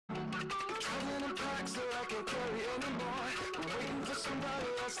back's so I can't carry anymore. I'm waiting for somebody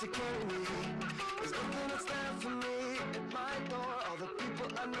else to carry me. There's nothing that's there for me at my door. All the people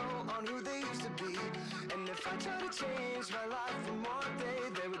I know aren't who they used to be. And if I try to change my life for one day,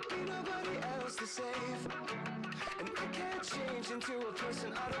 there would be nobody else to save. And I can't change into a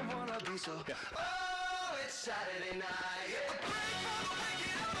person I don't wanna be, so oh, it's Saturday night. Yeah. Break for the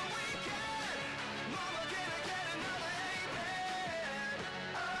wicked on the weekend. Mama, can I get another amen?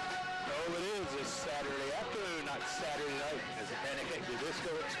 Oh, it is. It's Saturday afternoon, not Saturday night. As the Panic at the Disco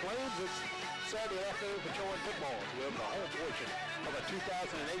explains, it's Saturday afternoon for Chowan football. We're in the home portion of a 2018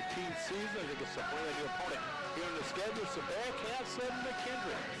 season against a brand new opponent. Here in the schedule, it's the Bearcats and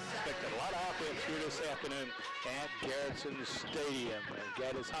McKendree. Expected a lot of offense here this afternoon at Garrison Stadium. And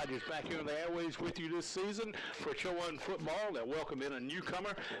Gaddis Hodges back here on the airways with you this season for Chowan football. They'll welcome in a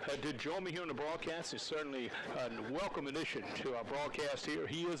newcomer to join me here on the broadcast. It's certainly a welcome addition to our broadcast here.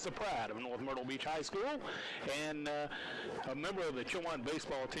 He is the pride of North Myrtle Beach High School and a member of the Chowan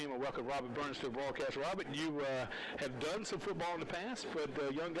baseball team. I welcome Robert Burns to the broadcast. Robert, you have done some football in the past, but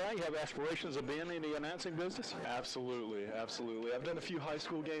young guy, you have aspirations of being in the announcing business? Absolutely, absolutely. I've done a few high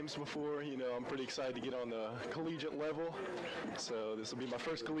school games before. You know, I'm pretty excited to get on the collegiate level. So this will be my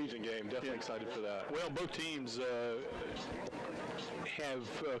first collegiate game. Definitely excited for that. Well, both teams have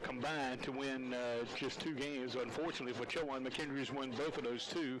combined to win just 2 games. Unfortunately for Chowan, McKendree's won both of those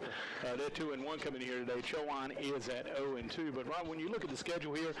 2. They're 2-1 coming here today. Chowan is at 0-2. But Rob, when you look at the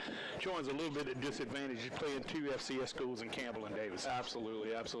schedule here, Chowan's a little bit at disadvantage. He's playing 2 FCS schools in Campbell and Davis.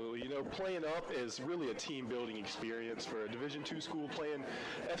 Absolutely, absolutely. You know, playing up is really a team building experience for a Division II school playing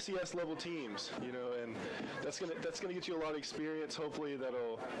FCS level teams. You know, and that's gonna get you a lot of experience. Hopefully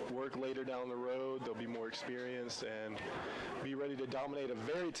that'll work later down the road. They'll be more experienced and be ready to dominate a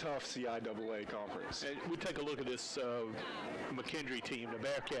very tough CIAA conference. And we take a look at this McKendree team. The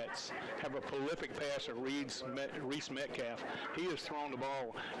Bearcats have a prolific passer, Reese Metcalf. He has thrown the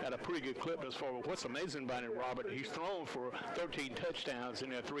ball at a pretty good clip as far as what's amazing about it, Robert. He's thrown for 13 touchdowns in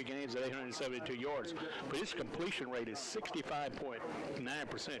their 3 games at 872 yards. But his completion rate is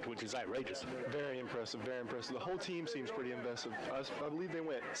 65.9%, which is outrageous. Very impressive, very impressive. The whole team seems pretty impressive. I believe they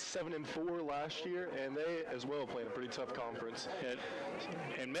went 7-4 last year, and they as well played a pretty tough conference.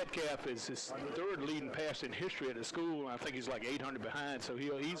 And Metcalf is his 3rd leading passer in history at the school. I think he's like 800 behind, so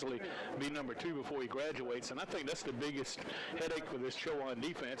he'll easily be number 2 before he graduates. And I think that's the biggest headache for this Chowan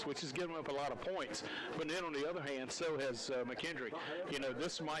defense, which is giving up a lot of points. But then on the other hand, so has McKendree. You know,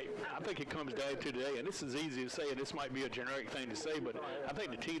 I think it comes down to today, and this is easy to say, and this might be a generic thing to say, but I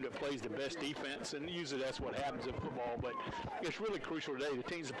think the team that plays the best defense, and usually that's what happens in football, but it's really crucial today. The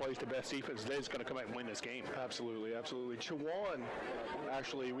team that plays the best defense today is going to come out and win this game. Absolutely, absolutely. Chowan,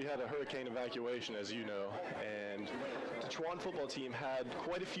 actually, we had a hurricane evacuation, as you know, and the Chowan football team had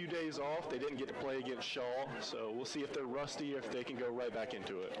quite a few days off. They didn't get to play against Shaw, so we'll see if they're rusty or if they can go right back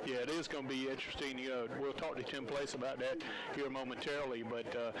into it. Yeah, it is going to be interesting. You know, we'll talk to Tim Place about that here momentarily,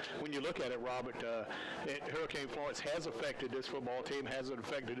 but when you look at it, Robert, Hurricane Florence has affected this football team, hasn't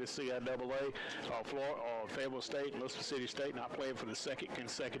affected this CIAA. Fayetteville State, Elizabeth City State not playing for the 2nd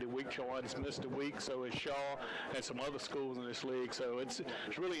consecutive week. Chowan's missed a week, so is Shaw and some other schools in this league. So it's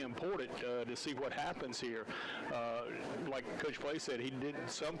really important to see what happens here. Like Coach Place said,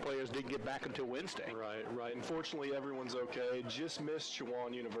 some players didn't get back until Wednesday. Right. Unfortunately, everyone's okay. Just missed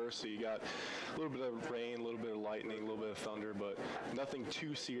Chowan University. Got a little bit of rain, a little bit of lightning, a little bit of thunder, but nothing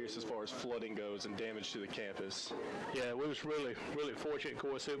too serious as far as flooding goes and damage to the campus. Yeah, it was really, really fortunate. Of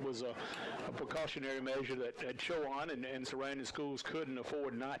course, it was a precautionary measure that Chowan and surrounding schools couldn't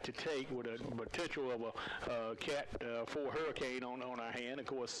afford not to take with a potential of a Cat 4 hurricane on our hand. Of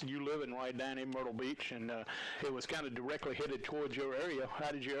course, you living right down in Myrtle Beach, and it was kind of directly headed towards your area.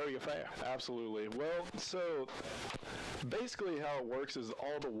 How did your area fare? Absolutely. Well, so basically how it works is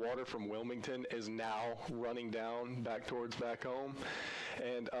all the water from Wilmington is now running down back towards back home.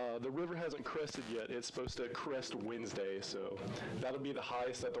 And the river hasn't crested yet. It's supposed to crest Wednesday, so that'll be the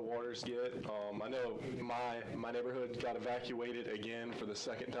highest that the waters get. I know my neighborhood got evacuated again for the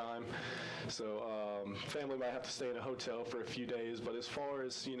 2nd time, so family might have to stay in a hotel for a few days. But as far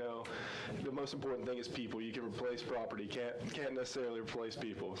as, you know, the most important thing is people. You can replace property, can't necessarily replace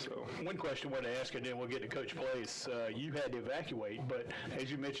people. So one question I want to ask, and then we'll get to Coach Place. You had to evacuate, but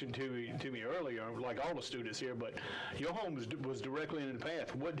as you mentioned to me earlier, like all the students here, but your home was directly in the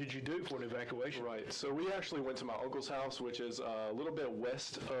path. What did you do for the evacuation? Right. So we actually went to my uncle's house, which is a little bit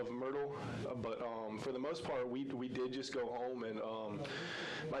west of Myrtle, but for the most part, we did just go home. And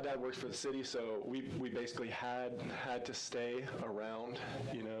my dad works for the city, so we basically had to stay around,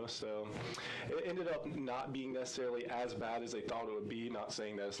 so it ended up not being necessarily as bad as they thought it would be. Not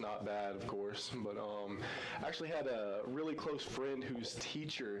saying that it's not bad, of course, but I actually had a really close friend whose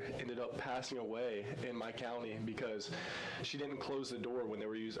teacher ended up passing away in my county because she didn't close the door when they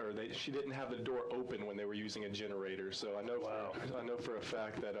were using, or she didn't have the door open when they were using a generator. So I know for a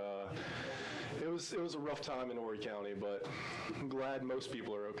fact that it was a rough time in Horry County, but I'm glad most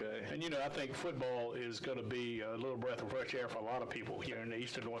people are okay. And I think football is going to be a little breath of fresh air for a lot of people here in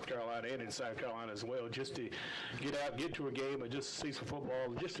eastern North Carolina and in South Carolina as well, just to get out, get to a game, and just see some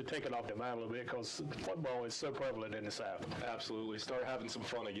football, just to take it off the mind a little bit, because football is so prevalent in the South. Absolutely. Start having some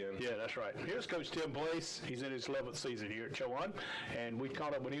fun again. Yeah, that's right. Here's Coach Tim Place. He's in his 11th season here at Chowan, and we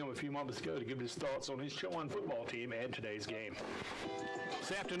caught up with him a few moments ago to give his thoughts on his Chowan football team and today's game.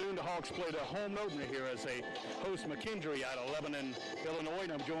 This afternoon, the Hawks played a home opener here as they host McKendree out of Lebanon, Illinois,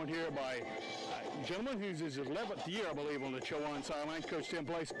 and I'm joined here by a gentleman who's his 11th year, I believe, on the Chowan sideline, Coach Tim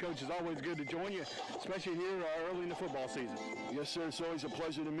Place. Coach, it's always good to join you, especially here early in the football season. Yes, sir. It's always a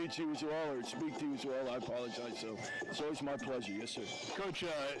pleasure to meet you as well, or speak to you as well. I apologize. So it's always my pleasure. Yes, sir. Coach,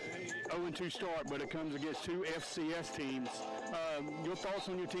 0-2 start, but it comes against two FCS teams. Your thoughts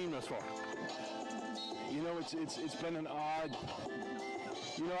on your team thus far? It's been an odd.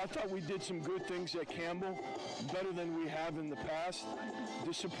 I thought we did some good things at Campbell, better than we have in the past.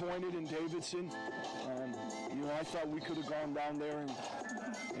 Disappointed in Davidson. I thought we could have gone down there and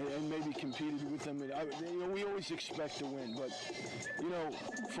maybe competed with them. We always expect to win, but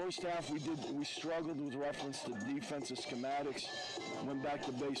first half we struggled with reference to defensive schematics. Went back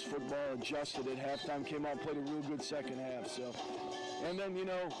to base football, adjusted at halftime, came out, played a real good second half. So, and then the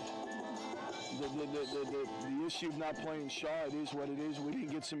issue of not playing Shaw, it is what it is. We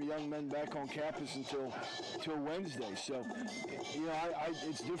didn't get some young men back on campus until Wednesday. So,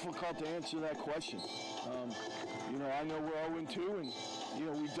 it's difficult to answer that question. I know we're 0-2, and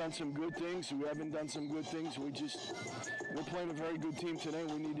we've done some good things. We haven't done some good things. We're playing a very good team today.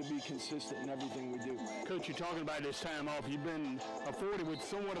 We need to be consistent in everything we do. Coach, you're talking about this time off. You've been afforded with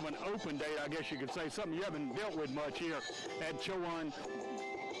somewhat of an open date, I guess you could say, something you haven't dealt with much here at Chowan.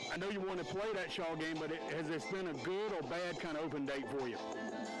 I know you want to play that Shaw game, but has this been a good or bad kind of open date for you?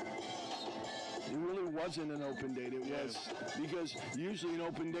 It really wasn't an open date. It was because usually an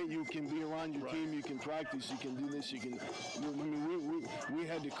open date you can be around your team, you can practice, you can do this, you can. We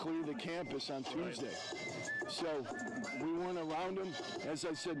had to clear the campus on Tuesday, so we weren't around them. As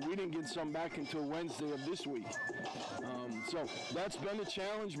I said, we didn't get some back until Wednesday of this week. So that's been a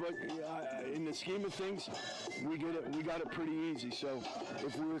challenge, but in the scheme of things, we got it pretty easy. So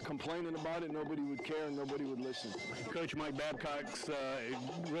if we were complaining about it, nobody would care and nobody would listen. Coach Mike Babcock's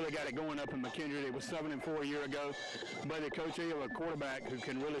really got it going up in McKendree. It was 7-4 a year ago, but Coach, they have a quarterback who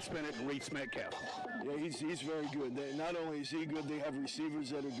can really spin it, and Reese Metcalf. Yeah, he's very good. Not only is he good, they have receivers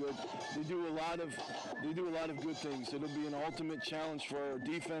that are good. They do a lot of good things. It'll be an ultimate challenge for our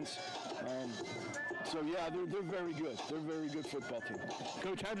defense. So yeah, they're very good. They're a very good football team.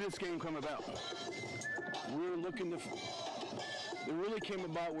 Coach, how did this game come about? We were looking to. It really came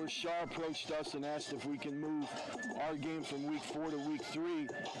about where Shaw approached us and asked if we can move our game from week 4 to week 3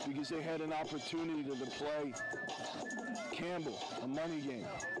 because they had an opportunity to play Campbell, a money game.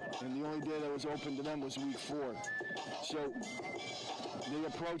 And the only day that was open to them was week 4. So they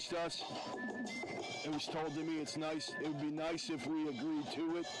approached us. It was told to me it would be nice if we agreed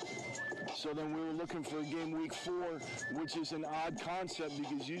to it. So then we were looking for a game week 4, which is an odd concept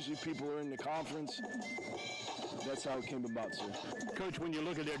because usually people are in the conference. That's how it came about, sir. Coach, when you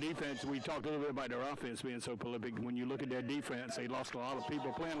look at their defense, we talked a little bit about their offense being so prolific. When you look at their defense, they lost a lot of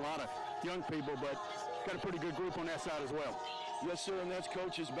people, playing a lot of young people, but got a pretty good group on that side as well. Yes, sir, and that's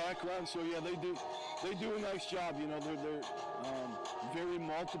Coach's background. So yeah, they do a nice job. They're very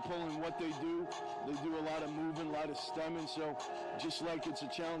multiple in what they do. They do a lot of moving, a lot of stemming. So just like it's a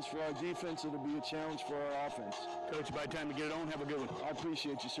challenge for our defense, it'll be a challenge for our offense. Coach, by the time you get it on, have a good one. I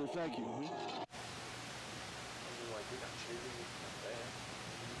appreciate you, sir. Thank you.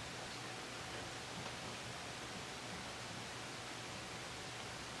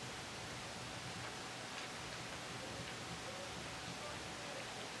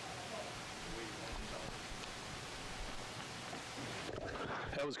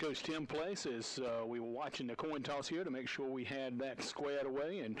 That was Coach Tim Place as we were watching the coin toss here to make sure we had that squared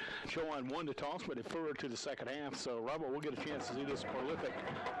away. And Chowan won the toss, but it deferred to the second half. So, Robert, we'll get a chance to see this prolific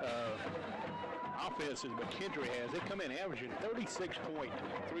offense that McKendree has. They come in averaging 36.3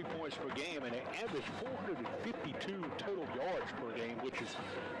 points per game, and they average 452 total yards per game, which is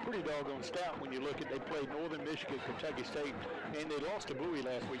pretty doggone stout when you look at they played Northern Michigan, Kentucky State, and they lost to Bowie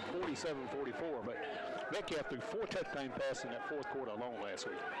last week, 47-44. But Metcalf threw 4 touchdown passes in that fourth quarter alone last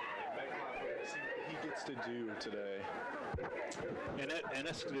week. He gets to do today. And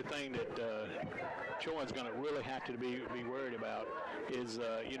that's the thing that Chowan's going to really have to be worried about is,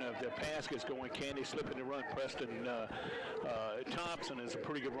 if the pass gets going, can they slip in the run? Preston Thompson is a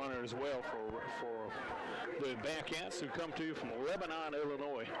pretty good runner as well for the Bearcats who come to you from Lebanon,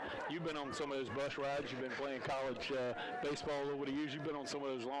 Illinois. You've been on some of those bus rides. You've been playing college baseball over the years. You've been on some of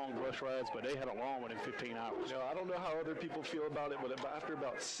those long bus rides, but they had a long one in 15 hours. You know, I don't know how other people feel about it, but after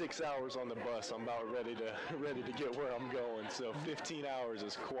about 6 hours on the bus, I'm about ready to get where I'm going. So 15 hours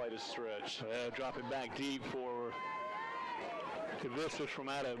is quite a stretch. Dropping back deep for the visitors from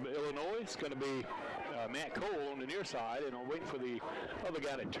out of Illinois. It's going to be Matt Cole on the near side, and I'm waiting for the other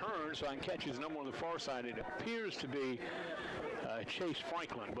guy to turn so I can catch his number on the far side. It appears to be Chase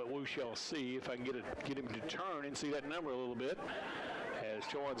Franklin, but we shall see if I can get him to turn and see that number a little bit as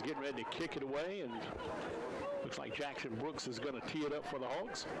Chowan's getting ready to kick it away, and looks like Jackson Brooks is going to tee it up for the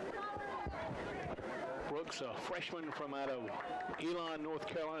Hogs. Brooks, a freshman from out of Elon, North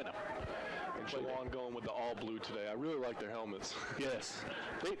Carolina. And Chowan going with the all blue today. I really like their helmets. Yes.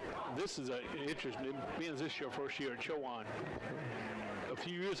 This is interesting. Being this your first year at Chowan, a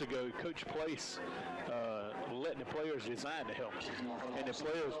few years ago, Coach Place letting the players design the helmet. And the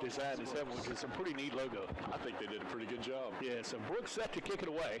players designed this helmet, which is a pretty neat logo. I think they did a pretty good job. Yeah, so Brooks set to kick it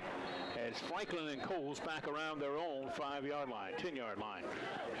away as Franklin and Coles back around their own 5-yard line, 10-yard line,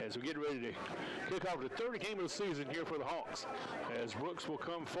 as we get ready to kick off the third game of the season here for the Hawks. As Brooks will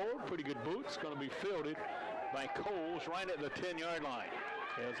come forward, pretty good boots, going to be fielded by Coles right at the 10-yard line.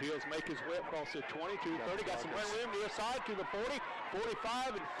 As he'll make his way across the 22, 30, got some running room near side to the 40,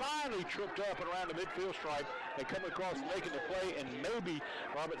 45, and finally tripped up and around the midfield stripe and come across making the play, and maybe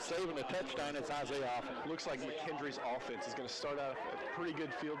Robert saving a touchdown as Isaiah Offit. Looks like McKendree's offense is going to start out at a pretty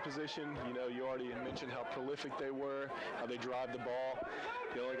good field position. You know, you already mentioned how prolific they were, how they drive the ball.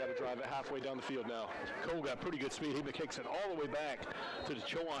 You only got to drive it halfway down the field now. Cole got pretty good speed. He kicks it all the way back to the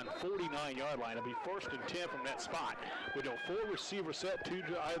Chowan 49-yard line. It'll be 1st and 10 from that spot with a 4-receiver set, 2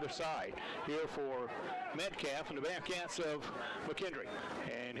 to either side here for Metcalf and the Bearcats of McKendree.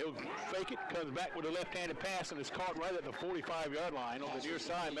 And he'll fake it, comes back with a left-handed pass, and is caught right at the 45-yard line. On the near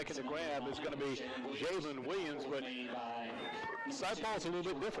side, making the grab is going to be Jalen Williams, but Southpaw's a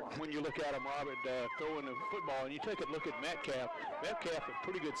little bit different when you look at him, Robert, throwing the football, and you take a look at Metcalf. Metcalf at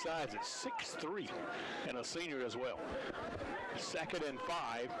pretty good size at 6'3", and a senior as well. 2nd and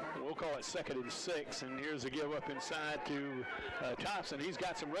 5. We'll call it 2nd and 6. And here's a give up inside to Thompson. He's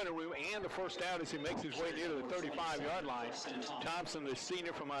got some running room and the first down as he makes his way near to the 35-yard line. Thompson, the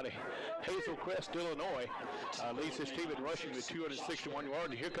senior from out of Hazel Crest, Illinois, leads his team in rushing with 261 yards.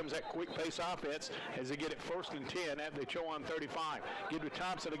 And here comes that quick pace offense as they get it 1st and 10 at the Chowan 35. Give to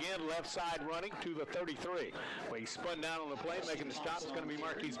Thompson again, left side running to the 33. Well, he spun down on the play, making the stop. It's going to be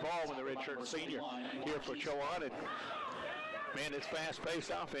Marquise Ball with the redshirt senior here for Chowan. And man, it's fast-paced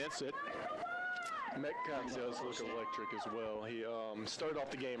offense. Metcalf does look electric as well. He started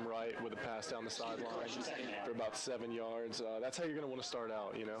off the game right with a pass down the sideline for about 7 yards. That's how you're going to want to start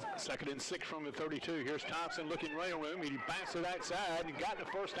out, you know. 2nd and 6 from the 32. Here's Thompson looking running room. He backs it outside and got the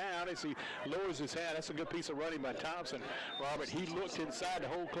first down as he lowers his head. That's a good piece of running by Thompson. Robert, he looked inside to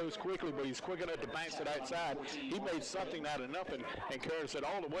hold close quickly, but he's quick enough to bounce it outside. He made something out of nothing and carries it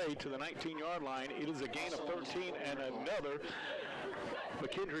all the way to the 19-yard line. It is a gain of 13 and another.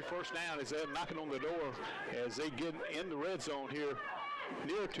 McKendree first down as they're knocking on the door as they get in the red zone here,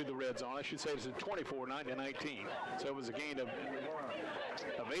 near to the red zone. I should say it's a 24-19. So it was a gain of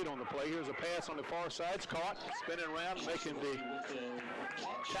 8 on the play. Here's a pass on the far side. It's caught, spinning around, making the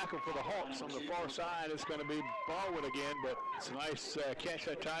tackle for the Hawks on the far side. It's going to be Barwood again, but it's a nice catch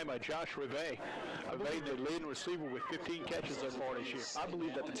that time by Josh Rivet. Rivet, the leading receiver with 15 catches so far this year. I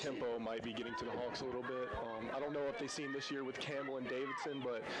believe that the tempo might be getting to the Hawks a little bit. I don't know if they've seen this year with Campbell and Davidson,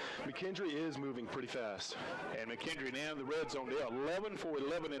 but McKendree is moving pretty fast. And McKendree now in the red zone. They're 11 for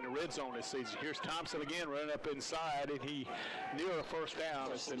 11 in the red zone this season. Here's Thompson again running up inside, and he near a first down.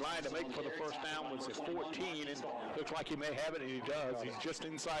 It's the line to make for the first down was at 14, and looks like he may have it, and he does. He's just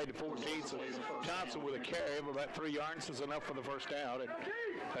inside the 14, so Thompson with a carry of about 3 yards is enough for the first down.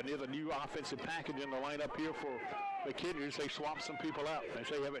 And near the new offensive package in the lineup here for McKendree, they swap some people out. They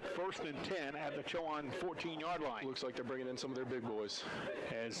say have it 1st and 10 at the Chowan 14-yard line. Looks like they're bringing in some of their big boys.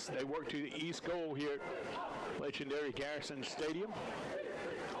 As they work to the east goal here at legendary Garrison Stadium.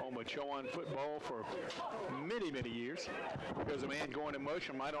 Home of Chowan football for many, many years. There's a man going in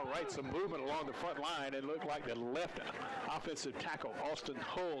motion right on right, some movement along the front line. It looked like the left offensive tackle, Austin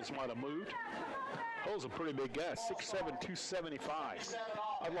Hulls, might have moved. Hole's a pretty big guy, 6'7", 275.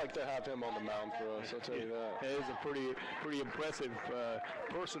 I'd like to have him on the mound for us, I'll tell you that. That is a pretty impressive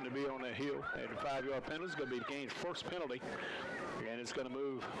person to be on that hill. And the 5-yard penalty is going to be the game's first penalty. And it's going to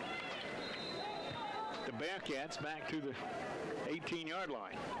move the Bearcats back to the 18-yard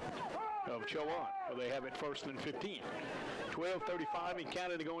line of Chowan, where they have it first and 15. 12:35 in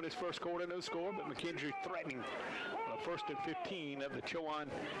Canada to go in this first quarter, no score, but McKendree threatening first and 15 at the Chowan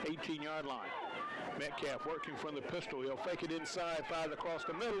 18-yard line. Metcalf working from the pistol. He'll fake it inside, fires across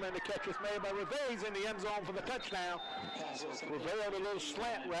the middle, and the catch is made by Reveille in the end zone for the touchdown. Reveille a little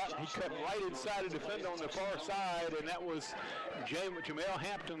slant route. He cut right inside the defender on the far side, and that was Jamel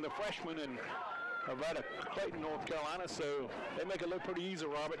Hampton, the freshman, and out of Clayton, North Carolina, so they make it look pretty easy,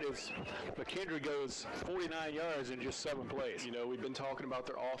 Robert, as McKendree goes 49 yards in just 7 plays. You know, we've been talking about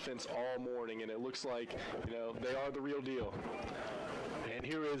their offense all morning, and it looks like, you know, they are the real deal. And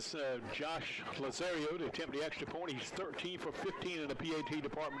here is Josh Lazario to attempt the extra point. He's 13 for 15 in the PAT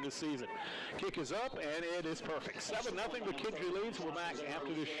department this season. Kick is up, and it is perfect. 7-0, McKendree leads. We're back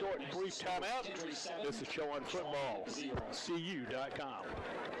after this short, brief timeout. This is Chowan Football, CU.com.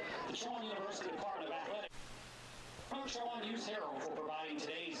 The Chowan University Department of Athletics. Chowan News Herald for providing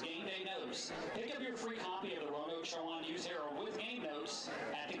today's game day notes. Pick up your free copy of the Roanoke Chowan News Herald with game notes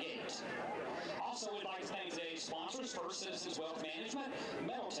at the gate. Also, we'd like to thank today's sponsors: First Citizens Wealth Management,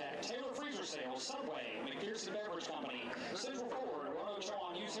 Metal Tech, Taylor Freezer Sales, Subway, McPherson Beverage Company, Central Ford, Roanoke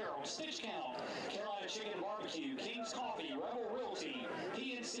Chowan News Herald, Stitch Count, Carolina Chicken Barbecue, King's Coffee, Rebel Realty,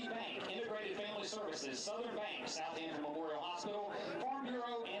 PNC Bank, Integrated Family Services, Southern Bank, Southampton Memorial Hospital, Farm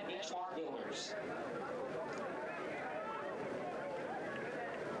Bureau, and Benchmark Builders.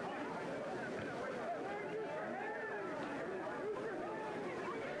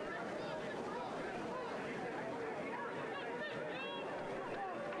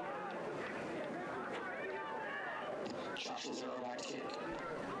 Josh Lazario back to kick.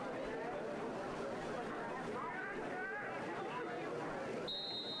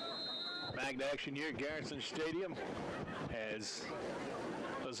 Back to action here at Garrison Stadium as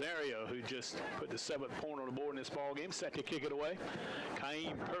Lazario, who just put the 7th point on the board in this ball game, set to kick it away.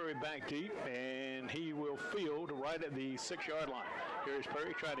 Kaim Perry back deep, and he will field right at the 6-yard line. Here's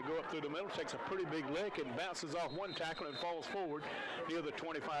Perry trying to go up through the middle, takes a pretty big lick and bounces off one tackle and falls forward near the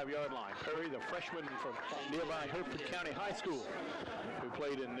 25-yard line. Perry, the freshman from nearby Hereford County High School, who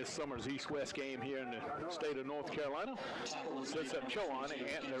played in this summer's East-West game here in the state of North Carolina, sets up Chowan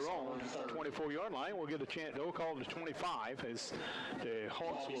at their own 24-yard line. We'll get a chance. They'll call it the 25 as the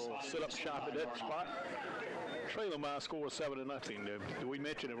Hawks will set up shop at that spot. Trailing by a score of 7-0. We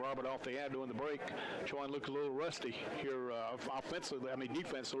mentioned it, Robert, off the air during the break. Chowan looked a little rusty here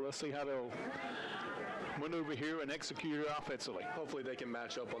defensively. Let's see how they'll maneuver here and execute it offensively. Hopefully they can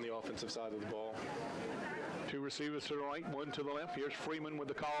match up on the offensive side of the ball. 2 receivers to the right, 1 to the left. Here's Freeman with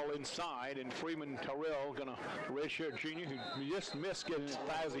the call inside, and Freeman Terrell, redshirt junior, who just missed getting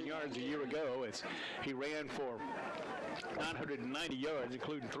 1,000 yards a year ago as he ran for 990 yards,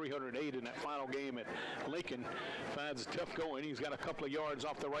 including 308 in that final game at Lincoln. Finds it tough going. He's got a couple of yards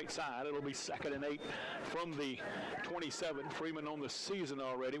off the right side. It'll be 2nd and 8 from the 27. Freeman on the season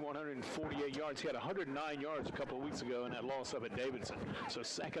already, 148 yards. He had 109 yards a couple of weeks ago in that loss up at Davidson. So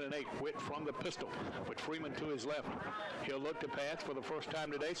 2nd and 8, Witt from the pistol with Freeman to his left. He'll look to pass for the first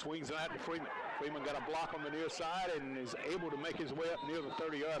time today. Swings it out to Freeman. Freeman got a block on the near side and is able to make his way up near the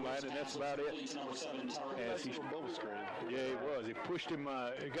 30-yard line, and that's about it. As he's yeah, he was. He pushed him.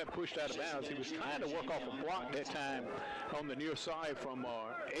 He got pushed out of bounds. He was trying to work off a block that time on the near side from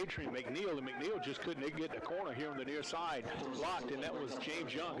Adrian McNeil, and McNeil just couldn't get the corner here on the near side blocked, and that was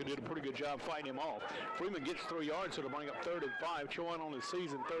James Young, who did a pretty good job fighting him off. Freeman gets 3 yards, so to bring up 3rd and 5. Chowan on the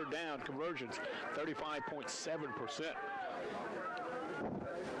season, 3rd down conversions, 35.7%.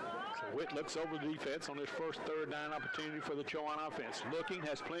 Witt looks over the defense on his first 3rd down opportunity for the Chowan offense. Looking,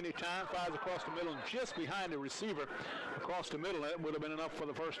 has plenty of time, fires across the middle, and just behind the receiver across the middle. That would have been enough for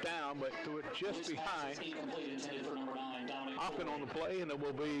the first down, but threw it just behind. Hopping on the play, and there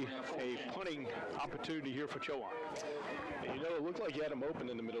will be a punting opportunity here for Chowan. You know, it looked like he had him open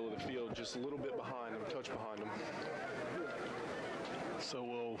in the middle of the field, just a little bit behind him, a touch behind him. So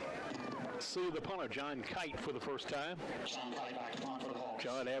we'll see the punter, John Kite, for the first time. John Kite back to punt for the Hawks.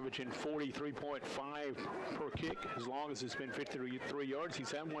 John averaging 43.5 per kick. As long as it's been 53 yards,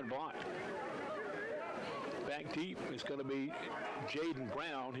 he's had 1 block. Back deep is going to be Jaden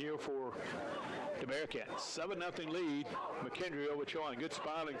Brown here for the Bearcats. 7-0 lead. McKendree over Chowan. Good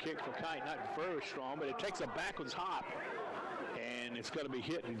spiraling kick for Kite. Not very strong, but it takes a backwards hop. And and it's going to be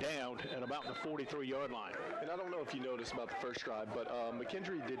hit and down at about the 43-yard line. And I don't know if you noticed about the first drive, but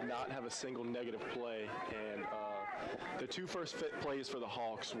McKendree did not have a single negative play, and the two first plays for the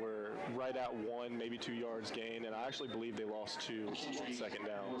Hawks were right at 1, maybe 2 yards gain, and I actually believe they lost 2 on second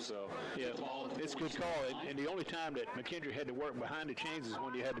down. So yeah, it's a good call. And the only time that McKendree had to work behind the chains is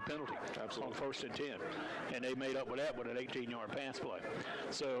when you had the penalty. Absolutely. On 1st and 10, and they made up with that with an 18-yard pass play.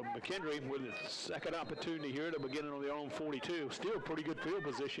 So McKendree with the second opportunity here to begin on their own 42. Still pretty good field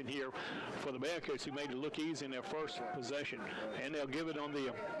position here for the Bearcats, who made it look easy in their first possession, and they'll give it on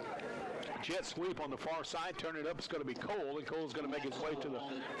the jet sweep on the far side, turn it up. It's going to be Cole, and Cole's going to make his way to the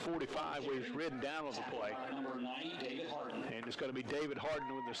 45 where he's ridden down on the play. Number 90, David Harden. And it's going to be David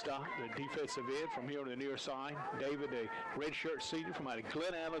Harden with the stop, the defensive end from here on the near side. David, a redshirt senior from out of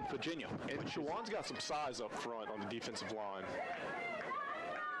Glen Allen, Virginia. And Chowan's got some size up front on the defensive line.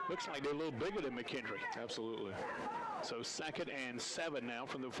 Looks like they're a little bigger than McKendree. Absolutely. So 2nd and 7 now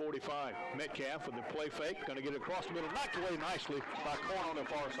from the 45. Metcalf with the play fake, going to get it across the middle, knocked away nicely by Corn on the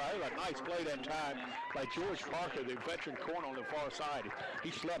far side. A nice play that time by George Parker, the veteran Corn on the far side.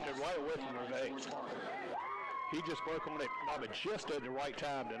 He slapped it right away from Reve. He just broke on it, Bobby, just at the right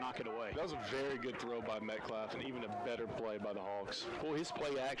time to knock it away. That was a very good throw by Metcalf, and even a better play by the Hawks. Boy, his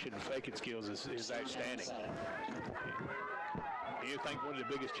play action and faking skills is outstanding. You think one of the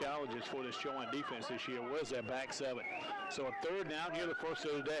biggest challenges for this Chowan defense this year was their back 7. So a 3rd down here, the first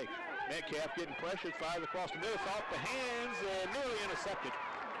of the day. Metcalf getting pressured, fires across the middle, it's off the hands, and nearly intercepted.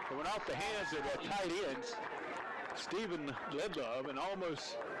 It went off the hands of their tight ends, Stephen Ledlove, and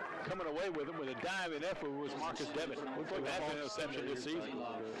almost coming away with him with a diving effort was Marcus Devitt. Looks like that's an interception this season.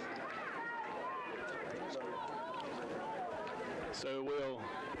 So we'll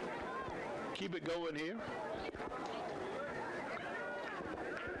keep it going here.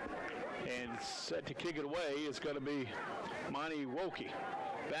 And set to kick it away is going to be Monty Wokey.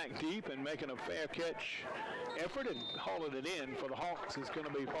 Back deep and making a fair catch effort and hauling it in for the Hawks is going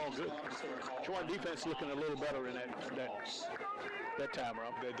to be Paul Good. Chowan defense looking a little better in that time,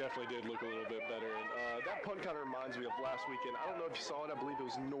 Rob. They definitely did look a little bit better. And that punt kind of reminds me of last weekend. I don't know if you saw it. I believe it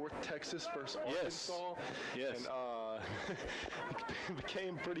was North Texas versus Arkansas. Yes. And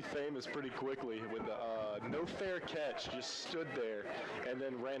became pretty famous pretty quickly with the no fair catch. Just stood there and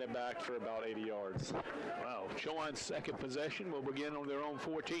then ran it back for about 80 yards. Wow. Chowan's second possession will begin on their own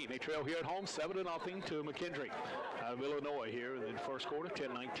 14. They trail here at home 7-0 to McKendree out of Illinois here in the first quarter.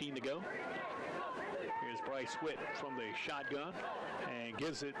 10:19 to go. Here's Bryce Witt from the shotgun and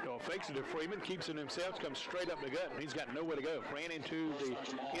gives it, or fakes it to Freeman, keeps it himself, comes straight up the gut. He's got nowhere to go. Ran into the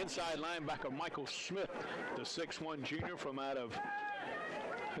inside linebacker Michael Smith, the 6'1 junior from out of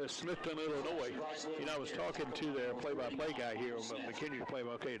Smithton, Illinois. You know, I was talking to their play-by-play guy here, McKendree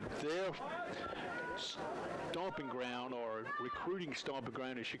play-by-play. Their stomping ground or recruiting stomping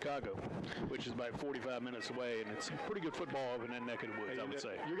ground is Chicago, which is about 45 minutes away, and it's pretty good football over in that neck of the woods, I would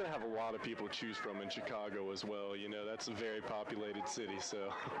say. You're going to have a lot of people to choose from in Chicago as well. You know, that's a very populated city,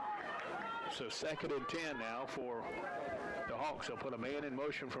 so. So 2nd and 10 now for the Hawks. They'll put a man in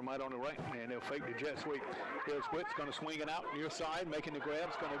motion from right on the right, and they'll fake the jet sweep. Here's Witt's going to swing it out near side, making the grab.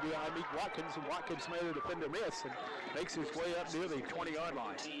 It's going to be Ike Watkins, and Watkins made a defender miss and makes his way up near the 20-yard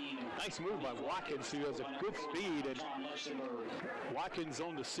line. Nice move by Watkins, who has a good speed. And Watkins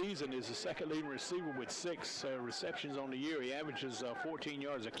on the season is the second leading receiver with 6 receptions on the year. He averages 14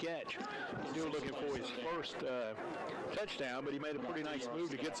 yards a catch. Still looking for his first touchdown, but he made a pretty nice move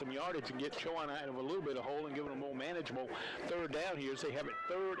to get some yardage and get Chowan out of a little bit of hole and give it a more manageable 3rd down here. So they have it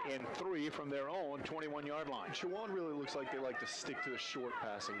 3rd and 3 from their own 21-yard line. Chowan really looks like they like to stick to the short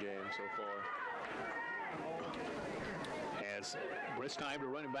passing game so far. As it's time to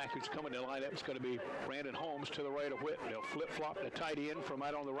running back who's coming to line up, it's going to be Brandon Holmes to the right of Witt. They'll flip-flop the tight end from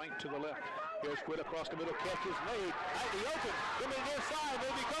out on the right to the left. Here's Witt across the middle. Catch is made. Out the open. Give me near side.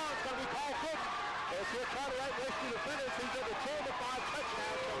 May be gone. It's going to be Paul Cook. As he'll try to right race to the finish. He's at the 10-5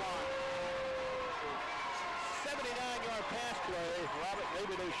 touchdown to line. 79-yard pass play. Robert,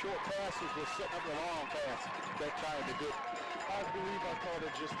 maybe those short passes were setting up the long pass that time to get. I believe I called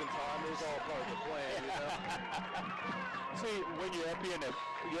it just in time. It was all part of the plan, you know. See, when you're up here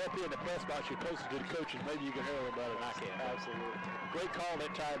in the press box, you're closer to the coaches. Maybe you can hear a little better than I can. Absolutely. Great call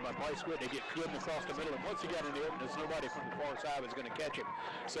that time by Bryce Witt. They get Gooden across the middle, and once he got in the open, there's nobody from the far side that's going to catch him.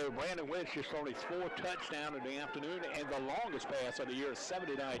 So Brandon Witt just thrown his 4th touchdown in the afternoon, and the longest pass of the year is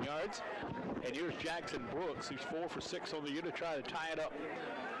 79 yards. And here's Jackson Brooks, who's 4 for 6 on the year to try to tie it up.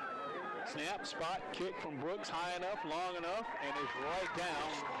 Snap, spot, kick from Brooks, high enough, long enough, and is right down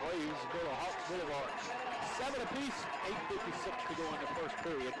Waves Boulevard. 7 apiece, 8:56 to go in the first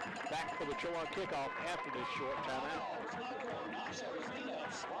period. Back for the Chowan kickoff after this short timeout. Nachos,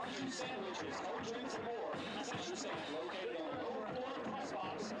 peanuts, barbecue sandwiches, cold drinks, and more. Concession stand located on the lower floor of the press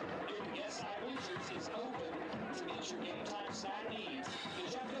box. Your guest side bleachers is open to meet your game time snack needs.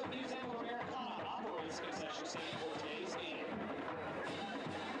 The Jeffco Museum of Americana operates the concession stand for today's game.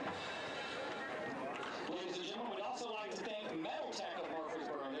 Ladies and gentlemen, we'd also like to thank Metal Tech of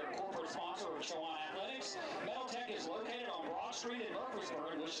Murfreesboro, their corporate sponsor of Chowan Athletics. Metal Tech is located on Broad Street in Murfreesboro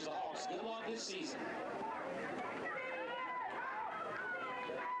and wishes the Hawks good luck this season.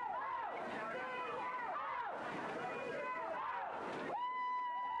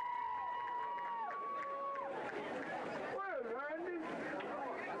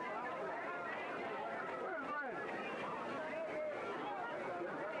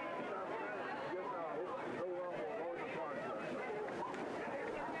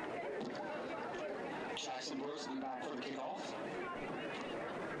 Jackson Brooks will be back for the kickoff.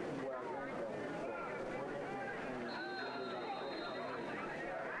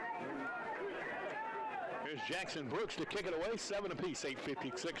 Here's Jackson Brooks to kick it away. 7 apiece,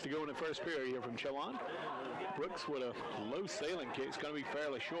 8:56 to go in the first period here from Chowan. Brooks with a low sailing kick. It's going to be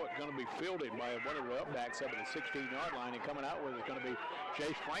fairly short. Going to be fielded by one of the upbacks up at the 16-yard line, and coming out with it going to be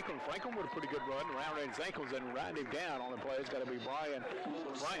Chase Franklin. Franklin with a pretty good run around his ankles and riding him down on the play. It's got to be Bryant.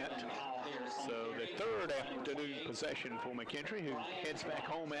 So the third afternoon possession for McKendree, who heads back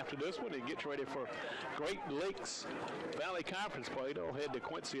home after this one and gets ready for Great Lakes Valley Conference play. They'll head to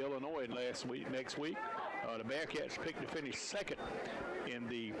Quincy, Illinois next week. The Bearcats picked to finish second in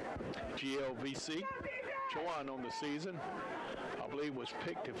the GLVC. Chowan on the season, I believe, was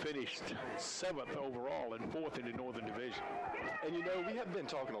picked to finish 7th overall and 4th in the Northern Division. And, you know, we have been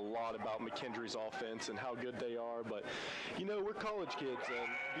talking a lot about McKendree's offense and how good they are, but, you know, we're college kids, and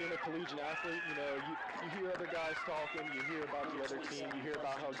being a collegiate athlete, you know, you hear other guys talking, you hear about the other team, you hear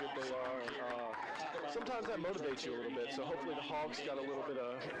about how good they are, and sometimes that motivates you a little bit. So hopefully the Hawks got a little bit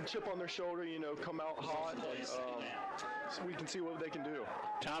of chip on their shoulder, you know, come out hot, and so we can see what they can do.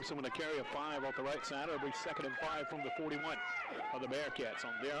 Thompson with a carry of 5 off the right side. It'll be 2nd and 5 from the 41 of the Bearcats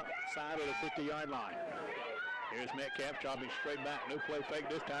on their side of the 50-yard line. Here's Metcalf dropping straight back. No play fake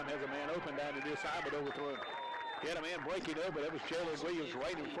this time. Has a man open down the near side, but overthrown. He had a man breaking over. That was Jalen Williams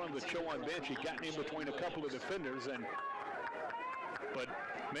right in front of the Chowan bench. He got in between a couple of defenders, but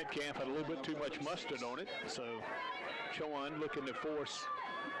Metcalf had a little bit too much mustard on it. So Chowan looking to force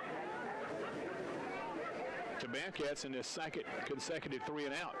the Bearcats in their second consecutive 3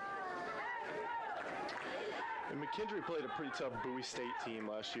 and out. And McKendree played a pretty tough Bowie State team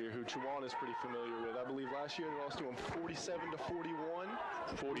last year, who Chowan is pretty familiar with. I believe last year they lost to them 47-41.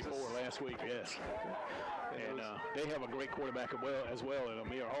 44 last week, yes. And they have a great quarterback as well in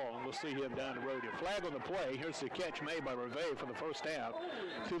Amir Hall, and we'll see him down the road here. Flag on the play. Here's the catch made by Reve for the first down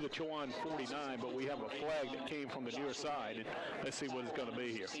to the Chowan 49, but we have a flag that came from the near side. And let's see what it's going to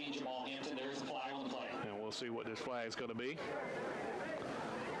be here. And we'll see what this flag is going to be.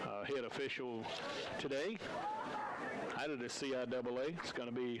 Head official today out of the CIAA. It's going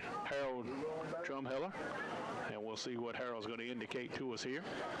to be Harold Drumheller, and we'll see what Harold's going to indicate to us here.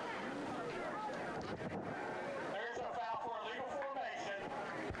 There's a foul for illegal formation.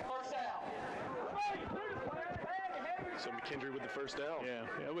 First down. So McKendree with the first down.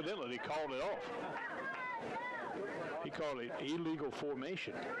 Yeah, evidently he called it off. He called it illegal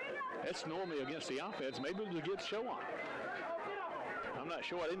formation. That's normally against the offense. Maybe it's against Chowan. I'm not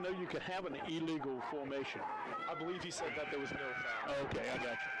sure. I didn't know you could have an illegal formation. I believe he said that there was no foul. Okay, I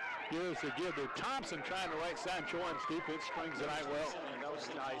got you. Here's the give to Thompson trying to right side. Chowan's defense strings it out well. And that was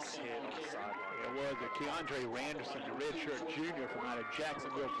a nice hit on the sideline. It was the Keandre Randerson, the redshirt junior from out of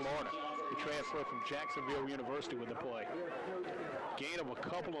Jacksonville, Florida. He transferred from Jacksonville University with the play. Gain of a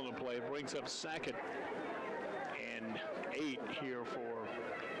couple on the play brings up 2nd and 8 here for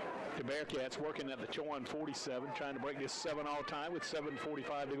the Bearcats, working at the Chowan 47, trying to break this 7 all time with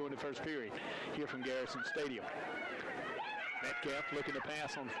 7:45 to go in the first period here from Garrison Stadium. Metcalf looking to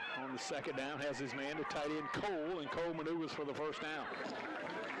pass on the second down, has his man to tight end Cole, and Cole maneuvers for the first down.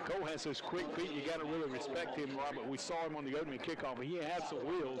 Cole has his quick feet. You got to really respect him, Robert. We saw him on the opening kickoff. He had some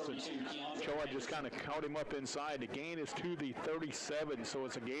wheels, and Chowan just kind of caught him up inside. The gain is to the 37, so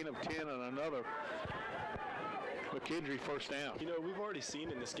it's a gain of 10 and another McKendree first down. You know, we've already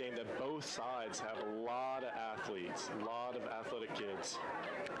seen in this game that both sides have a lot of athletes, a lot of athletic kids.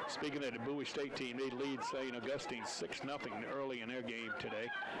 Speaking of the Bowie State team, they lead St. Augustine 6-0 early in their game today.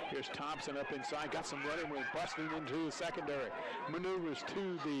 Here's Thompson up inside, got some running room, busting into the secondary. Maneuvers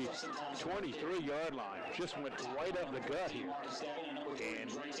to the 23-yard line. Just went right up the gut here. And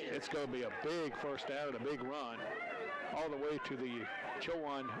it's going to be a big first down and a big run all the way to the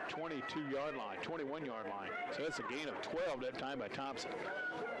Chowan 22-yard line, 21-yard line. So that's a gain of 12 that time by Thompson.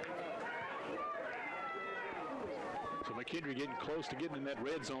 So McKendree getting close to getting in that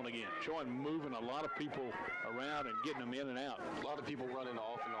red zone again. Chowan moving a lot of people around and getting them in and out. A lot of people running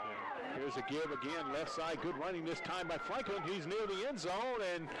off and on. Here's a give again, left side. Good running this time by Franklin. He's near the end zone,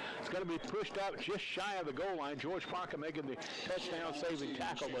 and it's going to be pushed out just shy of the goal line. George Parker making the touchdown-saving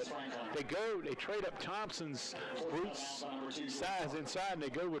tackle, but they trade up Thompson's brute size inside, and they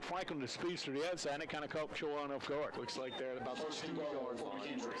go with Franklin to speeds to the outside, and it kind of caught Chowan off guard. Looks like they're at about the 2-yard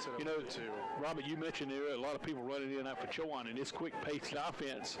line. You know, Robert, you mentioned there are a lot of people running in and out for Chowan, and this quick-paced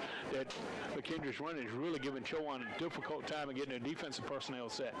offense that McKendree's running is really giving Chowan a difficult time of getting their defensive personnel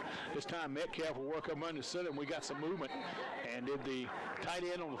set. This time Metcalf will work up under center, and we got some movement. And did the tight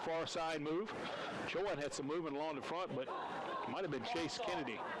end on the far side move? Chowan had some movement along the front, but it might have been Chase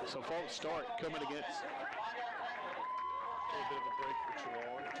Kennedy. So false start coming against. A bit of a break for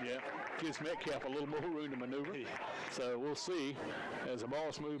Chowan. Yeah, gives Metcalf a little more room to maneuver. So we'll see as the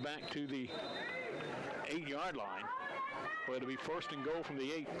ball's moved back to the 8-yard line. Well, it'll be first and goal from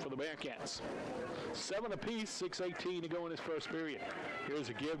the 8 for the Bearcats. 7 apiece, 6:18 to go in this first period. Here's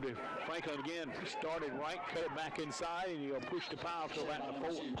a give to Franklin again. Started right, cut it back inside, and he'll push the pile till about the 4.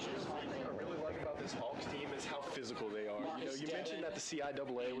 What I really like about this Hawks team is how physical they are. You know, you mentioned that the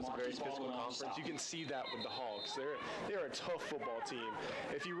CIAA was a very physical conference. You can see that with the Hawks. They're a tough football team.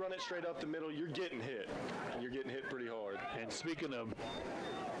 If you run it straight up the middle, you're getting hit. And you're getting hit pretty hard. And speaking of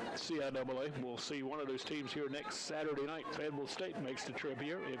CIAA, we'll see one of those teams here next Saturday night. Fayetteville State makes the trip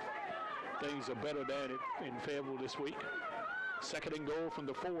here if things are better than it in Fayetteville this week. Second and goal from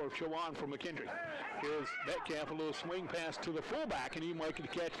the 4 of Chowan for McKendree. Here's Metcalf, a little swing pass to the fullback, and he making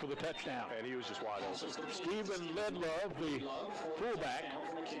the catch for the touchdown. And he was just wide open. Stephen Ledlove, the fullback,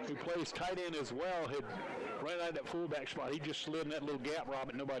 who plays tight end as well, had ran out of that fullback spot. He just slid in that little gap,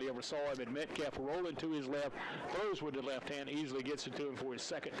 Robert. Nobody ever saw him. And Metcalf rolling to his left, throws with the left hand, easily gets it to him for his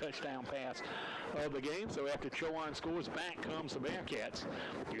second touchdown pass of the game. So after Chowan scores, back comes the Bearcats.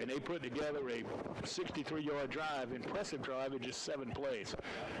 And they put together a 63-yard drive, impressive drive in just 7 plays.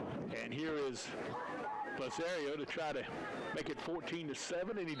 And here is Placerio to try to make it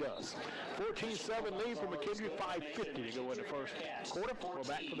 14-7, and he does. 14-7 lead for McKendree, 5:50 to go in the first quarter. We're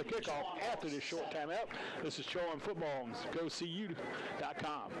back for the kickoff after this short timeout. This is Chowan Football on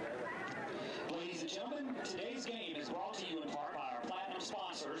GoCU.com. Ladies and gentlemen, today's game is brought to you in part by our platinum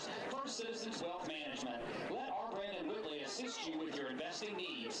sponsors, First Citizens Wealth Management. Let our Brandon Whitley assist you with your investing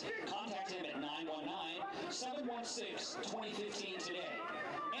needs. Contact him at 919-716-2015 today.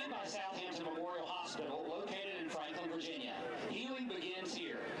 And by Southampton Memorial Hospital, located in Franklin, Virginia. Healing begins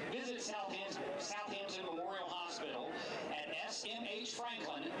here. Visit Southampton Memorial Hospital at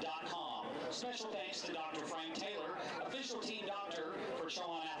smhfranklin.com. Special thanks to Dr. Frank Taylor, official team doctor for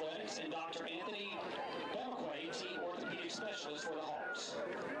Chowan Athletics, and Dr. Anthony Bemakwe, team orthopedic specialist for the Hawks.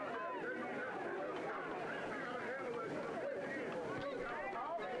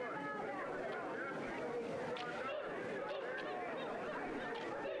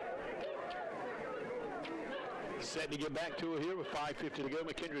 Set to get back to it here with 5:50 to go.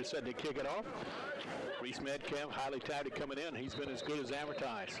 McKendree set to kick it off. Reese Metcalf, highly touted coming in. He's been as good as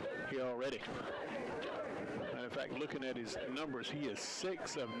advertised here already. And in fact, looking at his numbers, he is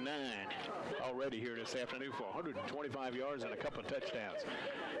 6 of 9 already here this afternoon for 125 yards and a couple of touchdowns.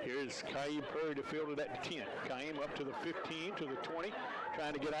 Here's Kaim Perry to field it at the 10. Kaim up to the 15, to the 20,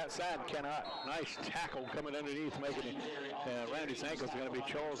 trying to get outside, cannot. Nice tackle coming underneath, making it around his ankles. It's going to be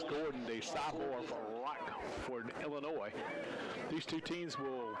Charles Gordon, the sophomore for Rockford, Illinois. These two teams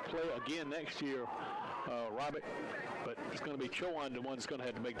will play again next year, Robert, but it's going to be Chowan, the one that's going to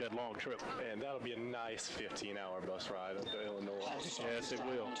have to make that long trip. And that'll be a nice 15-hour bus ride up to Illinois. Yes, it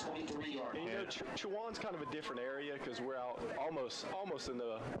will. And you know, Chowan's kind of a different area because we're out almost in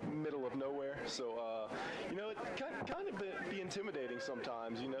the middle of nowhere. So, you know, it kind of be intimidating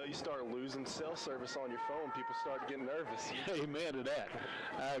sometimes. You know, you start losing cell service on your phone, people start getting nervous. Amen to that.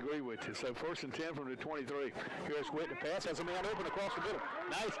 I agree with you. So first and 10 from the 23. Here's Whit to pass. Has a man open across the middle.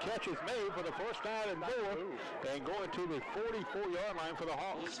 Nice catch is made for the first down and 4. And going to the 44-yard line for the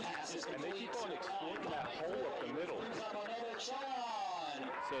Hawks. And they keep on exploiting that hole up the middle.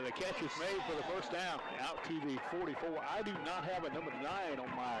 So the catch is made for the first down out to the 44. I do not have a number 9 on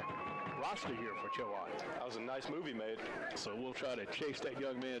my roster here for Chowan. That was a nice movie made. So we'll try to chase that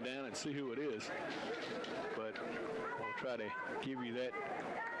young man down and see who it is. But we'll try to give you that.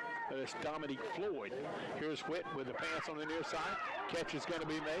 It's Dominique Floyd. Here's Witt with the pass on the near side. Catch is going to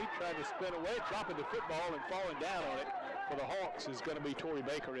be made. Trying to spin away, dropping the football and falling down on it. For the Hawks is going to be Torrey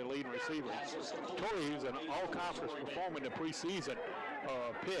Baker, the leading receiver. Torrey, who's an all-conference performer in the preseason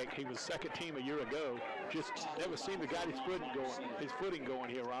pick. He was second team a year ago. Just never seemed to got his footing going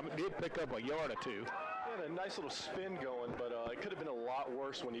here, Robert. Did pick up a yard or two. He had a nice little spin going, but it could have been a lot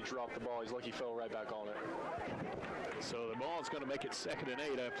worse when he dropped the ball. He's lucky he fell right back on it. So the ball is going to make it 2nd and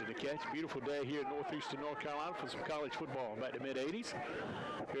 8 after the catch. Beautiful day here in northeastern North Carolina for some college football. Back to mid-80s.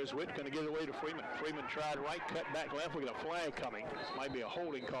 Here's Witt going to give it away to Freeman. Freeman tried right, cut back left. We got a flag coming. This might be a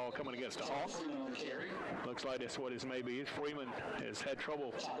holding call coming against the Hawks. Looks like that's what this may be. Freeman has had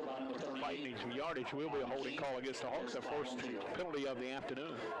trouble fighting his yardage. Will be a holding call against the Hawks. Their first penalty of the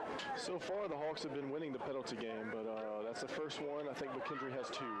afternoon. So far, the Hawks have been winning the penalty game, but that's the first one. I think McKendree has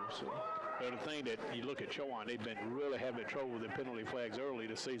 2. So. But the thing that you look at Chowan, they've been really having trouble with the penalty flags early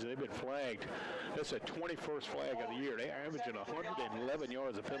this season. They've been flagged. That's the 21st flag of the year. They're averaging 111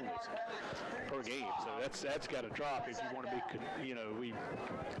 yards of penalties per game. So that's got to drop if you want to be,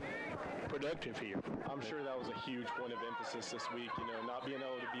 productive here. I'm sure that was a huge point of emphasis this week, not being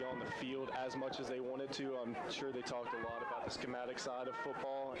able to be on the field as much as they wanted to. I'm sure they talked a lot about the schematic side of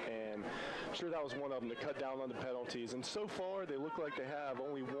football, and I'm sure that was one of them to cut down on the penalties. And so far, they look like they have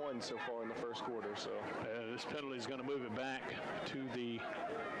only one so far in the first quarter. So this penalty is going to move it back to the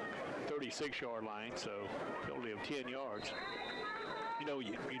 36-yard line, so penalty of 10 yards.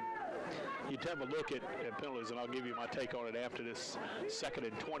 You have a look at penalties, and I'll give you my take on it after this 2nd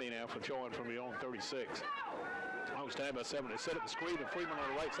and 20 now for Chowan from your own 36. I was standing by 7. They set up the screen and Freeman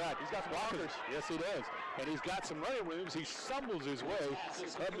on the right side. He's got some blockers. Yes, he does. And he's got some running rooms. He stumbles his way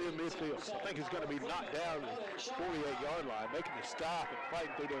up near midfield. I think he's going to be knocked down the 48-yard line, making the stop and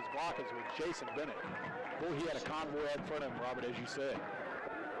fighting through those blockers with Jason Bennett. Boy, he had a convoy out in front of him, Robert, as you said.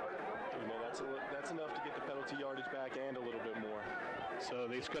 That's enough to get the penalty yardage back and a little bit more. So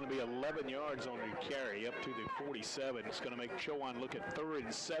there's going to be 11 yards on the carry up to the 47. It's going to make Chowan look at 3rd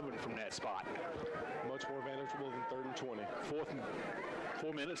and 7 from that spot. Much more manageable than 3rd and 20.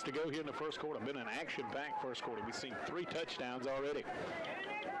 4 minutes to go here in the first quarter. Been an action-packed first quarter. We've seen 3 touchdowns already.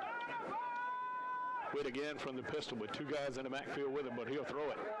 Witt again from the pistol with 2 guys in the backfield with him, but he'll throw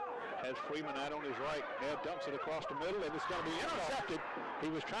it. Has Freeman out on his right. Now dumps it across the middle, and it's going to be intercepted. He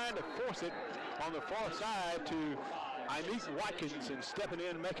was trying to force it on the far side to Inique Watkins, and stepping in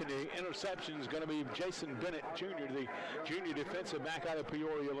and making the interception is going to be Jason Bennett Jr., the junior defensive back out of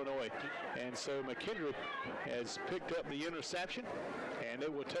Peoria, Illinois. And so McKendree has picked up the interception, and they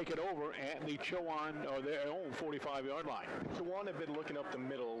will take it over at the Chowan, or their own 45-yard line. Chowan have been looking up the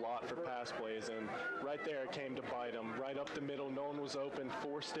middle a lot for pass plays, and right there it came to bite them. Right up the middle, no one was open,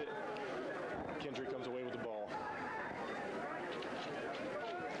 forced it. McKendree comes away with the ball.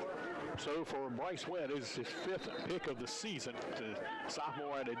 So for Bryce Witt, is his 5th pick of the season, the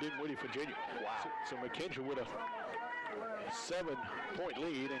sophomore out of Dinwiddie, Virginia. Wow. So McKendree with a 7-point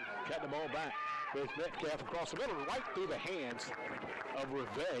lead and got the ball back. With Metcalf across the middle, right through the hands of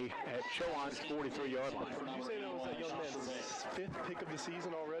Reve at Chowan's 43-yard line. Did you say that was that young man's 5th pick of the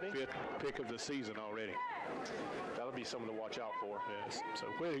season already? 5th pick of the season already. That'll be someone to watch out for. Yes. So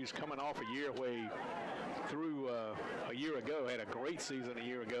Witt, he's coming off a year where he threw a year ago, had a great season a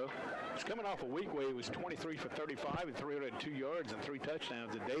year ago. He's coming off a week where he was 23 for 35 and 302 yards and 3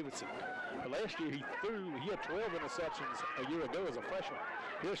 touchdowns at Davidson. But last year he had 12 interceptions a year ago as a freshman.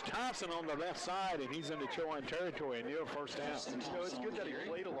 Here's Thompson on the left side, and he's in the Chowan territory and near first down. It's good that he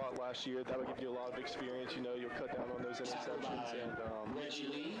played a lot last year. That'll give you a lot of experience. You'll cut down on those interceptions and,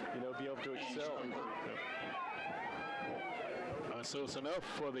 be able to excel. So it's enough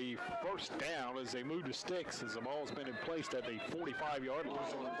for the first down as they move to sticks as the ball's been placed at the 45-yard line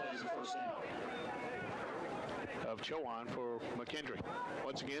of Chowan for McKendree.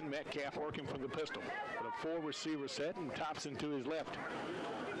 Once again, Metcalf working from the pistol. With a 4-receiver set and Thompson to his left.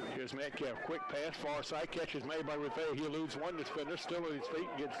 Here's Metcalf, quick pass, far side, catches made by Reve. He eludes one defender, still on his feet,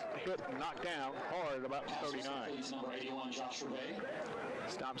 gets hit and knocked down hard at about 39.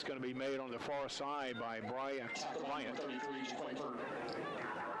 Stop's going to be made on the far side by Bryant.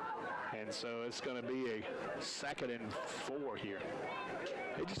 And so it's going to be a 2nd and 4 here.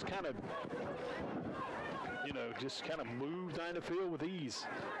 They just kind of, move down the field with ease.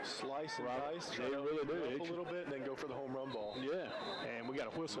 Slice and dice. They really do. Up a little bit and then go for the home run ball. Yeah, and we got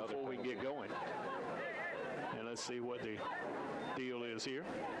a whistle before we can get going. And let's see what the deal is here.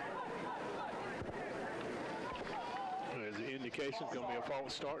 There's an indication it's going to be a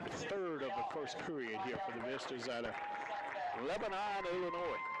false start. Third of the first period here for the Visitors out of Lebanon,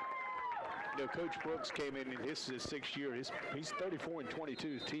 Illinois. You know, Coach Brooks came in, and this is his 6th year. He's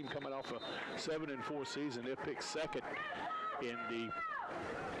 34-22. His team coming off a 7-4 season. They picked second in the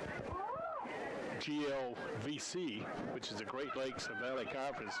GLVC, which is the Great Lakes and Valley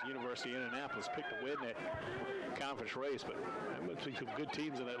Conference. University of Indianapolis picked to win that conference race, but there must be some good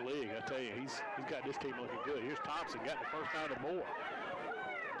teams in that league. I tell you, he's got this team looking good. Here's Thompson, got the first down and more.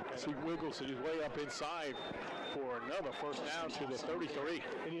 He wiggles his way up inside for another first down to the 33.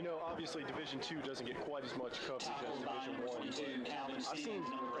 And you know, obviously Division II doesn't get quite as much coverage as Division I. I've seen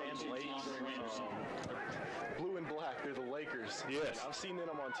Grand Lakes, blue and black, they're the Lakers. Yes. And I've seen them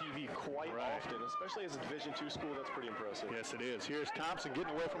on TV quite often, especially as a Division II school. That's pretty impressive. Yes, it is. Here's Thompson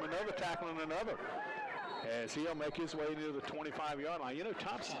getting away from another tackle and another, as he'll make his way into the 25-yard line. You know,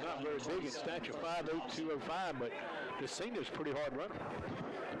 Thompson's not very big in stature, 5'8", 205, but the senior's pretty hard runner.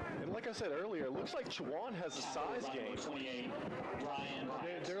 And like I said earlier, it looks like Chowan has a size game.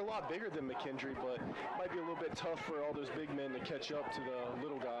 They're a lot bigger than McKendree, but it might be a little bit tough for all those big men to catch up to the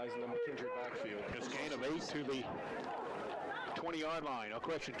little guys in the McKendree backfield. This gain of 8 to the 20-yard line. No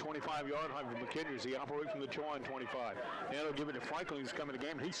question, 25-yard line for McKendree as he operates from the Chowan 25. Now they'll give it to Franklin, who's coming to the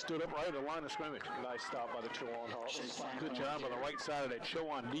game. He stood up right at the line of scrimmage. Nice stop by the Chowan Hawks. Good job on the right side of that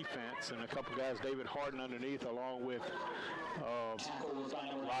Chowan defense, and a couple guys, David Harden underneath, along with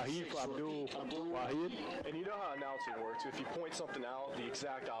Rahif Abdul Wahid. And you know how announcing works. If you point something out, the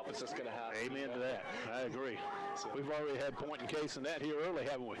exact opposite's going to happen. Amen to that. I agree. So we've already had point and case in that here early,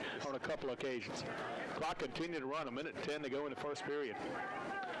 haven't we, on a couple occasions. Clock continued to run, 1:10 to go in the first period.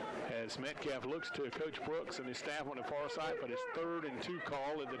 As Metcalf looks to Coach Brooks and his staff on the far side for his 3rd and 2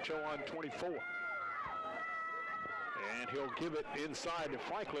 call at the Chowan 24. And he'll give it inside to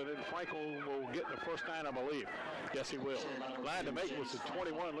Franklin, and Franklin will get the first down, I believe. Yes, he will. Line to make was the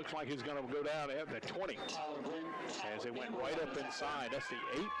 21. Looks like he's going to go down at the 20. As they went right up inside. That's the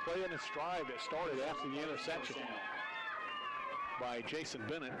 8th play in the stride that started after the interception by Jason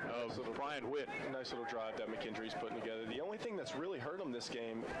Bennett of Brian Witt. Nice little drive that McKendree's putting together. The only thing that's really hurt him this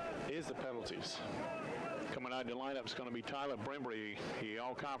game is the penalties. Coming out of the lineup is going to be Tyler Brimbury, he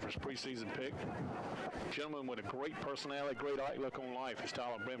all-conference preseason pick. Gentleman with a great personality, great outlook on life is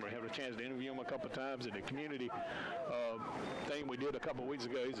Tyler Brimbury. Had a chance to interview him a couple of times at the community thing we did a couple of weeks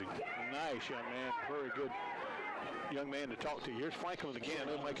ago. He's a nice young man, very good young man to talk to. Here's Franklin again.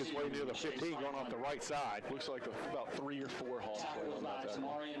 He'll make his way near the 15, going off the right side. Looks like about 3 or 4 Hawks play on that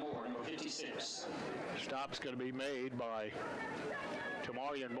tackle. Stop's going to be made by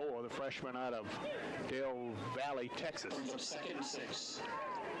Tamarian Moore, the freshman out of Del Valley, Texas. 2nd and 6.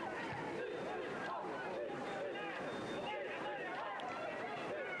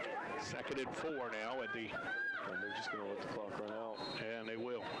 Second and 4 now at the. And they're just going to let the clock run out. And they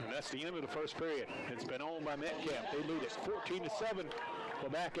will. And that's the end of the first period. It's been owned by Metcalf. They lead it 14-7. We're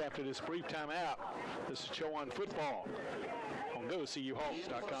back after this brief timeout. This is Chowan football on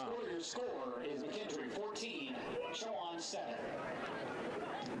GoCUHawks.com. Your score is McKendree 14, Chowan 7.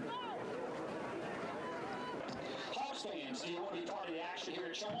 Hawks fans, do you want to be part of the action here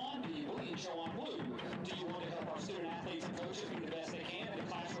at Chowan? Do you bleed Chowan blue? Do you want to help our student athletes and coaches be the best they can in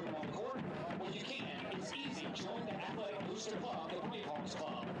the classroom and on the court? Well, you can. It's easy. Join the Athletic Booster Club, the Brave Hawks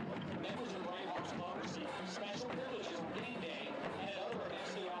Club. Members of the Brave Hawks Club receive special privileges on game day and at other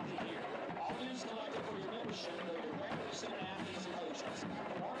events throughout the year. All dues collected for your membership go directly to student athletes and coaches.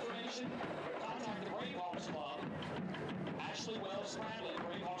 For more information, contact the Brave Hawks Club. Ashley Wells Bradley,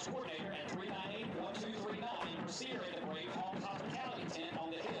 Brave Hawks coordinator, at 398-1239. Or see her at the Brave Hawks Hospitality Tent on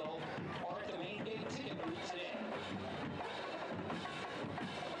the Hill or at the main gate ticket booth today.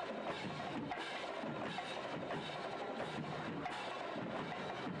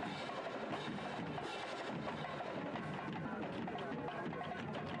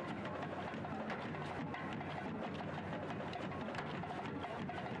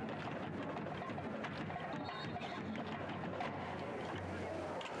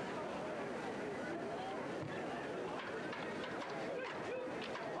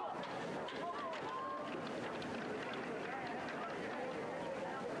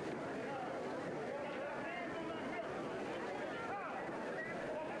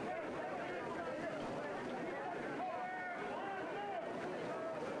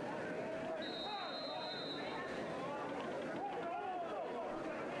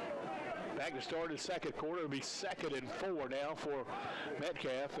 Back to start the second quarter. It'll be 2nd and 4 now for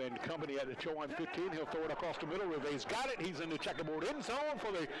Metcalf and company at the Chowan 15. He'll throw it across the middle. Rive's got it. He's in the checkerboard end zone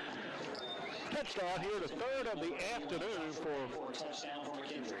for the touchdown here, the 3rd of the afternoon for touchdown for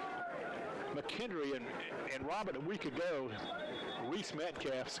McKendree. McKendree and Robert, a week ago, Reese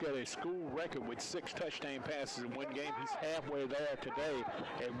Metcalf's got a school record with 6 touchdown passes in one game. He's halfway there today,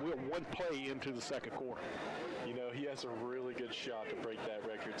 and we're one play into the second quarter. You know, he has a really good shot to break that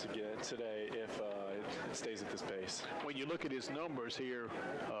record again today if it stays at this pace. When you look at his numbers here,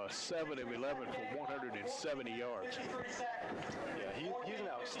 7 of 11 for 170 yards. Yeah, he's an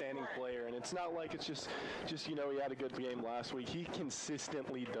outstanding player, and it's not like it's just you know, he had a good game last week. He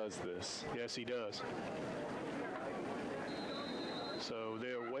consistently does this. Yes, he does. So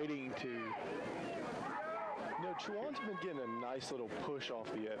they're waiting to... You know, Chowan's been getting a nice little push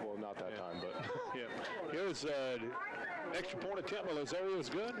off the edge. Well, not that time, but... Yeah. Here's extra point attempt. Well, Azario is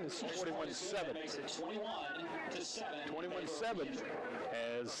good. It's 21-7. Makes it 21-7. 21-7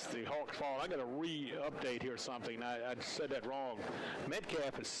 as the Hawks fall. I got to re-update here something. I said that wrong.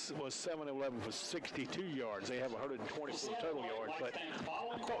 Metcalf was 7-11 for 62 yards. They have 124 total yards, but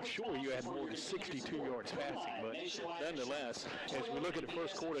I thought sure you had more than 62 yards passing. But nonetheless, as we look at the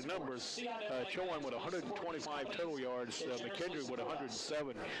first quarter numbers, Chowan with 125 total yards, McKendree with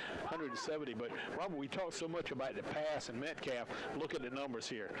 170. But Robert, we talked so much about the pass and Metcalf. Look at the numbers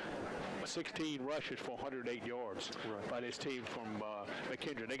here. 16 rushes for 108 yards by this team from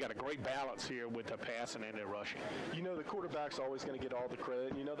McKendree. They got a great balance here with the passing and the rushing. You know, the quarterback's always going to get all the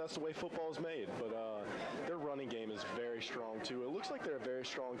credit. You know, that's the way football is made. But their running game is very strong, too. It looks like they're a very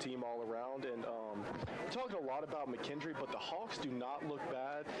strong team all around. And we're talking a lot about McKendree, but the Hawks do not look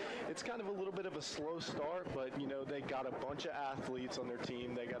bad. It's kind of a little bit of a slow start, but, you know, they got a bunch of athletes on their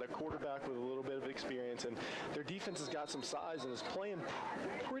team. They got a quarterback with a little bit of experience, and their defense has got some size and is playing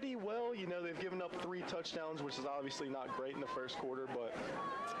pretty well. You know, they've given up 3 touchdowns, which is obviously not great in the first quarter, but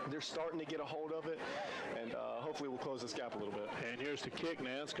they're starting to get a hold of it, and hopefully we'll close this gap a little bit. And here's the kick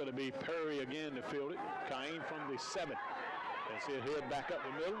now. It's going to be Perry again to field it. Cain from the 7. As he'll head back up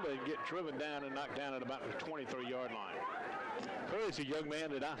the middle, they get driven down and knocked down at about the 23-yard line. Perry's a young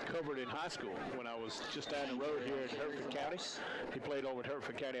man that I covered in high school when I was just down the road here in Hertford County. He played over at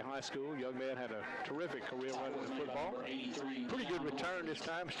Hertford County High School. Young man had a terrific career running the football. Pretty good return this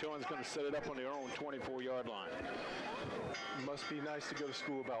time. Chowan's going to set it up on their own 24-yard line. Must be nice to go to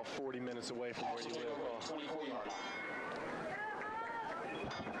school about 40 minutes away from where you live. 24-yard line.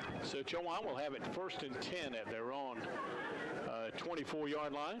 So Chowan will have it 1st and 10 at their own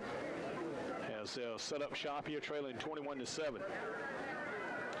 24-yard line. As they'll set up shop here, trailing 21-7. See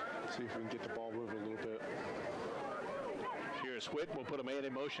if we can get the ball moving a little bit. Here's Whit. We'll put a man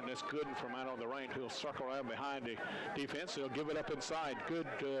in motion. That's Gooden from out on the right. He'll circle around behind the defense. They'll give it up inside. Good.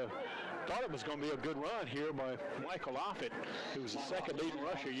 Thought it was going to be a good run here by Michael Offit, who was the second leading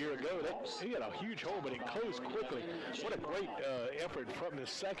rusher a year ago. He had a huge hole, but it closed quickly. What a great effort from the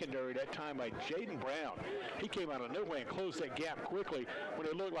secondary that time by Jaden Brown. He came out of nowhere and closed that gap quickly when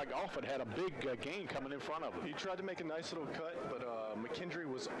it looked like Offit had a big gain coming in front of him. He tried to make a nice little cut, but McKendree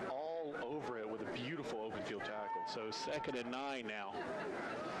was all over it with a beautiful open field tackle. So 2nd and 9 now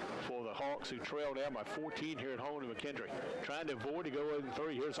for the Hawks, who trail down by 14 here at home to McKendree. Trying to avoid to go in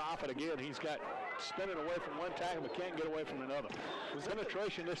 3. Here's Offit again. He's got spinning away from one tackle but can't get away from another. Was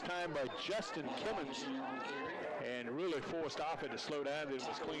penetration this time by Justin Kimmons and really forced Offit to slow down. It was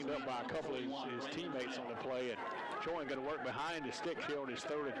cleaned up by a couple of his teammates on the play, and Chowan going to work behind the sticks here on his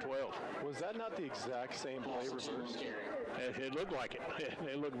 3rd and 12. Was that not the exact same play reversed? It looked like it.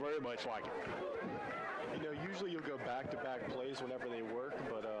 It looked very much like it. You know, usually you'll go back-to-back plays whenever they work,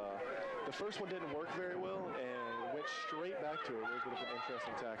 but the first one didn't work very well, and went straight back to it. A little bit of an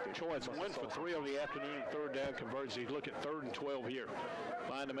interesting tactic. Chowan's 1 for 3 on the afternoon, 3rd down conversions. He's looking at 3rd and 12 here.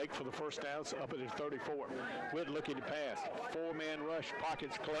 Line to make for the first down, so up at his 34. Whit looking to pass. 4-man rush,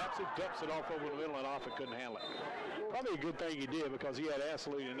 pockets collapses, dumps it off over the middle, and Offit couldn't handle it. Probably a good thing he did because he had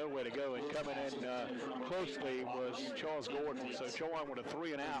absolutely nowhere to go, and coming in closely was Charles Gordon. So Chowan with a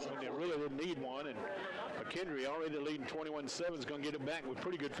 3 and out when they really didn't need one, and McKendree already leading 21-7 is going to get it back with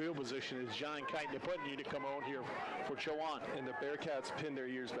pretty good field position as John Kite, the punting unit, come on here for Chowan. And the Bearcats pinned their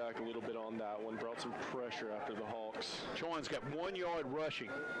ears back a little bit on that one, brought some pressure after the Hawks. Chowan's got 1 yard rushing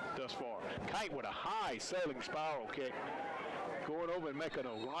thus far. Kite with a high sailing spiral kick, going over and making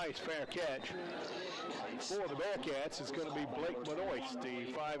a nice fair catch. For the Bearcats, it's going to be Blake Benoist, the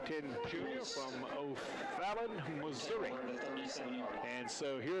 5'10 junior from O'Fallon, Missouri. And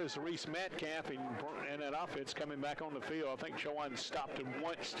so here's Reese Metcalf and that offense coming back on the field. I think Chowan stopped him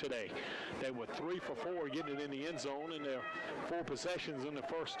once today. They were 3 for 4 getting it in the end zone in their 4 possessions in the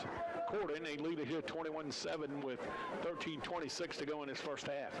first quarter, and they lead it here 21-7 with 13:26 to go in this first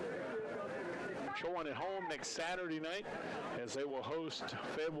half. Chowan at home next Saturday night as they will host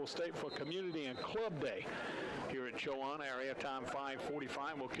Fayetteville State for Community and Club Day here at Chowan. Area time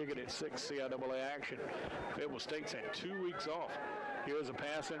 5:45. We'll kick it at 6 CIAA action. Fayetteville State's had 2 weeks off. Here's a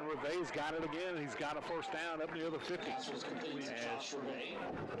pass, and Reve's got it again. He's got a first down up near the 50.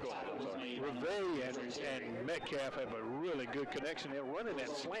 Reve and Metcalf have a really good connection. They're running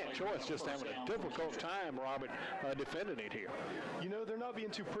that slant. Choice just having a difficult time, Robert, defending it here. You know, they're not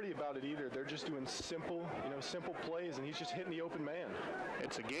being too pretty about it either. They're just doing simple plays, and he's just hitting the open man.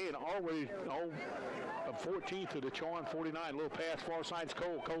 It's a gain already of 14 to the Chowan 49. Little pass far side's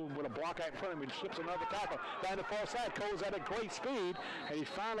Cole. Cole with a block out in front of him. He slips another tackle down the far side. Cole's at a great speed, and he's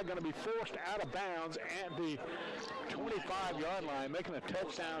finally going to be forced out of bounds at the 25-yard line. Making a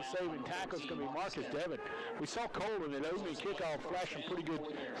touchdown-saving tackle is going to be Marcus Devitt. We saw Cole in the opening kickoff flashing pretty good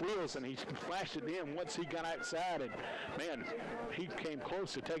wheels, and he flashed it in once he got outside, and, man, he came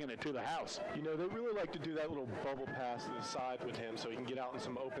close to taking it to the house. You know, they really like to do that little bubble pass to the side with him so he can get out in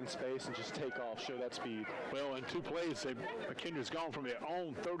some open space and just take off, show that speed. Well, in 2 plays, McKendree's gone from their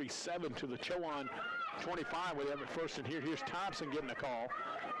own 37 to the Chowan 25 with them at first and here. Here's Thompson getting a call.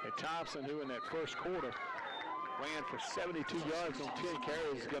 And Thompson, who in that first quarter ran for 72 yards on 10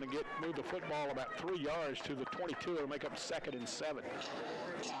 carries, is going to move the football about 3 yards to the 22 and make up 2nd and 7.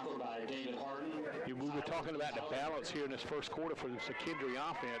 Tackled by David Harden. We were talking about the balance here in this first quarter for the McKendree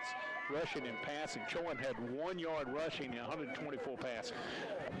offense, rushing and passing. Chowan had 1 yard rushing and 124 passing.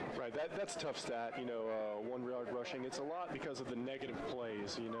 Right, that's a tough stat, 1 yard rushing. It's a lot because of the negative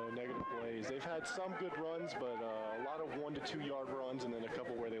plays, negative plays. They've had some good runs, but a lot of 1 to 2 yard runs and then a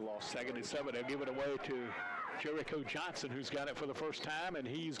couple where they lost. 2nd and 7, they'll give it away to Jericho Johnson, who's got it for the first time, and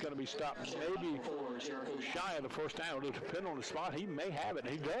he's going to be stopped maybe shy of the first down. It'll depend on the spot. He may have it.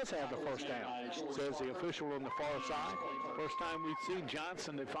 He does have the first down, says the official on the far side. First time we've seen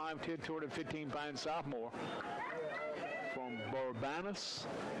Johnson, the 5'10", 215-pound sophomore from Barbanos,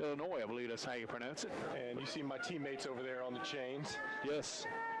 Illinois, I believe that's how you pronounce it. And you see my teammates over there on the chains. Yes.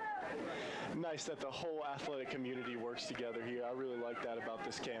 Nice that the whole athletic community works together here. I really like that about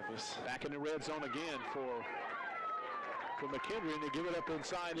this campus. Back in the red zone again for McKendree, and they give it up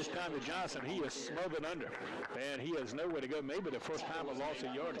inside this time to Johnson. He is smothered under, and he has nowhere to go. Maybe the first time a loss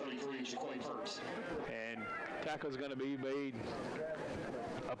of yardage. And tackle's going to be made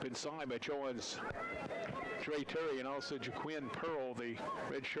up inside by Chowan's Trey Terry and also Jaquin Pearl, the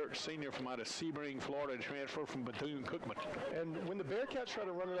redshirt senior from out of Sebring, Florida, transfer from Bethune-Cookman. And when the Bearcats try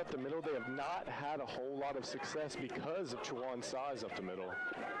to run it up the middle, they have not had a whole lot of success because of Chowan's size up the middle.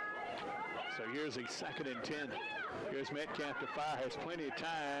 So here's a 2nd and 10. Here's Metcalf to fire, has plenty of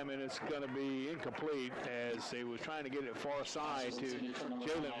time, and it's going to be incomplete as he was trying to get it far side to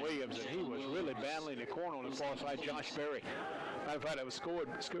Jalen Williams, and he was really battling the corner on the far side, Josh Berry. Matter of fact, it was scored.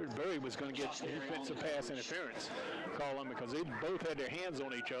 Berry was going to get defensive pass interference call on because they both had their hands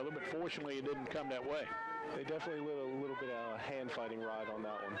on each other, but fortunately it didn't come that way. They definitely lit a little bit of a hand-fighting ride on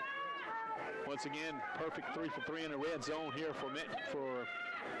that one. Once again, perfect 3 for 3 in the red zone here for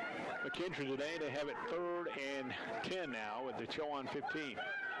McKendree today. They have it 3rd and 10 now at the Chowan 15.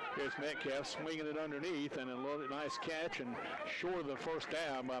 Here's Metcalf swinging it underneath, and a little nice catch, and short of the first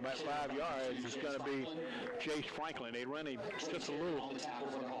down by about 5 yards is going to be Jace Franklin. They run just a little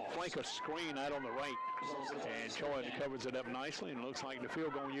flanker screen out on the right, and Chowan covers it up nicely, and it looks like the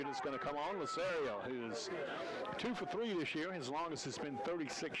field goal unit is going to come on. Lasario, who's 2 for 3 this year. His longest has been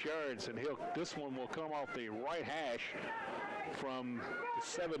 36 yards, and this one will come off the right hash from the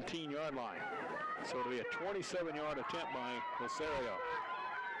 17-yard line. So it'll be a 27-yard attempt by Lasario.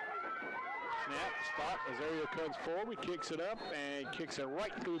 Snap, spot, Lasario comes forward, kicks it up, and kicks it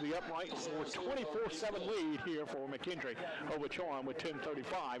right through the upright for a 24-7 lead here for McKendree over Chowan with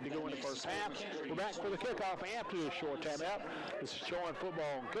 10:35 to go in the first half. We're back for the kickoff after this short timeout. This is Chowan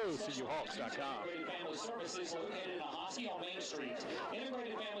Football on GoCUHawks.com. Integrated Family Services located in Ahoskie on Main Street.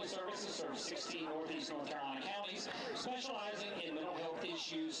 Integrated Family Services serves 16 Northeast North Carolina counties, specializing in mental health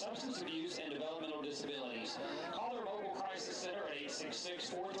issues, substance abuse, and developmental disabilities. Call their mobile crisis center at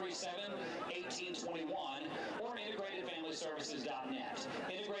 866-437-1821 or integratedfamilyservices.net.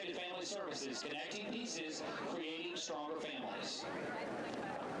 Integrated Family Services, connecting pieces, creating stronger families.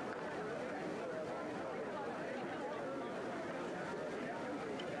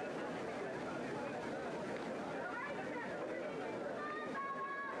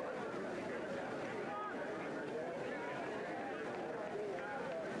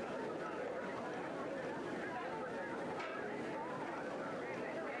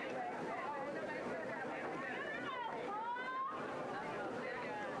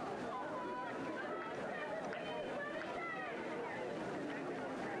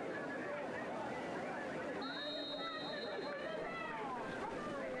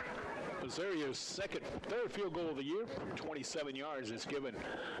 Rosario's third field goal of the year, 27 yards, has given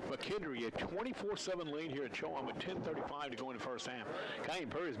McKendree a 24-7 lead here at Chowan with 10:35 to go in the first half. Kyan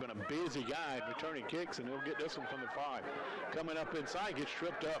Perry's been a busy guy in returning kicks, and he'll get this one from the 5. Coming up inside, gets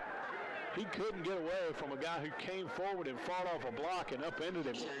tripped up. He couldn't get away from a guy who came forward and fought off a block and upended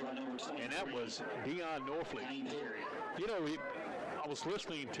him, and that was Dion Norfleet. You know, I was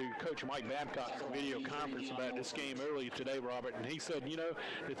listening to Coach Mike Babcock's video conference about this game earlier today, Robert, and he said, you know,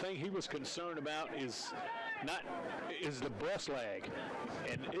 the thing he was concerned about is the breast lag.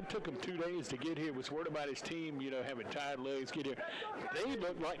 And it took him 2 days to get here. He was worried about his team, you know, having tired legs, get here. They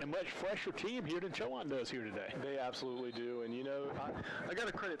look like a much fresher team here than Chowan does here today. They absolutely do. And, you know, I got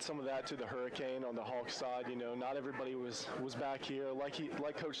to credit some of that to the Hurricane on the Hawks side. You know, not everybody was back here.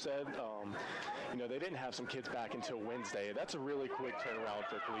 Like Coach said, you know, they didn't have some kids back until Wednesday. That's a really quick turnaround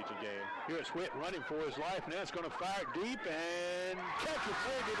for a collegiate game. Here's Whit running for his life. Now it's going to fire deep and catch it.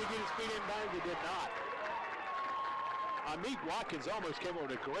 Did he get his feet in bounds? He did not. Amit Watkins almost came over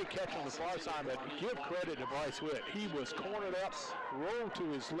with a great catch on the far side, but give credit to Bryce Witt. He was cornered up, rolled to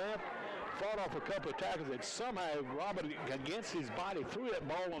his left, fought off a couple of tackles, and somehow Robert, against his body, threw that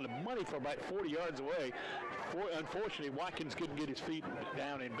ball on the money for about 40 yards away. Unfortunately, Watkins couldn't get his feet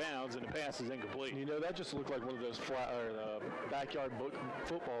down in bounds, and the pass is incomplete. You know, that just looked like one of those backyard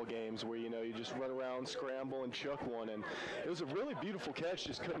football games where, you know, you just run around, scramble, and chuck one. And it was a really beautiful catch,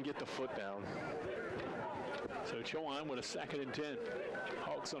 just couldn't get the foot down. So Chowan with a 2nd and 10.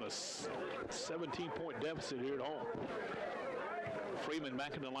 Hawks on a 17-point deficit here at home. Freeman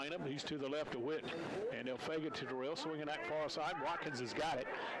back in the lineup. He's to the left of Witt. And they'll fake it to Terrell, swinging that far side. Watkins has got it.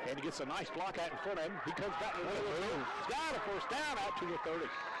 And he gets a nice block out in front of him. He comes back to the middle. He's got a first down out to the 30.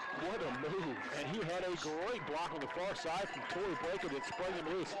 What a move. And he had a great block on the far side from Torrey Baker that sprung him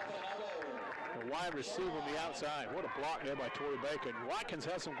loose. A wide receiver on the outside. What a block there by Torrey Baker. Watkins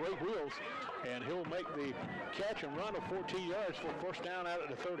has some great wheels, and he'll make the catch and run of 14 yards for a first down out at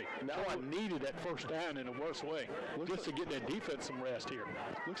the 30. Now I needed that first down in the worst way, just to get their defense some rest here.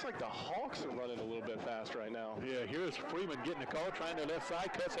 Looks like the Hawks are running a little bit fast right now. Yeah, here's Freeman getting the call, trying the left side,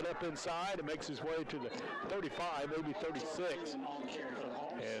 cuts it up inside, and makes his way to the 35, maybe 36.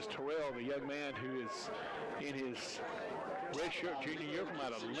 As Terrell, the young man who is in his redshirt junior year from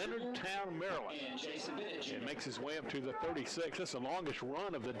out of Leonardtown, Maryland, and makes his way up to the 36. That's the longest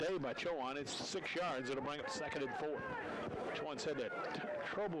run of the day by Chowan. It's 6 yards. It'll bring up 2nd and 4. Chowan said that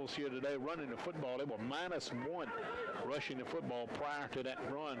troubles here today running the football. They were -1 rushing the football prior to that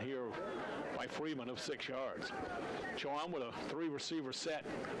run here by Freeman of 6 yards. Chowan with a 3-receiver set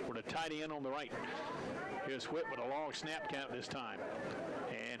with a tight end on the right. Here's Whit with a long snap count this time.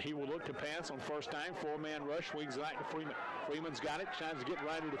 And he will look to pass on first time. 4-man rush, swings right to Freeman. Freeman's got it, tries to get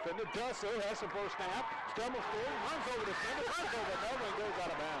right to the defender. Does so, has the first snap. Stumbles forward, runs over the defender, runs over another, and goes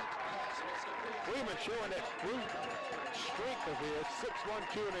out of bounds. Freeman showing that brute strength of his, 6'1",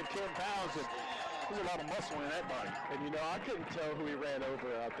 210 pounds, and there's a lot of muscle in that body. And, you know, I couldn't tell who he ran over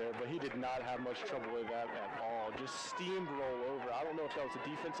out there, but he did not have much trouble with that at all. Just steamroll over. I don't know if that was a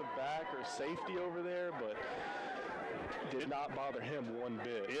defensive back or safety over there, but did not bother him one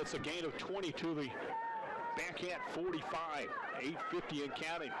bit. It's a gain of 20 to the Bearcat 45, 8:50 and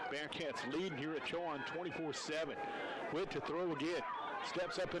counting. Bearcats leading here at Chowan 24-7. Went to throw again.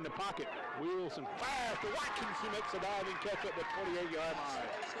 Steps up in the pocket, wheels and fires to Watkins. He makes a diving catch at the 28-yard line.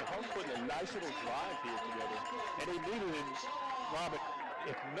 The Hawks putting a nice little drive here together. And they needed him, Robert,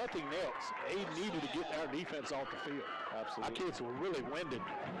 if nothing else, they needed to get our defense off the field. Absolutely. Our kids were really winded,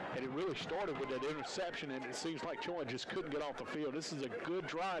 and it really started with that interception, and it seems like Chowan just couldn't get off the field. This is a good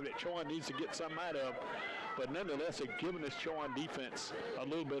drive that Chowan needs to get something out of, but nonetheless, they're giving this Chowan defense a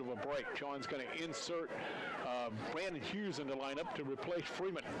little bit of a break. Chowan's going to insert Brandon Hughes in the lineup to replace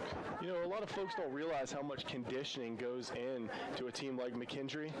Freeman. You know, a lot of folks don't realize how much conditioning goes into a team like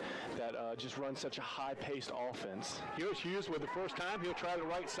McKendree that just runs such a high-paced offense. Here's Hughes with the first time. He'll try the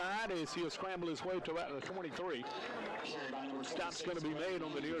right side as he'll scramble his way to about the 23. Stop's going to be made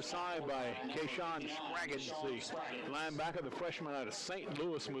on the near side by Kayshawn Scraggins, the linebacker, the freshman out of St.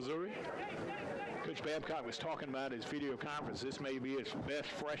 Louis, Missouri. Coach Babcock was talking about his video conference. This may be his best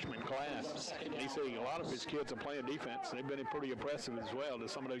freshman class. And he said a lot of his kids are playing defense. They've been pretty impressive as well to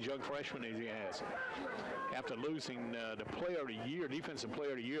some of those young freshmen he has. After losing the player of the year, defensive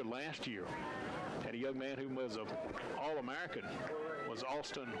player of the year last year, had a young man who was an All-American, was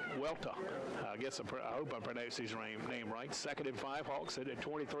Austin Welta. I hope I pronounced his name right. 2nd and 5, Hawks at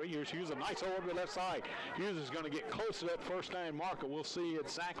 23. Here's Hughes, a nice hold to the left side. Hughes is going to get close to that first down marker. We'll see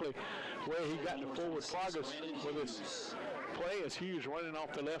exactly where he got the forward progress with his play as Hughes running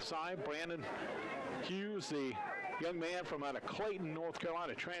off the left side. Brandon Hughes, the young man from out of Clayton, North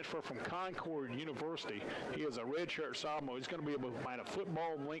Carolina, transfer from Concord University. He is a redshirt sophomore. He's going to be about a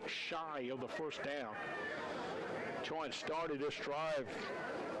football length shy of the first down. Chowan started this drive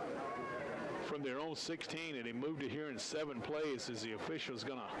from their own 16, and he moved it here in 7 plays as the official's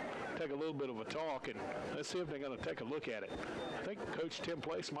going to take a little bit of a talk, and let's see if they're going to take a look at it. I think Coach Tim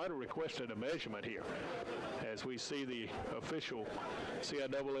Place might have requested a measurement here as we see the official,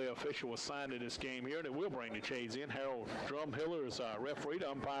 CIAA official assigned to this game here, and it will bring the chains in. Harold Drumhiller is our referee. The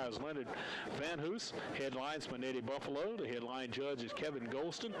umpire is Leonard Van Hoos. Head linesman Eddie Buffalo. The head line judge is Kevin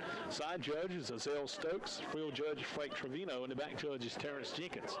Golston. Side judge is Azelle Stokes. Field judge is Frank Trevino, and the back judge is Terrence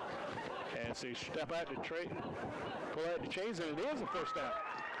Jenkins. As they step out to pull out the chains, and it is a first down.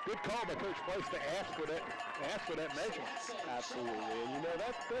 Good call by Coach Place to ask for that measurement. Absolutely, and you know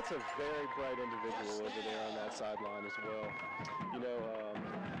that's a very bright individual over there on that sideline as well. You know,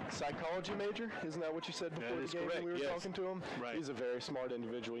 psychology major, isn't that what you said before the game when we were talking to him? Right. He's a very smart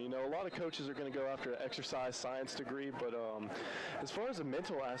individual. You know, a lot of coaches are going to go after an exercise science degree, but as far as the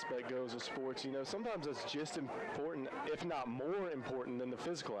mental aspect goes of sports, you know, sometimes it's just important, if not more important, than the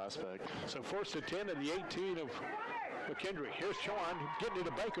physical aspect. So first and 10 of the 18 of McKendree. Here's Chowan getting it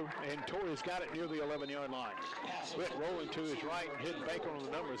to Baker, and Torrey's got it near the 11-yard line. Witt rolling to his right, hitting Baker on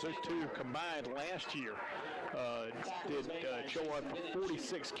the numbers. Those two combined last year did Chowan for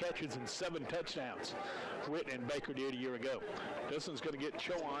 46 catches and 7 touchdowns. Witt and Baker did a year ago. This one's going to get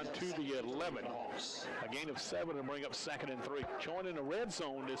Chowan to the 11. A gain of 7 and bring up 2nd and 3. Chowan in the red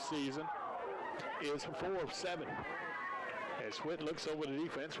zone this season is 4 of 7. As Witt looks over the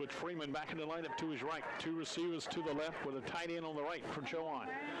defense with Freeman back in the lineup to his right. 2 receivers to the left with a tight end on the right from Chowan.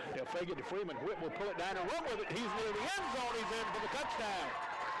 They'll fake it to Freeman. Witt will pull it down and run with it. He's near the end zone. He's in for the touchdown.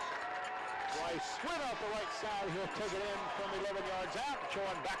 Rice split off the right side. He'll take it in from 11 yards out.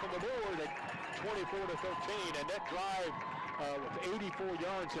 Chowan back on the board at 24-13. And that drive with 84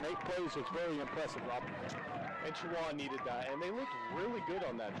 yards and 8 plays was very impressive, Rob. And Chowan needed that, and they looked really good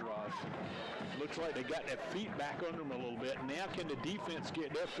on that drive. Looks like they got their feet back under them a little bit. Now can the defense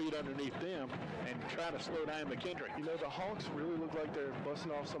get their feet underneath them and try to slow down McKendree? You know, the Hawks really look like they're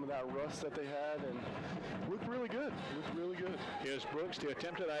busting off some of that rust that they had and looked really good. Here's Brooks to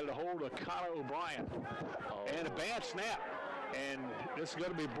attempt it out of the hold of Connor O'Brien. And a bad snap. And this is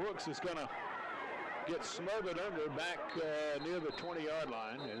going to be Brooks is going to get smothered under back near the 20-yard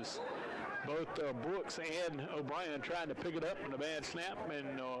line. As both Brooks and O'Brien trying to pick it up in a bad snap,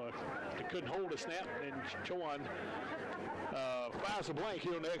 and they couldn't hold a snap, and Chowan fires a blank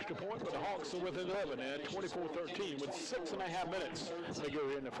here on the extra point, but the Hawks are within 11 at 24-13 with 6.5 minutes to go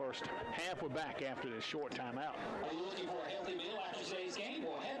in the first half. We're back after this short timeout. Are you looking for a healthy meal after today's game?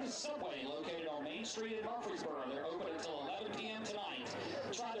 Well, head to Subway, located on Main Street in Murfreesboro. They're open until 11 p.m. tonight.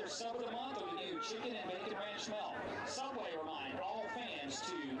 Try their sub of the month with the new chicken and bacon ranch smell. Subway remind all fans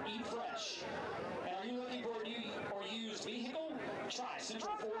to eat fresh. And are you looking for a new or used vehicle? Try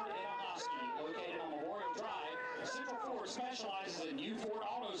Central Ford in Ohoski, located on Memorial Drive. Central Ford specializes in new Ford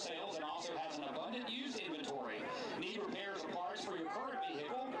auto sales and also has an abundant used inventory. Need repairs or parts for your current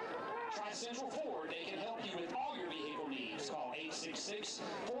vehicle? Try Central Ford. They can help you with all your vehicle needs. Call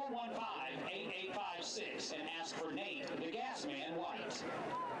 866-415-8856 and ask for Nate, the gas man, White.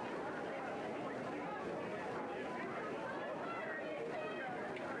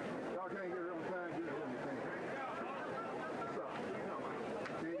 Y'all can't get here on time, get here when you can. What's up?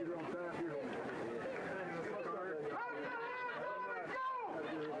 Can't get here on time, get here when you can.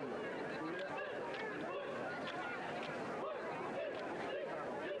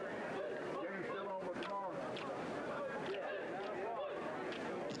 Game's still on with tomorrow.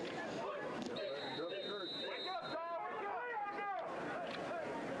 Wake up, dog!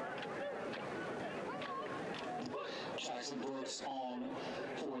 Jackson Brooks on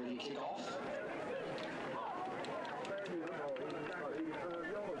for the kickoff.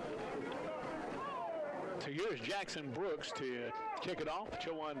 So here's Jackson Brooks to kick it off.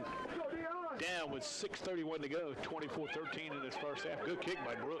 Chowan down with 6:31 to go, 24-13 in this first half. Good kick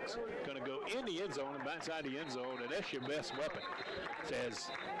by Brooks. Going to go in the end zone and backside the end zone, and that's your best weapon.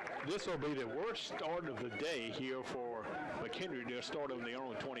 Says this will be the worst start of the day here for McKendree to start on their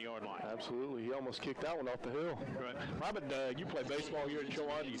own 20-yard line. Absolutely. He almost kicked that one off the hill. Right. Robert, you play baseball here at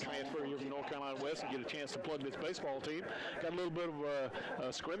Chowan. You transfer here from North Carolina West and get a chance to plug this baseball team. Got a little bit of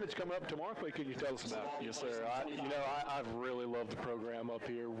a scrimmage coming up tomorrow. What can you tell us about? Yes, sir. I've really loved the program up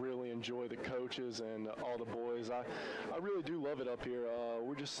here. Really enjoy the coaches and all the boys. I really do love it up here.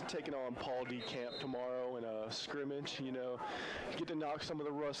 We're just taking on Paul D camp tomorrow in a scrimmage, you know, get to knock some of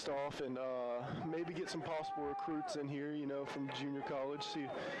the rust off and maybe get some possible recruits in here, you know, from junior college,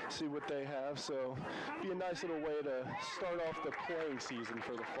 see what they have. So be a nice little way to start off the playing season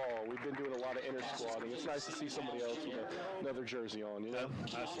for the fall. We've been doing a lot of inter-squatting. It's nice to see somebody else with another jersey on, you know?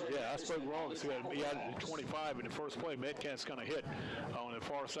 I spoke wrong. It's going to be out at 25 in the first play. Metcalf's going to hit on the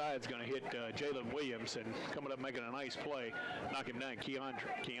far side. It's going to hit Jalen Williams, and coming up making a nice play, knock him down.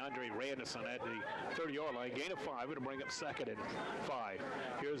 Keandre Randison at the 30-yard line. Gain of 5. It'll bring up 2nd and 5.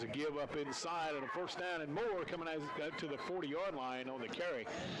 Here's a give up inside, and a first down and more coming out to the 40-yard line on the carry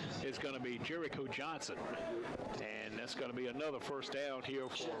is going to be Jericho Johnson. And that's going to be another first down here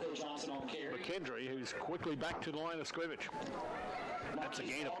for McKendree, who's quickly back to the line of scrimmage. That's a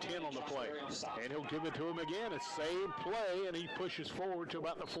gain of 10 on the play. And he'll give it to him again. It's same play, and he pushes forward to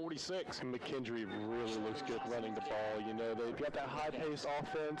about the 46. McKendree really looks good running the ball. You know, they've got that high-paced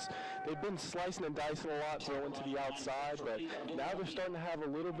offense. They've been slicing and dicing a lot, throwing to the outside, but now they're starting to have a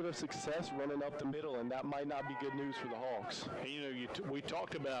little bit of success running up the middle, and that might not be good news for the Hawks. And, you know, we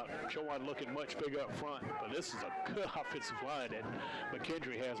talked about Chowan looking much bigger up front, but this is a good offensive line that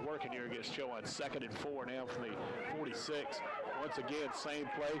McKendree has working here against Chowan. 2nd and 4 now from the 46. Once again, same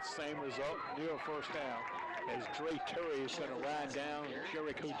play, same result, near a first down. As Dre Terry is going to ride down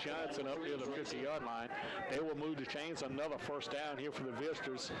Jericho Johnson up near the 50-yard line. They will move the chains. Another first down here for the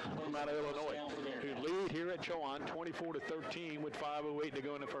visitors from out of Illinois, who lead here at Chowan 24-13 with 5:08 to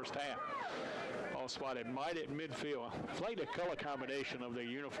go in the first half. All spotted might at midfield. It's like the color combination of their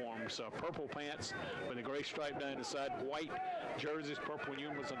uniforms. Purple pants with a gray stripe down the side, white jerseys, purple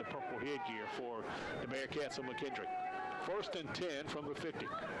numerals, and the purple headgear for the Bearcats of McKendree. 1st and 10 from the 50.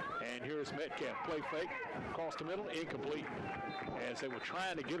 And here's Metcalf. Play fake. Across the middle. Incomplete. As they were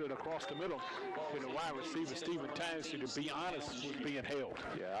trying to get it across the middle with the wide receiver, Stephen Tynes, who, to be honest, was being held.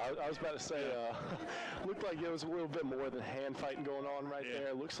 Yeah, I was about to say, looked like there was a little bit more than hand fighting going on right there.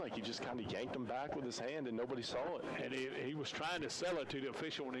 It looks like he just kind of yanked him back with his hand and nobody saw it. And he was trying to sell it to the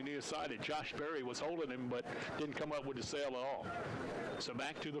official on the near side, and Josh Berry was holding him but didn't come up with the sale at all. So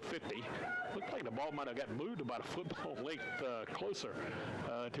back to the 50. Looked like the ball might have got moved about a football length closer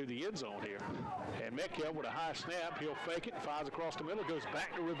to the end zone here. And Metcalf with a high snap. He'll fake it, fires across the middle, goes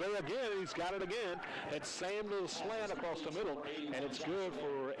back to Rivera again. He's got it again. That same little slant across the middle, and it's good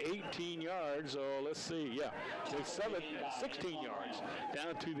for 18 yards. Let's see. Yeah, it's 16 yards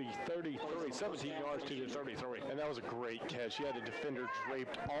down to the 33, 17 yards to the 33. And that was a great catch. He had the defender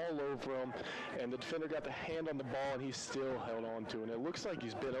draped all over him, and the defender got the hand on the ball, and he still held on to it. And it looks like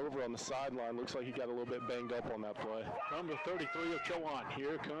he's been over on the sideline. Looks like he got a little bit banged up on that play. From the 33 of Chowan,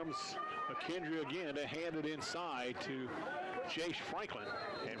 here comes McKendree again to hand it inside to Jace Franklin.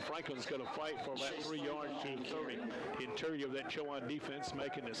 And Franklin's going to fight for about 3 yards to the 30. Interior of that Chowan defense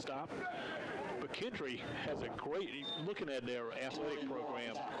making the stop. McKendree has a great, looking at their athletic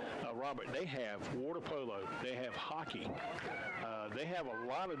program, Robert, they have water polo, they have hockey, they have a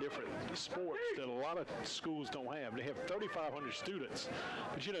lot of different sports that a lot of schools don't have. They have 3,500 students,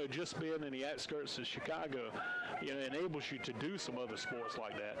 but you know, just being in the outskirts of Chicago, you know, enables you to do some other sports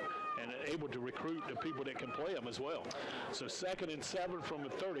like that and able to recruit the people that can play them as well. So 2nd and 7 from the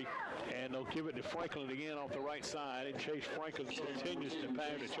 30, and they'll give it to Franklin again off the right side, and Chase Franklin continues to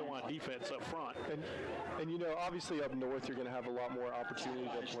pound the Chowan defense up front. And you know, obviously up north you're going to have a lot more opportunity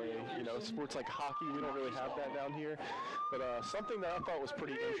to play, you know, sports like hockey. We don't really have that down here. But something that I thought was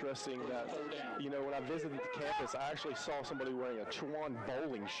pretty interesting that, you know, when I visited the campus, I actually saw somebody wearing a Chowan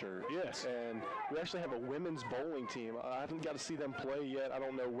bowling shirt. Yes. And we actually have a women's bowling team. I haven't got to see them play yet. I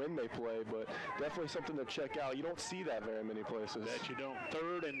don't know when they play, but definitely something to check out. You don't see that very many places. That you don't.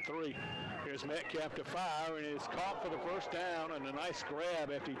 3rd and 3. Here's Metcalf to fire, and is caught for the first down, and a nice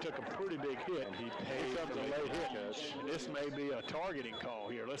grab after he took a pretty big hit. And he paid for the late hit. This may be a targeting call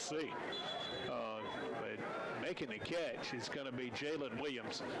here. Let's see. But making the catch is going to be Jalen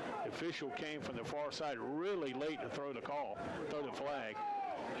Williams. The official came from the far side really late to throw the flag.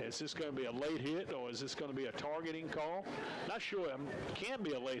 Is this going to be a late hit, or is this going to be a targeting call? Not sure. It can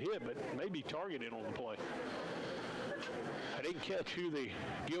be a late hit, but maybe targeting on the play. I didn't catch who the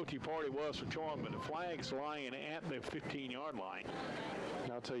guilty party was for Chowan, but the flag's lying at the 15-yard line.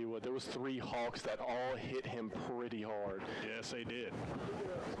 And I'll tell you what, there was 3 Hawks that all hit him pretty hard. Yes, they did.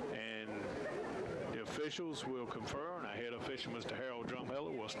 And the officials will confer, and our head official, Mr. Harold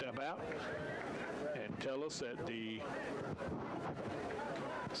Drumheller, will step out and tell us that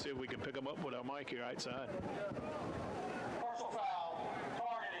see if we can pick them up with our mic here outside. Partial foul,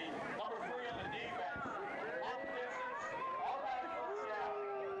 targeting, number 3 on the defense. Long distance, automatic first down.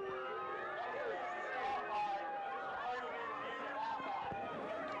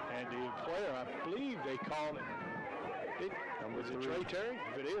 And the player, I believe they called it. Was it Trey Terry?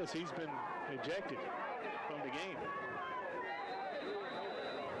 If it is, he's been ejected from the game.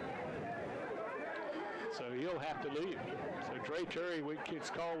 So he'll have to leave. So Trey Terry gets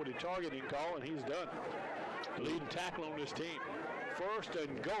called with a targeting call, and he's done. The leading tackle on this team. First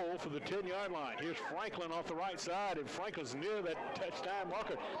and goal for the 10-yard line. Here's Franklin off the right side, and Franklin's near that touchdown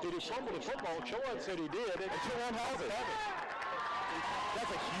marker. Did he fumble the football? Chowan said he did. And Chowan has it.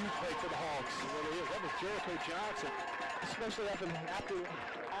 That's a huge play for the Hawks. It really is. That was Jericho Johnson. Especially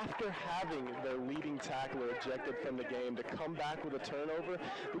after having their leading tackler ejected from the game, to come back with a turnover.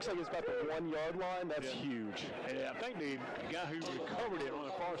 Looks like it's about the 1-yard line. That's huge. And I think the guy who recovered it on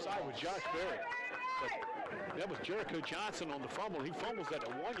the far side was Josh Berry. But that was Jericho Johnson on the fumble. He fumbles at the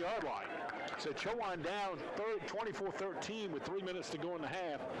 1-yard line. So Chowan down 24-13 with 3 minutes to go in the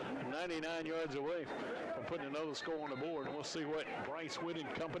half, 99 yards away from putting another score on the board. And we'll see what Bryce Witt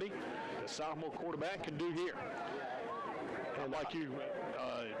and company, the sophomore quarterback, can do here. And like you,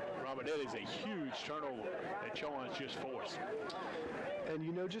 Robert, that is a huge turnover that Chowan's just forced. And,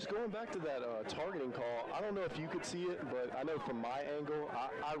 you know, just going back to that targeting call, I don't know if you could see it, but I know from my angle,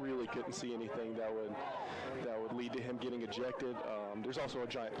 I really couldn't see anything that would lead to him getting ejected. There's also a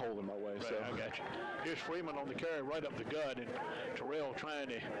giant hole in my way. Right, so I got you. Here's Freeman on the carry right up the gut, and Terrell trying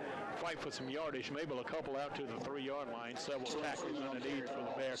to fight for some yardage, maybe a couple out to the 3-yard line, several tackles underneath for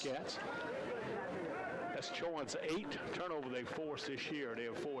the Bearcats. That's Chowan's 8th turnover they've forced this year. They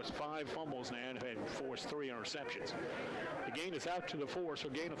have forced 5 fumbles now and have forced 3 interceptions. The gain is out to the 4, so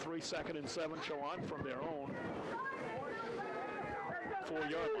gain of 3, 2nd and 7. Chowan from their own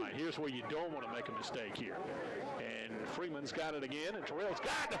 4-yard line. Here's where you don't want to make a mistake here. And Freeman's got it again, and Terrell's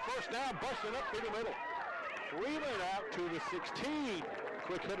got the first down, busting up through the middle. Freeman out to the 16.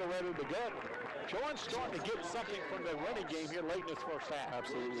 Quick hitter right in the gut. Chowan's starting to get something from the running game here late in this first half.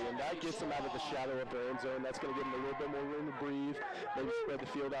 Absolutely, and that gets them out of the shadow of their end zone. That's going to give them a little bit more room to breathe. Maybe spread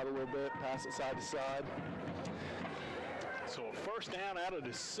the field out a little bit, pass it side to side. So a first down out of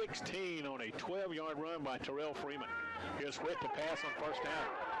the 16 on a 12-yard run by Terrell Freeman. Here's Witt to pass on first down.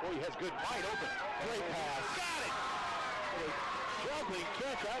 Boy, he has good wide open. Great pass. Got it! Jumping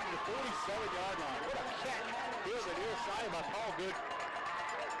catch out to the 47-yard line. What a catch. Here's the near side by Paul Good.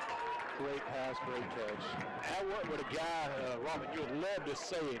 Great pass, great catch. I worked with a guy, Robert, you'll love to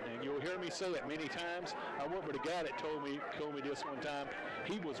say it, and you'll hear me say it many times. I worked with a guy that told me this one time.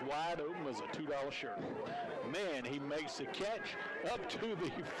 He was wide open as a $2 shirt. Man, he makes the catch up to the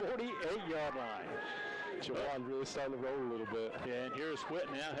 48-yard line. Chowan really starting to roll a little bit. Yeah, and here's Witt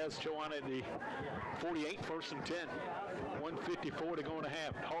now. Has Chowan at the 48, 1st and 10. 1:54 to go in the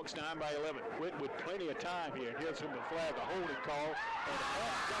half. Hawks down by 11. Witt with plenty of time here. Here's him the flag, a holding call. And the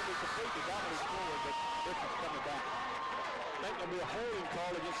pass is going to be complete to Dominic Ford, but Richard's coming back. I think there'll be a holding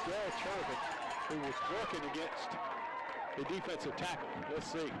call against Dale Chervin, who was working against the defensive tackle. Let's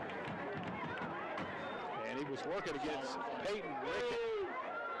see. And he was working against Peyton Rickett.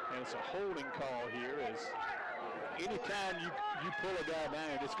 And it's a holding call here. As anytime you pull a guy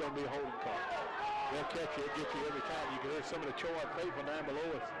down, it's going to be a holding call. They'll catch you, get you every time. You can hear some of the Chowan faithful down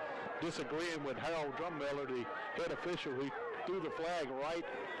below us disagreeing with Harold Drummiller, the head official, who threw the flag right,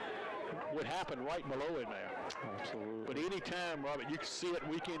 what happened right below him there. Absolutely. But anytime, Robert, you can see it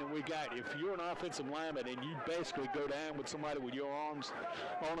week in and week out. If you're an offensive lineman and you basically go down with somebody with your arms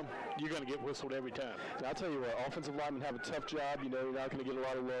on them, you're going to get whistled every time. And I'll tell you what, offensive linemen have a tough job. You know, you're not going to get a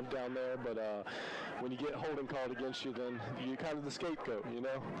lot of love down there, but when you get holding called against you, then you're kind of the scapegoat, you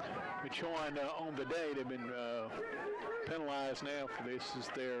know. But Chowan, on the day, they've been penalized now for this. Is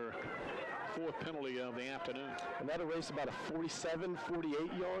their 4th penalty of the afternoon. And that erased about a 47,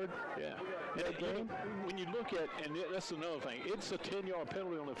 48-yard game. When you look at, and that's another thing, it's a 10-yard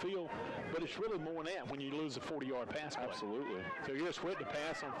penalty on the field, but it's really more than that when you lose a 40-yard pass play. Absolutely. So here's Witt to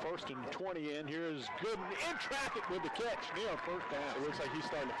pass on 1st and 20, and here's Gooden in traffic with the catch near first down. It looks like he's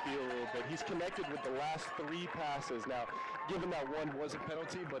starting to feel a little bit. He's connected with the last 3 passes. Now, given that one was a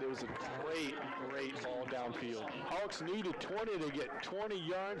penalty, but it was a great ball downfield. Hawks needed 20 to get 20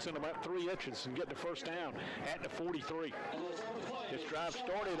 yards and about 3 inches and get the first down at the 43. This drive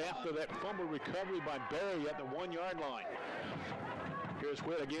started after that fumble recovery by Berry at the 1-yard line. Here's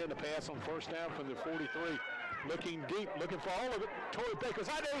Witt again to pass on first down from the 43. Looking deep, looking for all of it. Torrey Baker's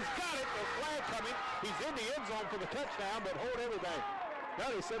out there, he's got it. The flag coming. He's in the end zone for the touchdown, but hold everything. No,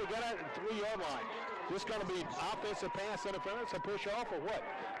 they said he got out at the 3-yard line. this going to be offensive pass interference, a push off, or what?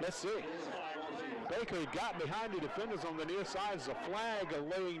 Let's see. Baker got behind the defenders on the near side as a flag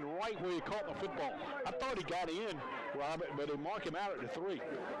laying right where he caught the football. I thought he got in, Robert, but they mark him out at the 3.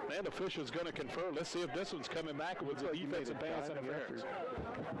 And the official's going to confer. Let's see if this one's coming back with the defensive pass interference.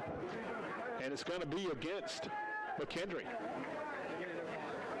 And it's going to be against McKendree.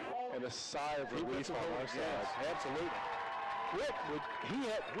 And a sigh of relief on our side. Yes, absolutely.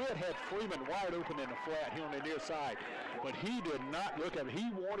 Witt had Freeman wide open in the flat here on the near side, but he did not look at it.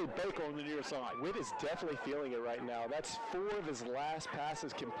 He wanted Baker on the near side. Witt is definitely feeling it right now. That's 4 of his last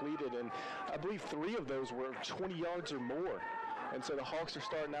passes completed, and I believe 3 of those were 20 yards or more. And so the Hawks are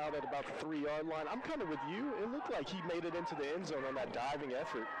starting out at about the 3-yard line. I'm kind of with you. It looked like he made it into the end zone on that diving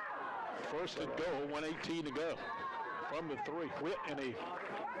effort. First and goal, 1:18 to go from the 3. Witt in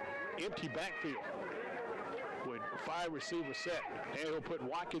a empty backfield with 5 receivers set. And he'll put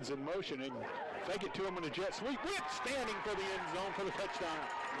Watkins in motion and fake it to him in the jet sweep. Witt standing for the end zone for the touchdown.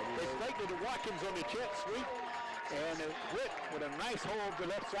 They faked it to Watkins on the jet sweep. And Witt with a nice hold to the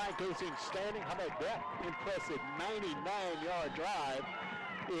left side goes in standing. How about that? Impressive 99-yard drive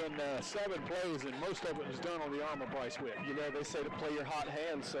in 7 plays, and most of it was done on the arm of Bryce Witt. You know, they say to play your hot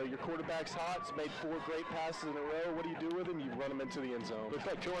hand, so your quarterback's hot. He's made 4 great passes in a row. What do you do with him? You run him into the end zone. Looks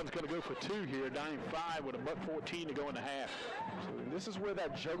like Chowan's going to go for 2 here, 9-5 with a $1.14 to go in the half. So this is where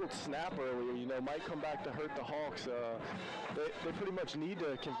that juggled snap earlier, you know, might come back to hurt the Hawks. They pretty much need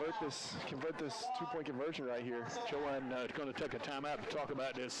to convert this 2-point conversion right here. Chowan is going to take a timeout to talk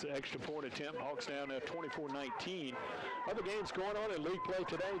about this extra point attempt. Hawks down there 24-19. Other games going on in league play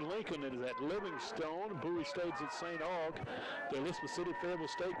today. Lincoln is at Livingstone. Bowie State's at St. Aug. The Elizabeth City Fayetteville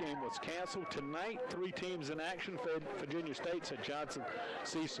State game was canceled. Tonight, 3 teams in action. Virginia State's at Johnson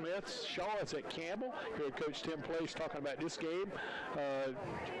C. Smith. Shaw is at Campbell. Here Coach Tim Place talking about this game.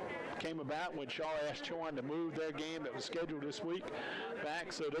 Came about when Shaw asked Chowan to move their game that was scheduled this week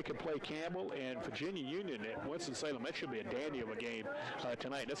back so they could play Campbell and Virginia Union at Winston-Salem. That should be a dandy of a game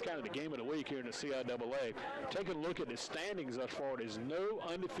tonight. That's kind of the game of the week here in the CIAA. Taking a look at the standings thus far, there's no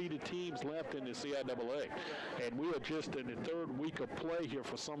undefeated teams left in the CIAA. And we are just in the 3rd week of play here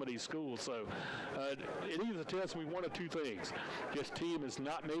for some of these schools. So it either tells me one of 2 things. This team is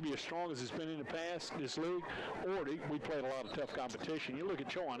not maybe as strong as it's been in the past, this league, or we played a lot of tough competition. You look at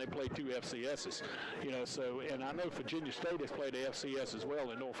Chowan, they played 2 FCSs, you know, so, and I know Virginia State has played the FCS as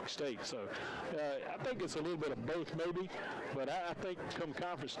well in Norfolk State, so I think it's a little bit of both maybe, but I think come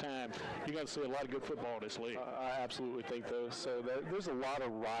conference time, you're going to see a lot of good football in this league. I absolutely think though, so there's a lot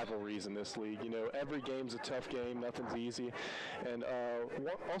of rivalries in this league, you know, every game's a tough game, nothing's easy, and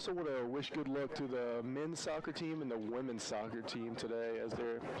also want to wish good luck to the men's soccer team and the women's soccer team today as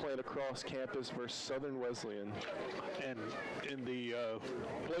they're playing across campus versus Southern Wesleyan. And in the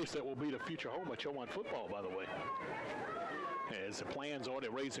place that will be the future home of Chowan football, by the way. As the plans are, they're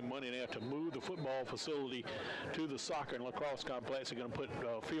raising money now to move the football facility to the soccer and lacrosse complex. They're going to put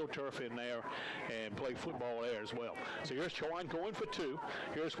field turf in there and play football there as well. So here's Chowan going for 2.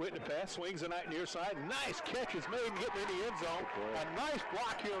 Here's Whitney pass, swings it out near side. Nice catch is made and getting in the end zone. A nice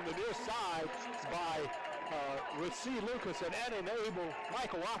block here on the near side by Rasee Lucas, and that enabled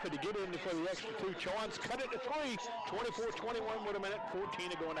Michael Offa to get in for the extra 2. Chowan's cut it to 3, 24-21 with a minute 14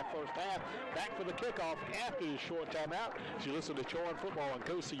 to go in that first half. Back for the kickoff after this short timeout. As you listen to Chowan football on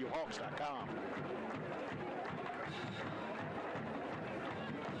GoSeeYourHawks.com.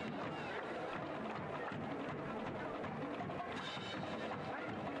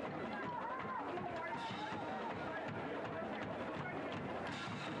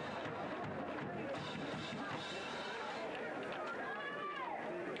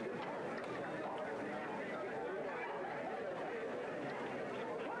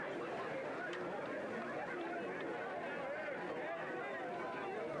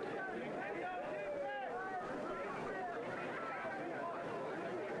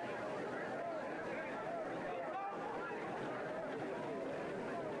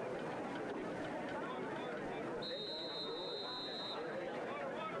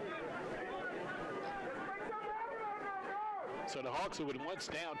 So the Hawks, who were once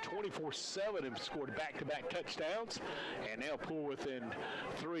down 24-7, have scored back-to-back touchdowns, and now pull within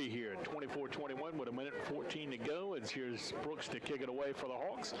 3 here, 24-21 with a minute and 14 to go. And here's Brooks to kick it away for the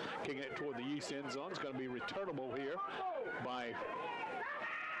Hawks, kicking it toward the east end zone. It's going to be returnable here by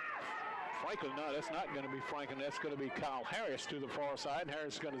Franklin. No, that's not going to be Franklin. That's going to be Kyle Harris to the far side.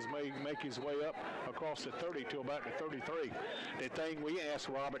 Harris is going to make his way up across the 30 to about the 33. The thing we asked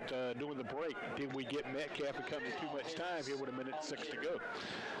Robert during the break, did we get Metcalf to come in too much time here with a minute 6 to go?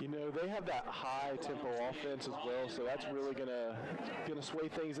 You know, they have that high tempo offense as well, so that's really gonna sway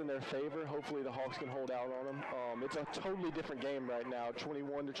things in their favor. Hopefully the Hawks can hold out on them. It's a totally different game right now,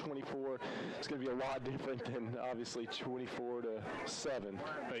 21 to 24. It's gonna be a lot different than obviously 24 to 7.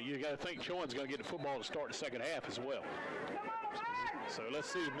 You got to think Chowan's going to get the football to start the second half as well. So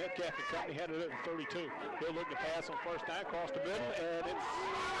let's see. Metcalf and company had it up at 32. He'll look to pass on first down across the middle, and it's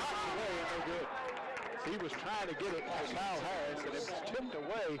knocked away and no good. He was trying to get it to Kyle Harris, and it was tipped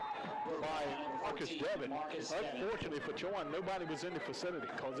away by Marcus Devin. Unfortunately for Chowan, nobody was in the vicinity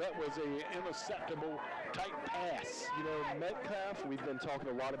because that was an interceptable type pass. You know, Metcalf, we've been talking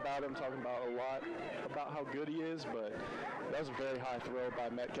a lot about him, talking about how good he is, but that was a very high throw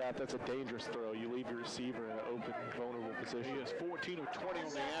by Metcalf. That's a dangerous throw. You leave your receiver in an open, vulnerable position. He is 14 of 20 on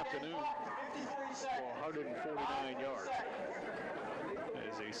the afternoon for 149 yards.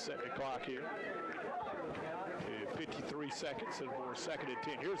 As they set the clock here. 53 seconds and we're second and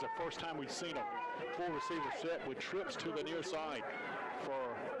 10. Here's the first time we've seen a full receiver set with trips to the near side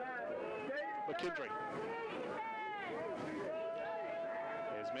for McKendree.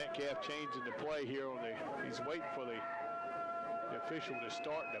 As Metcalf changing the play here he's waiting for the official to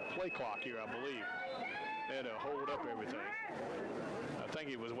start the play clock here, I believe. And to hold up everything. I think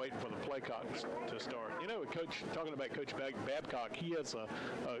he was waiting for the play clock to start. You know, talking about Coach Babcock, he has a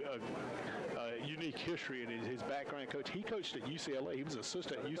unique history in his background. Coach, he coached at UCLA. He was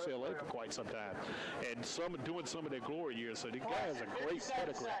assistant at UCLA for quite some time, and doing some of their glory years. So the guy has a great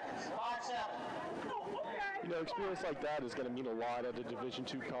pedigree. You know, experience like that is going to mean a lot at a Division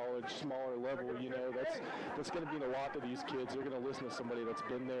II college, smaller level. You know, that's going to mean a lot to these kids. They're going to listen to somebody that's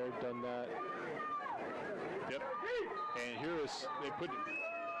been there, done that. Yep. And they put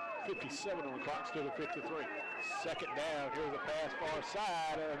 57 on the clock, still at 53. Second down, here's a pass far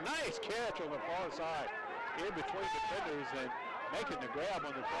side. A nice catch on the far side. In between defenders and making the grab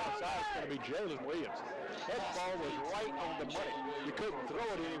on the far side is going to be Jalen Williams. That ball was right on the money. You couldn't throw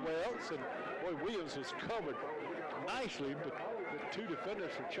it anywhere else, and boy, Williams was covered nicely, but the two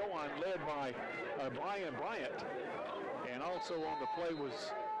defenders for Chowan led by Brian Bryant. And also on the play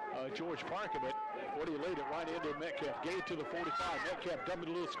was George Parker, but what he laid it right into Metcalf, gave to the 45. Metcalf dumping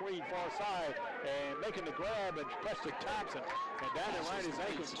a little screen far side and making the grab, and Preston Thompson and down and right his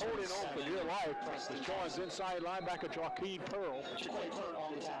ankles, holding on for dear life. The Chowan's inside linebacker Joaquin Pearl.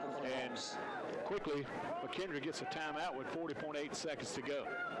 And quickly, McKendree gets a timeout with 40.8 seconds to go.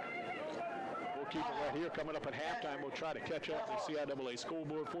 Keep it right here. Coming up at halftime, we'll try to catch up the CIAA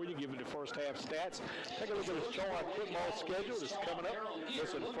scoreboard for you, give you the first half stats. Take a look at the Chowan football schedule that's coming up.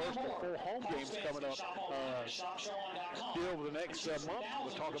 This is the first of 4 home games coming up here over the next month.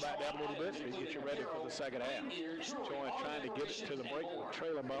 We'll talk about that a little bit and get you ready for the second half. Chowan trying to get it to the break. We're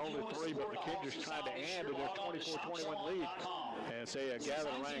trailing by only 3, but McKendree's trying to add to their 24-21 lead. And say gather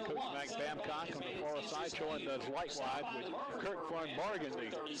around Coach Mac Babcock on the far side. Chowan does likewise with Kirk Von Bargan,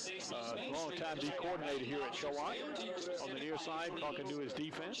 the long-time D coordinator here at Chowan, on the near side talking to his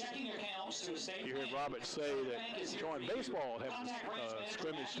defense. You heard Robert say that Chowan baseball has a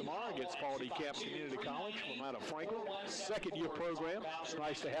scrimmage tomorrow against Paul D. Camp Community College from out of Franklin. Second-year program. It's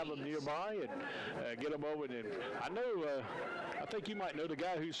nice to have them nearby and get them over. And I know, I think you might know the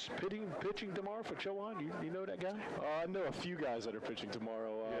guy who's pitching tomorrow for Chowan. You know that guy? I know a few guys that are pitching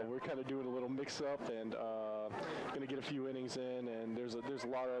tomorrow. We're kind of doing a little mix-up and going to get a few innings in, and there's a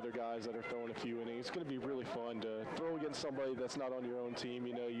lot of other guys that are throwing a few innings. It's going to be really fun to throw against somebody that's not on your own team.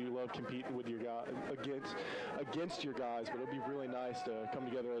 You know, you love competing with your guy against your guys, but it'll be really nice to come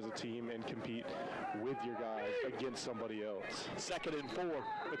together as a team and compete with your guys against somebody else. Second and 4,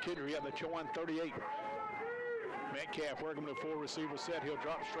 McKendree at the Chowan 38. Metcalf working the 4 receiver set. He'll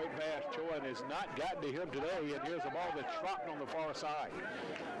drop straight pass. Chowan has not gotten to him today, and here's a ball that's dropped on the far side.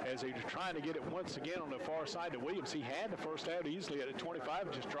 As he's trying to get it once again on the far side to Williams. He had the first out easily at a 25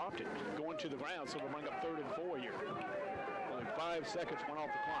 and just dropped it, going to the ground, so they'll bring up 3rd and 4 here. Only 5 seconds went off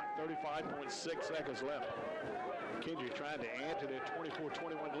the clock, 35.6 seconds left. McKendree trying to add to their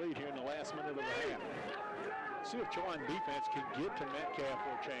 24-21 lead here in the last minute of the half. See if Chowan defense can get to Metcalf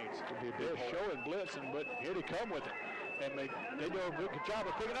for a change. They're showing blitzing, but here they come with it. And they do a good job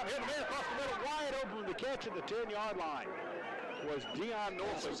of picking up. Here the man across the middle, wide open to catch at the 10-yard line was Deion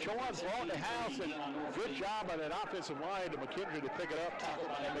Norfolk. Chowan brought the house, and good job on that offensive line to McKendree to pick it up.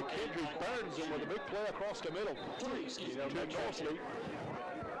 And McKendree burns him with a big play across the middle. You know, Norfolk,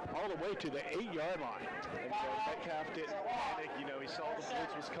 all the way to the 8-yard line. And, Metcalf didn't panic. He saw the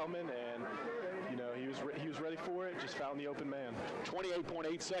blitz was coming, and, he was ready for it, just found the open man.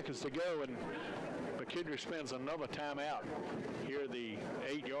 28.8 seconds to go, and McKendree spends another timeout here at the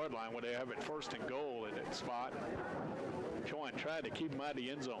 8-yard line where they have it 1st and goal in that spot. Chowan tried to keep him out of the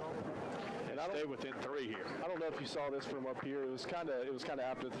end zone. And stay within 3 here. I don't know if you saw this from up here. It was kind of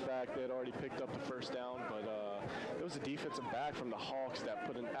after the fact. They had already picked up the first down, but it was a defensive back from the Hawks that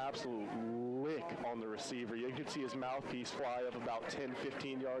put an absolute lick on the receiver. You could see his mouthpiece fly up about 10,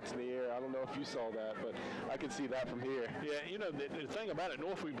 15 yards in the air. I don't know if you saw that, but I could see that from here. Yeah, the thing about it,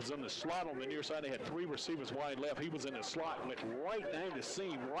 Northwood was on the slot on the near side. They had 3 receivers wide left. He was in the slot, went right down the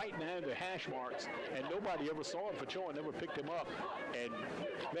seam, right down the hash marks, and nobody ever saw him for Chowan, never picked him up. And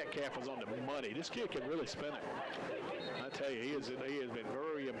Metcalf was on the money. This kid can really spin it. I tell you, he has been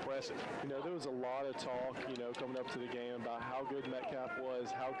very impressive. There was a lot of talk, coming up to the game about how good Metcalf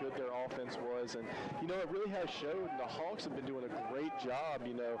was, how good their offense was, and it really has showed. The Hawks have been doing a great job,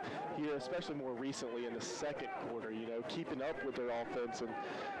 here, especially more recently in the second quarter, keeping up with their offense, and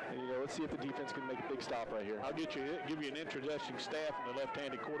let's see if the defense can make a big stop right here. I'll give you an introducing staff from the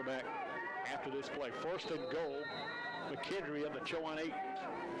left-handed quarterback after this play. 1st and goal, McKendree on the Chowan 8,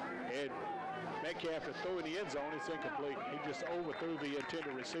 and Metcalf is throwing the end zone. It's incomplete. He just overthrew the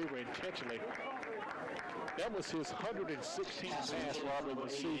intended receiver intentionally. That was his 116th pass, Robert,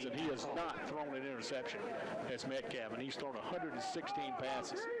 this season. He has not thrown an interception as Metcalf, and he's thrown 116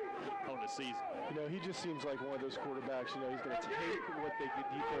 passes on the season. He just seems like one of those quarterbacks. He's going to take what the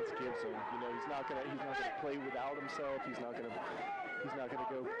defense gives him. He's not going to play without himself. He's not going to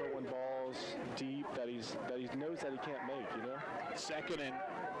go throwing balls deep that he knows that he can't make. 2nd and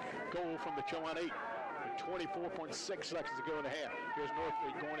goal from the Chowan 8. 24.6 seconds to go in the half. Here's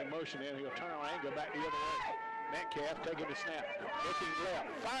Northwood going in motion, and he'll turn around and go back the other way. Metcalf taking the snap, looking left,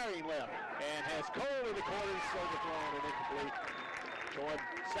 firing left, and has Cole in the corner, overthrown and incomplete. Chowan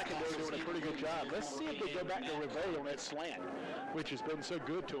secondary doing a pretty good job. Let's see if they go back to Reve on that slant, which has been so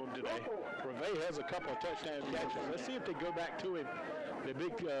good to him today. Reve has a couple of touchdown catches. Let's see if they go back to him. The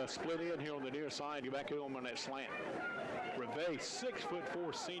big split in here on the near side, go back to him on that slant. Reve,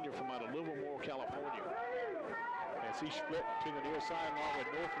 6'4" senior from out of Livermore, California. As he split to the near sideline with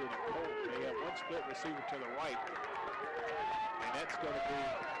Northwood and Cole. They have one split receiver to the right. And that's going to be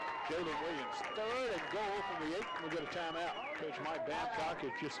Jalen Williams. 3rd and goal from the 8. We'll get a timeout. Coach Mike Babcock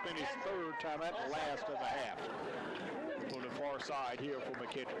has just spent his 3rd timeout, the last of the half. On the far side here for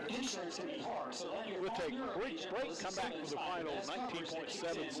McKendree. We'll take a brief break, come back for the final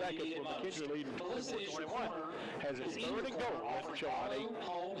 19.7 seconds with McKendree leading 24-21. Has its 3rd and goal at Chowan 8.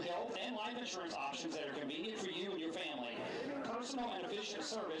 Home, health, and life insurance options that are convenient for you and your family. Personal and efficient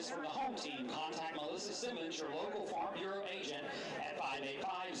service from the home team. Contact Melissa Simmons, your local Farm Bureau agent, at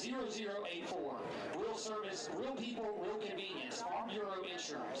 585-0084. Real service, real people, real convenience. Farm Bureau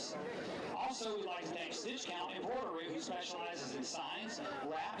Insurance. Also, we'd like to thank Stitch Count Embroidery, who specializes in signs,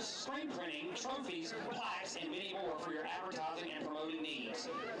 wraps, screen printing, trophies, plaques, and many more for your advertising and promoting needs.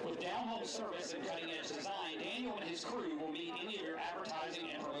 With down-home service and cutting-edge design, Daniel and his crew will meet any of your advertising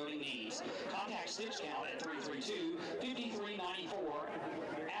and promoting needs. Contact Stitch Count at 332-5394.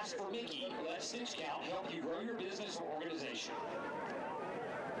 Ask for Mickey. Let Stitch Count help you grow your business or organization.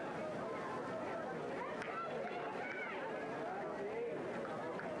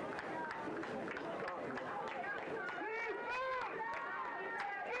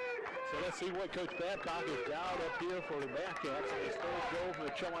 Let's see what Coach Babcock has dialed up here for the Bearcats in his 3rd goal for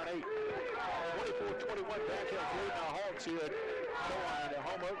the Chowan 8. 24-21 Bearcats leading our Hawks here at Chowan at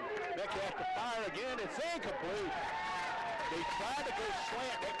home opener. Metcalf to fire again. It's incomplete. They tried to go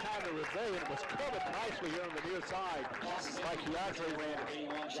slant that time to Reve, and it was covered nicely here on the near side by Keandre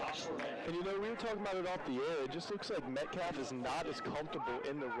Randall. And we were talking about it off the air. It just looks like Metcalf is not as comfortable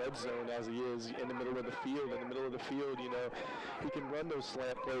in the red zone as he is in the middle of the field. In the middle of the field, he can run those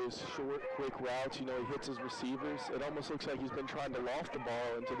slant plays, short, quick routes. He hits his receivers. It almost looks like he's been trying to loft the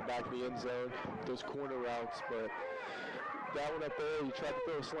ball into the back of the end zone, those corner routes, but that one up there, he tried to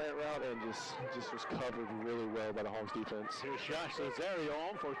throw a slant route and just was covered really well by the Hawks defense. Here's Josh Lazario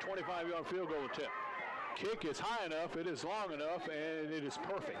on for a 25-yard field goal attempt. Kick is high enough, it is long enough, and it is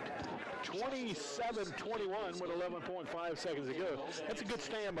perfect. 27-21 with 11.5 seconds to go. That's a good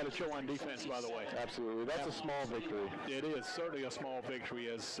stand by the Chowan defense, by the way. Absolutely. That's a small victory. It is certainly a small victory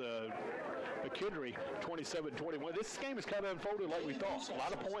as McKendree 27-21. This game has kind of unfolded like we thought. A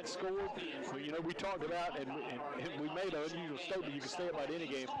lot of points scored. We talked about, and we made an unusual statement. You can say about any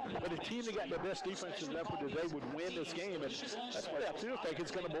game. But the team that got the best defensive effort today would win this game, and that's what I still think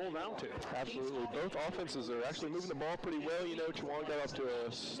it's going to boil down to. Absolutely. Both offenses defenses are actually moving the ball pretty well. You know, Chowan got off to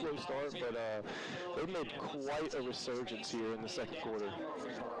a slow start, but they made quite a resurgence here in the second quarter.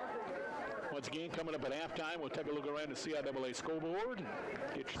 Once again, coming up at halftime, we'll take a look around the CIAA scoreboard and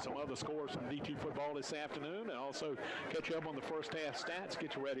get you some other scores from D2 football this afternoon, and also catch you up on the first half stats,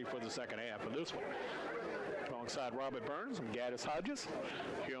 get you ready for the second half of this one. Alongside Robert Burns and Gaddis Hodges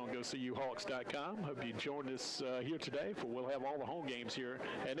here on GoCUHawks.com. Hope you joined us here today, for we'll have all the home games here,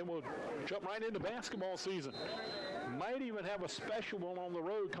 and then we'll jump right into basketball season. Might even have a special one on the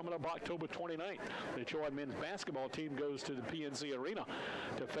road coming up October 29th. The Chowan men's basketball team goes to the PNC Arena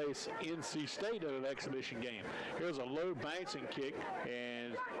to face NC State at an exhibition game. Here's a low bouncing kick,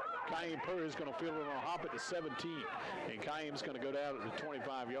 and Kaim Purr is going to field it on a hop at the 17, and Kaim's going to go down at the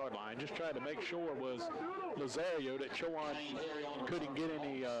 25-yard line. Just trying to make sure it was Lazario that Chowan couldn't get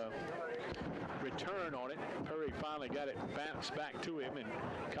any return on it. Purry finally got it bounced back to him, and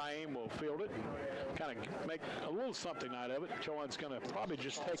Kaim will field it and kind of make a little something out of it. Chowan's going to probably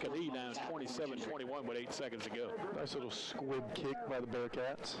just take a knee down 27-21 with 8 seconds to go. Nice little squib kick by the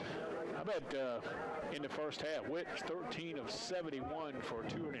Bearcats. How about in the first half, Witt 13 of 71 for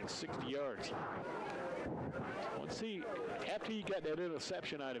 260 yards. Let's see, after he got that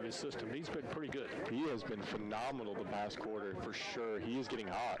interception out of his system, he's been pretty good. He has been phenomenal the past quarter, for sure. He is getting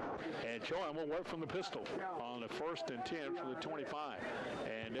hot. And Chowan will work from the pistol on the 1st and 10 for the 25.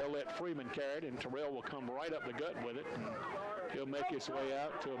 And they'll let Freeman carry it, and Terrell will come right up the gut with it. And he'll make his way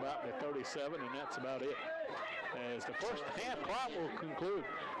out to about the 37, and that's about it. As the first half clock will conclude,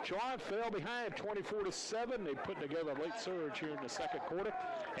 Chowan fell behind 24-7. They put together a late surge here in the second quarter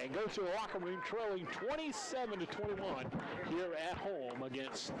and go to the locker room trailing 27-21 here at home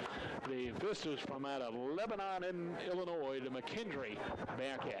against the visitors from out of Lebanon in Illinois, the McKendree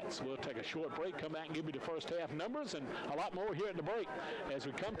Bearcats. We'll take a short break, come back and give you the first half numbers and a lot more here at the break as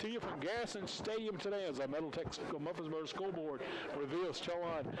we come to you from Garrison Stadium today as our Middle Texas Murfreesboro scoreboard reveals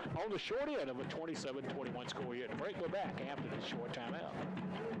Chowan on the short end of a 27-21 score here at the break. We're back after this short timeout.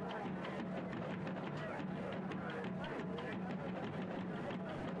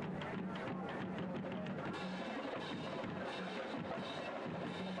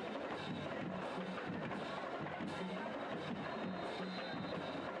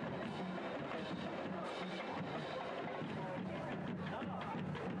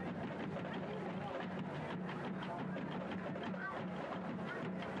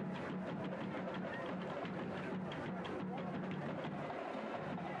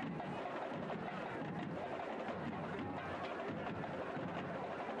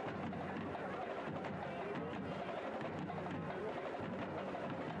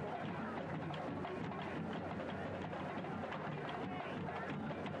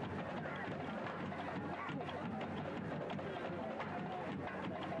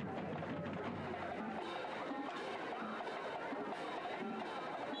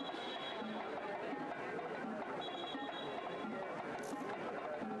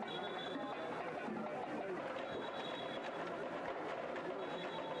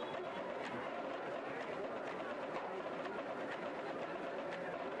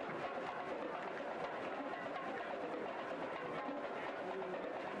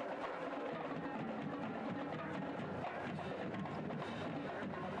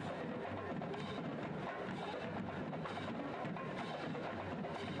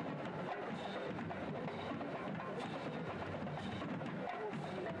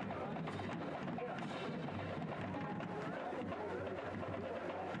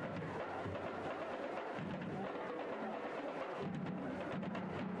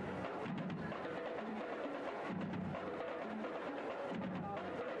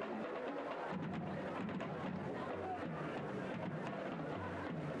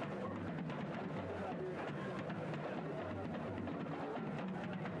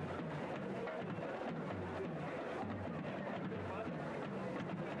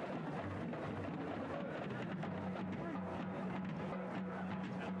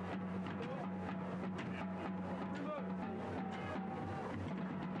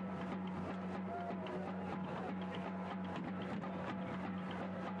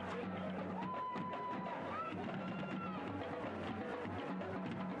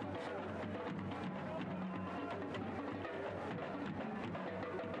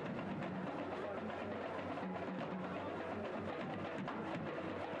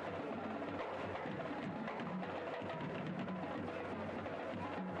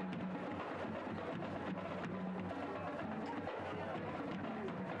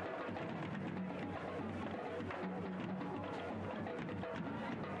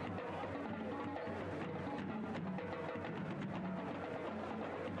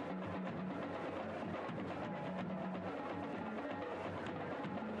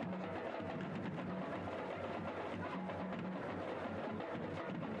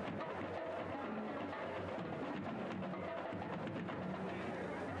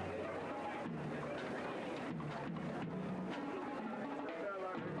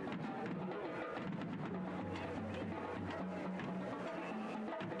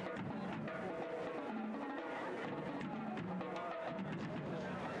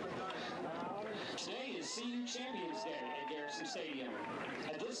 Champions Day at Garrison Stadium.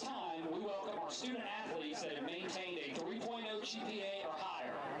 At this time, we welcome our student athletes that have maintained a 3.0 GPA or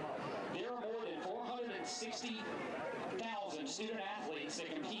higher. There are more than 460,000 student athletes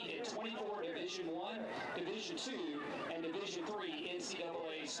that compete in 24 Division I, Division II, and Division III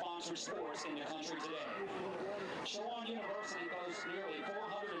NCAA-sponsored sports in the country today. Chowan University boasts nearly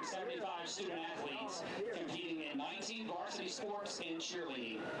 475 student athletes competing in 19 varsity sports and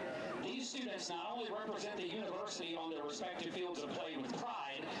cheerleading. These students not only represent the university on their respective fields of play with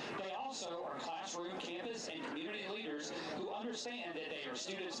pride, they also are classroom, campus, and community leaders who understand that they are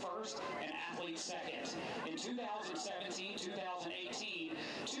students first and athletes second. In 2017-2018,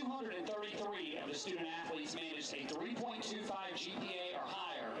 233 of the student athletes managed a 3.25 GPA or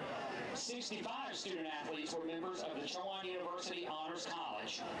higher. 65 student athletes were members of the Chowan University Honors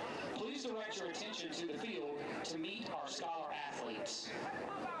College. Please direct your attention to the field to meet our scholar athletes.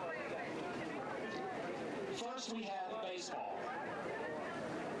 First, we have baseball.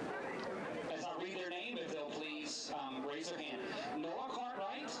 As I read their name, if they'll please raise their hand. Noah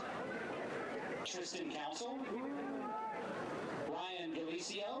Cartwright, Tristan Council, Ryan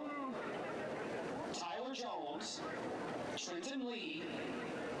Galicio, Tyler Jones, Trenton Lee,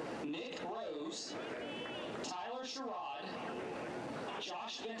 Nick Rose, Tyler Sherrod,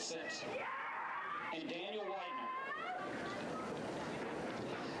 Josh Vincent, and Daniel Whitener.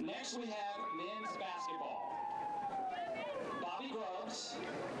 Next, we have men's basketball. Bobby Grubbs,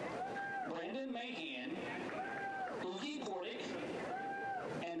 Brandon Mahan, Oogie Portick,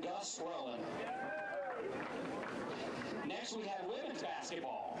 and Gus Rowland. Next, we have women's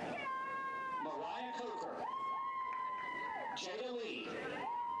basketball. Mariah Coker, Jada Lee,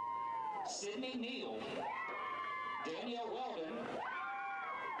 Sydney Neal, Danielle Weldon,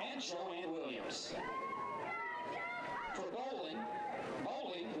 and Joanne Williams. For bowling,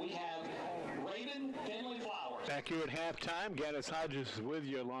 we have Raven Finley Flowers. Back here at halftime, Gaddis Hodges with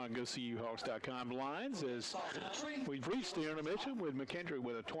you along GoSeeUhawks.com lines as we've reached the intermission with McKendree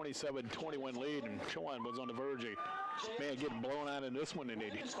with a 27-21 lead, and Chowan was on the verge of getting blown out in this one, and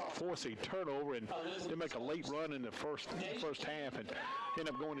they force a turnover, and they make a late run in the first half and end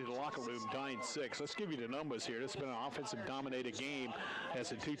up going to the locker room tying 6. Let's give you the numbers here. This has been an offensive-dominated game as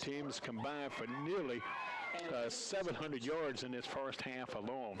the two teams combined for nearly 700 yards in this first half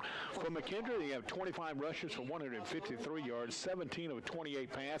alone. For McKendree, they have 25 rushes for 153 yards, 17 of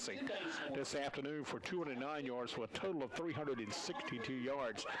 28 passing this afternoon for 209 yards for a total of 362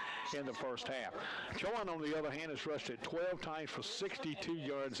 yards in the first half. Chowan, on the other hand, has rushed it 12 times for 62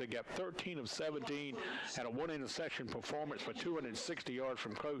 yards. They got 13 of 17 and a one-interception performance for 260 yards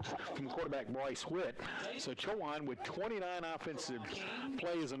from quarterback Bryce Witt. So Chowan with 29 offensive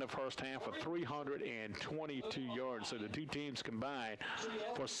plays in the first half of 322 yards. So the two teams combined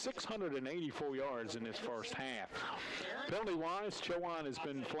for 684 yards in this first half. Penalty-wise, Chowan has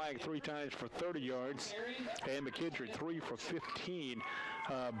been flagged 3 times for 30 yards and McKendree 3 for 15.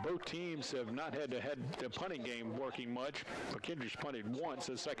 Both teams have not had the punting game working much. McKendree's punted once,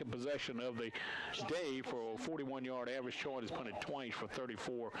 the second possession of the day for a 41-yard average. Chowan has punted twice for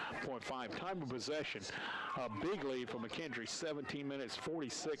 34.5. Time of possession, a big lead for McKendree, 17 minutes,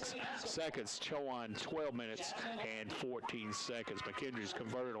 46 seconds. Chowan, 12 minutes and 14 seconds. McKendree's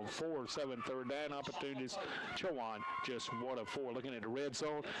converted on 4 of 7 third down opportunities. Chowan just 1 of 4. Looking at the red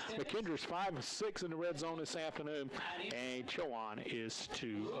zone, McKendree's 5 of 6 in the red zone this afternoon, and Chowan is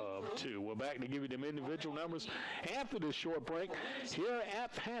 2 of 2. We're back to give you them individual numbers after this short break. Here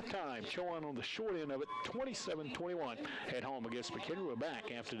at halftime, Chowan on the short end of it, 27-21 at home against McKendree. We're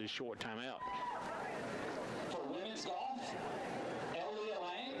back after this short timeout. For women's golf, Elia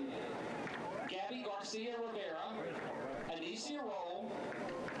Lang, Gabby Garcia Rivera, Anicia Roll,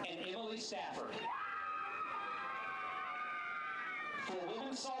 and Emily Stafford. For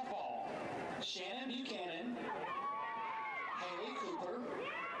women's softball, Shannon Buchanan, Haley Cooper,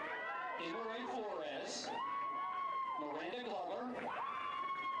 Ray Flores, Miranda Glover,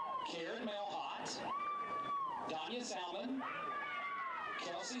 Karen Melhott, Danya Salmon,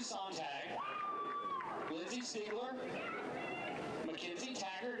 Kelsey Sontag, Lindsay Stiegler, Mackenzie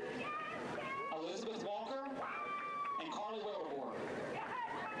Taggart, Elizabeth Walker, and Carly Wilderborg.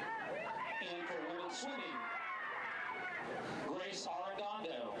 And for women's swimming, Grace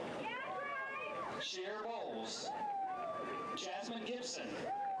Arredondo, Cher Bowles, Jasmine Gibson,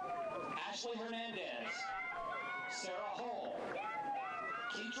 Ashley Hernandez, Sarah Hull,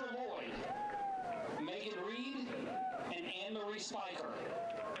 Keitra Lloyd, Megan Reed, and Anne-Marie Spiker.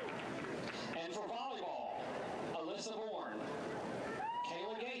 And for volleyball, Alyssa Bourne,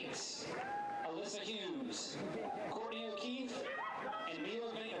 Kayla Gates, Alyssa Hughes, Courtney O'Keefe, and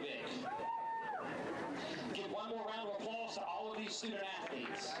Mila Vanovic. Give more round of applause to all of these student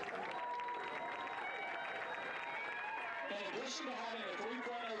athletes. In addition to having a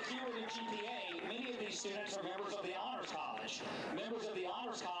 3.0 cumulative GPA, many of these students are members of the Honors College. Members of the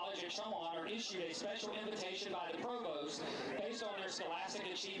Honors College at Chowan are issued a special invitation by the provost based on their scholastic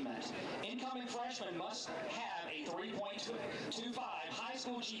achievement. Incoming freshmen must have a 3.25 high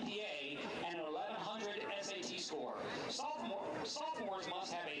school GPA and an 1100 SAT score. Sophomores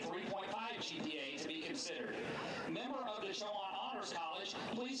must have a 3.5 GPA to be considered. Member of the Chowan Honors College,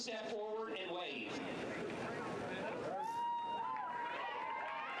 please step forward and wave.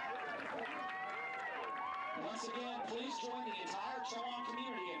 Once again, please join the entire Chowan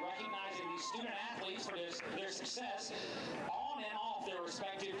community in recognizing these student athletes for their success on and off their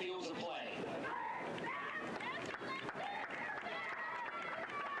respective fields of play.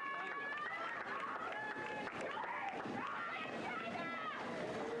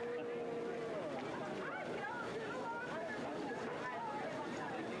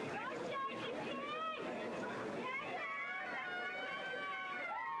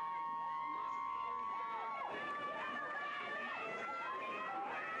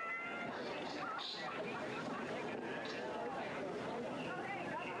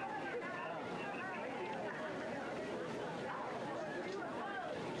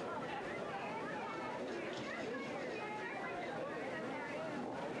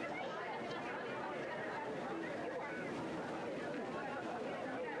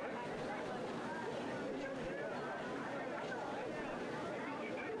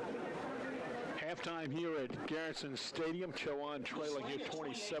 Halftime here at Garrison Stadium. Chowan trailing here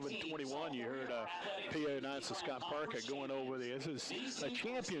 27-21. You heard PA announcer Scott Parker going over this. This is a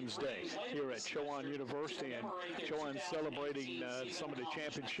Champions Day here at Chowan University, and Chowan celebrating some of the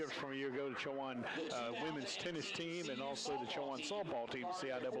championships from a year ago. The Chowan women's tennis team and also the Chowan softball team,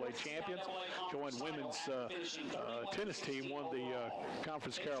 CIAA champions. Chowan women's tennis team won the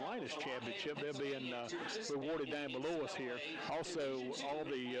Conference Carolinas championship. They're being rewarded down below us here. Also, all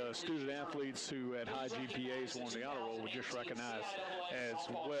the student athletes who had high GPAs won the honor roll were just recognized as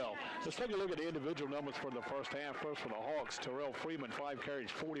well. Let's take a look at the individual numbers for the first half. First for the Hawks, Terrell Freeman, 5 carries,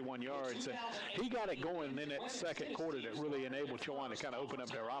 41 yards. And he got it going in that second quarter that really enabled Chowan to kind of open up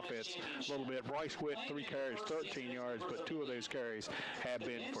their offense a little bit. Bryce Witt, 3 carries, 13 yards, but 2 of those carries have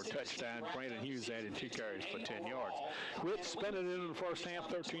been for touchdowns. Brandon Hughes added 2 carries for 10 yards. Witt spent it in the first half,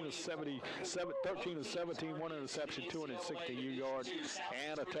 13 of 17, 1 interception, 262 yards,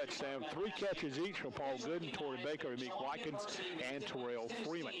 and a touchdown. 3 catches each for Paul Gooden, Torrey Baker, Meek Watkins, and Terrell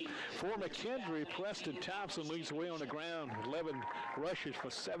Freeman. For McKendree, Preston Thompson leads the way on the ground, 11 rushes for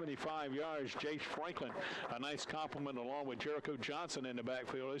 75 yards. Jace Franklin, a nice compliment along with Jericho Johnson in the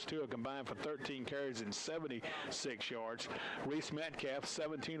backfield. Those two are combined for 13 carries and 76 yards. Reese Metcalf,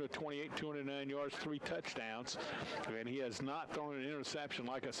 17 of 28, 209 yards, 3 touchdowns. And he has not thrown an interception,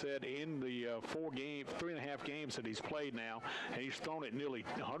 like I said, in the 3.5 games that he's played now. And he's thrown it nearly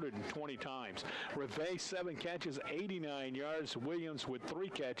 120 times. Reve, 7 catches, 89 yards. Williams with 3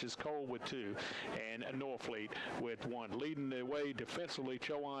 catches, Cole with 2, and Norfleet with 1. Leading the way defensively,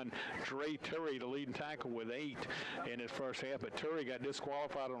 Chowan, Dre Turry, the leading tackle, with 8 in his first half. But Turry got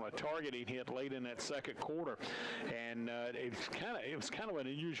disqualified on a targeting hit late in that second quarter, and it was kind of an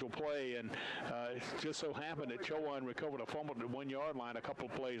unusual play. And it just so happened that Chowan recovered a fumble at the 1-yard line a couple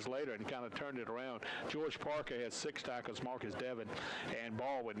of plays later and kind of turned it around. George Parker has 6 tackles, Marcus Devon and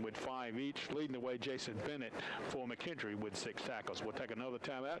Baldwin with 5 each. Leading the way, Jason Bennett for McKendree with 6 tackles. We'll take another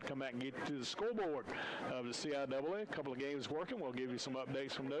timeout, come back and get to the scoreboard of the CIAA. A couple of games working. We'll give you some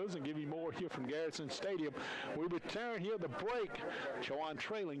updates from those and give you more here from Garrison Stadium. We return here at the break. Chowan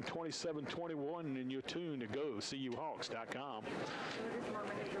trailing 27-21, and you're tuned to GoCUHawks.com.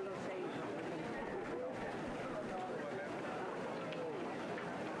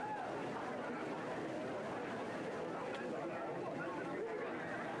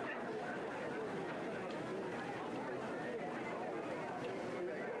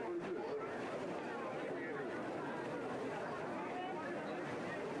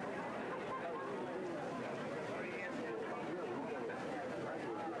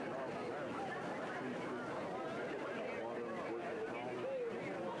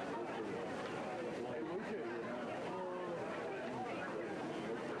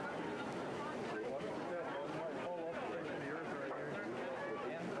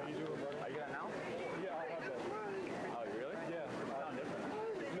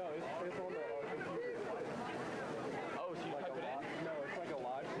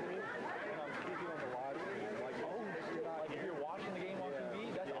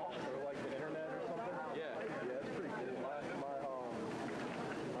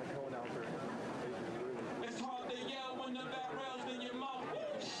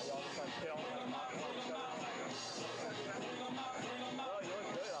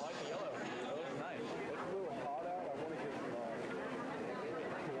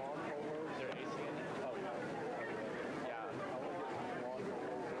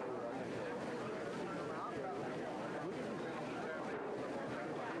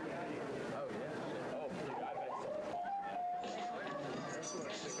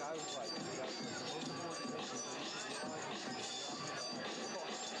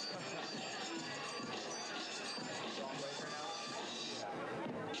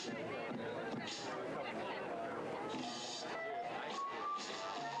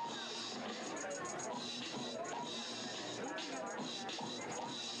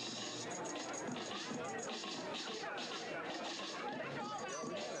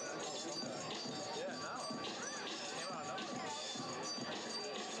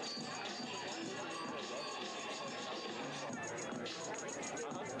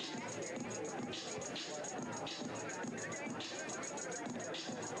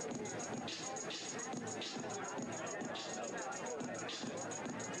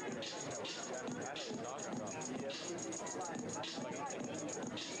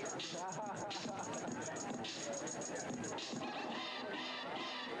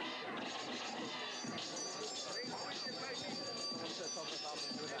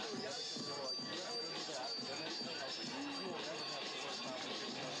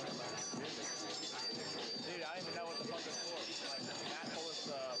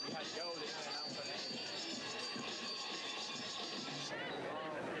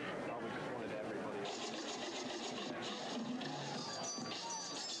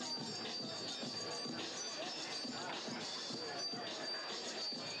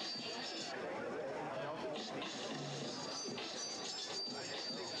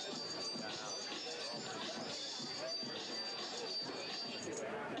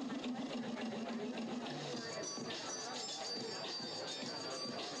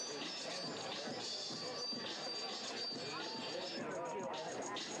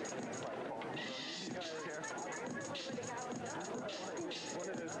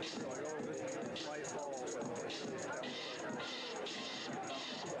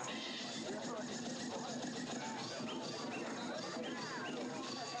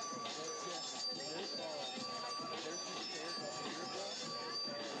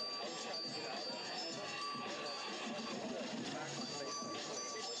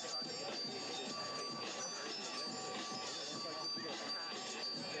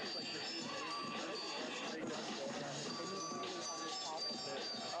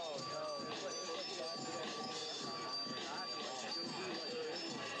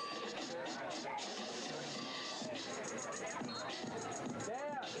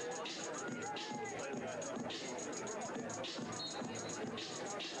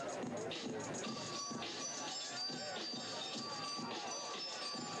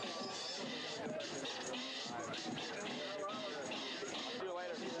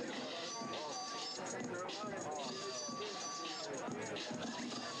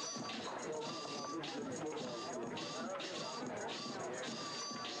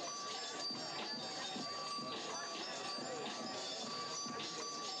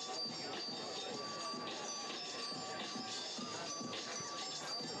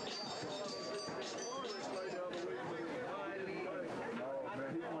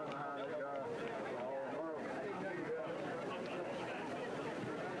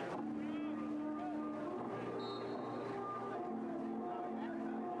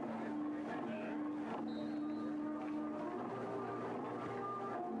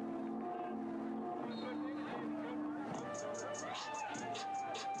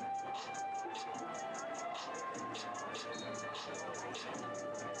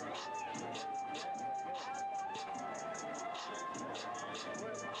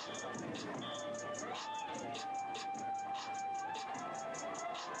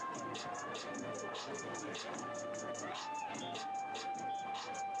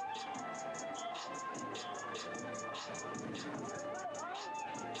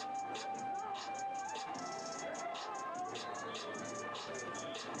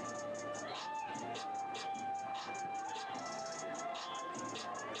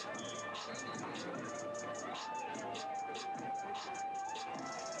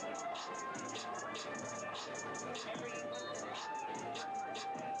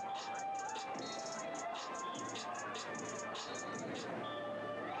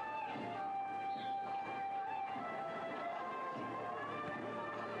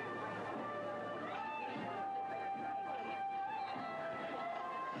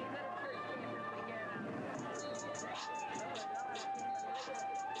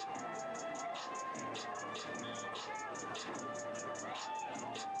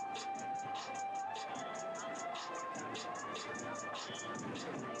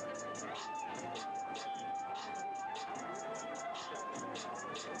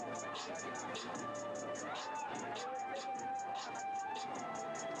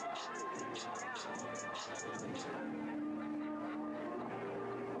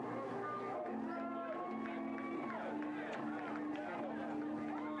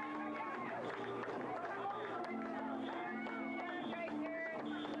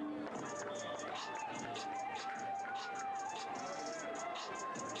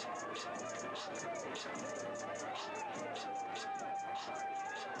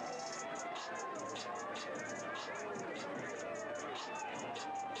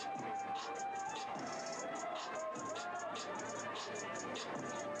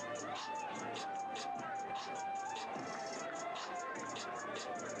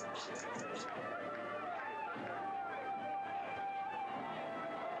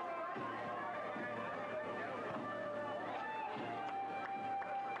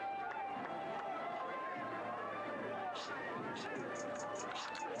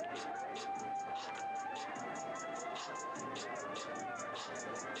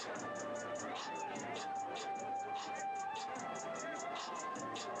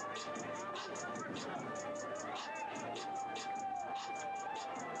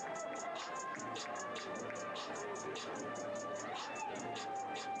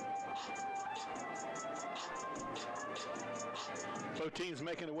 Both teams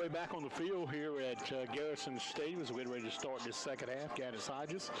making their way back on the field here at Garrison Stadium as we get ready to start this second half. Gaddis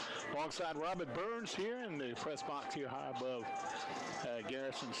Hodges alongside Robert Burns here in the press box here high above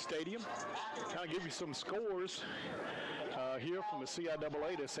Garrison Stadium. Kind of give you some scores here from the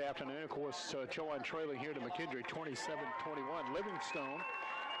CIAA this afternoon. Of course, Chowan trailing here to McKendree 27-21. Livingstone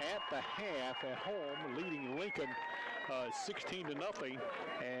at the half at home leading Lincoln 16-0,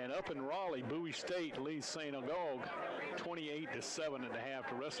 and up in Raleigh, Bowie State leads St. Agog 28-7 at the half.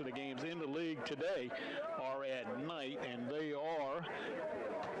 The rest of the games in the league today are at night, and they are,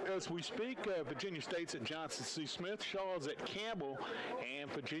 as we speak, Virginia State's at Johnson C. Smith, Shaw's at Campbell, and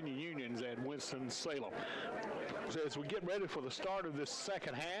Virginia Union's at Winston-Salem. So as we get ready for the start of this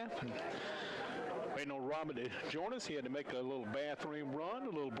second half, and waiting on Robert to join us. He had to make a little bathroom run, a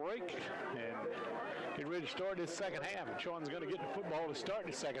little break, and get ready to start this second half. And Sean's going to get the football to start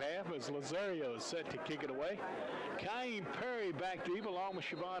the second half as Lazario is set to kick it away. Kaim Perry back deep along with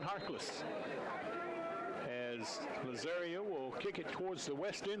Siobhan Harkless. As Lazario will kick it towards the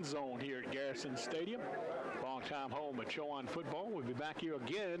west end zone here at Garrison Stadium. Long-time home of Chowan football. We'll be back here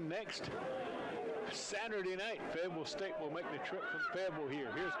again next Saturday night. Fayetteville State will make the trip from Fayetteville here.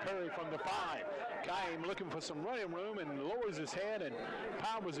 Here's Perry from the 5. Kaim looking for some running room and lowers his head and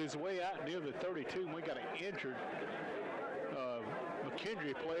powers his way out near the 32. And we got an injured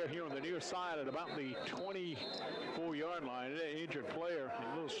McKendree player here on the near side at about the 24-yard line. That injured player,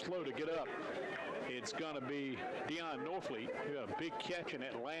 a little slow to get up. It's going to be Deion Norfleet, who had a big catch in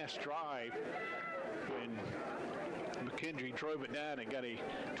that last drive when McKendree drove it down and got a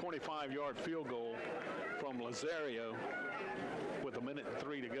 25-yard field goal from Lazario with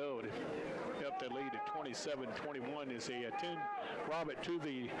 1:03 to go to help their lead at 27-21 as they attend Robert to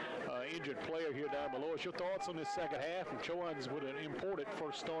the injured player here down below. What's your thoughts on this second half? And Chowan's with an important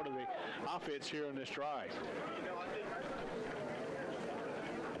first start of the offense here in this drive.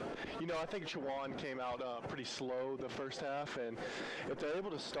 I think Chowan came out pretty slow the first half, and if they're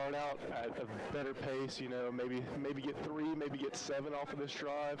able to start out at a better pace, maybe get 3, maybe get 7 off of this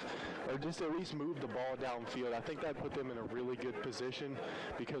drive, or just at least move the ball downfield, I think that put them in a really good position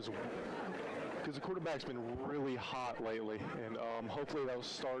because the quarterback's been really hot lately, and hopefully that'll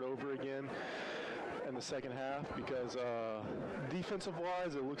start over again in the second half because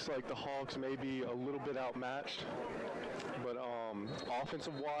defensive-wise, it looks like the Hawks may be a little bit outmatched. But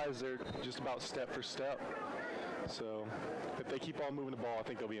offensive-wise, they're just about step for step. So if they keep on moving the ball, I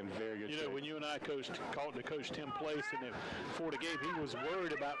think they'll be in very good shape. When you and I called to Coach Tim Place before the game, he was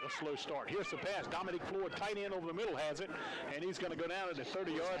worried about the slow start. Here's the pass. Dominic Floyd, tight end over the middle, has it, and he's going to go down at the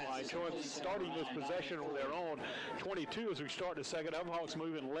 30-yard line. Starting this possession on their own 22 as we start the second. Hawks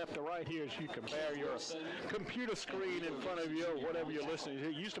moving left to right here as you compare your computer screen in front of you or whatever you're listening to.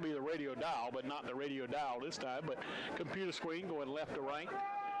 It used to be the radio dial, but not the radio dial this time, but computer screen going left to right.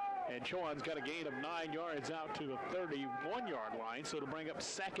 And Chowan's got a gain of 9 yards out to the 31-yard line, so to bring up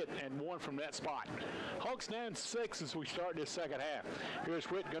 2nd and 1 from that spot. Hawks down 6 as we start this second half. Here's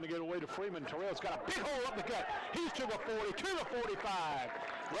Witt going to get away to Freeman. Terrell's got a big hole up the gut. He's to the 40, to the 45.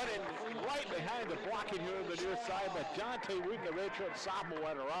 Running right behind the blocking here on the near side by Jonte Wooten, the redshirt sophomore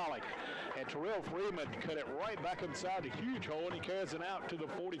out of Raleigh. And Terrell Freeman cut it right back inside the huge hole, and he carries it out to the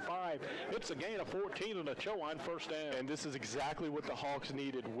 45. It's a gain of 14 on the Chowan first down. And this is exactly what the Hawks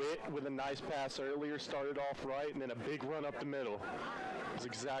needed. Witt with a nice pass earlier, started off right, and then a big run up the middle. It's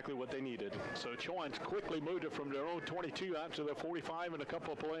exactly what they needed. So Chowan's quickly moved it from their own 22 out to the 45 in a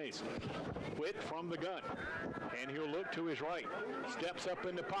couple of plays. Witt from the gun, and he'll look to his right. Steps up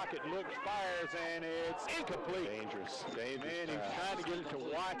in the pocket, looks, fires, and it's incomplete. Dangerous. Man, he was trying to get it to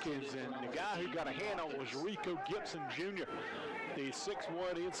Watkins, and the guy who got a hand on it was Rico Gibson Jr., the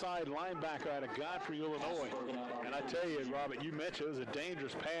 6'1" inside linebacker out of Godfrey, Illinois. And I tell you, Robert, you mentioned it was a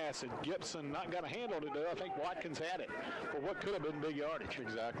dangerous pass, and Gibson not got a hand on it, though. I think Watkins had it for what could have been big yardage.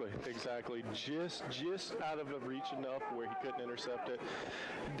 Exactly. Just out of the reach enough where he couldn't intercept it.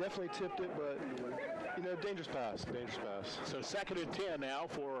 Definitely tipped it, but, dangerous pass. So 2nd and 10 now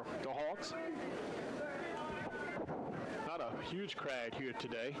for the Hawks. Not a huge crowd here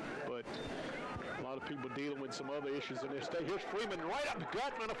today, but a lot of people dealing with some other issues in this state. Here's Freeman right up the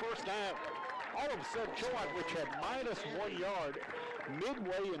gut and a first down. All of a sudden, Chowan, which had -1 yard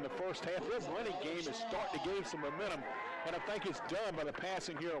midway in the first half, their running game is starting to gain some momentum. And I think it's done by the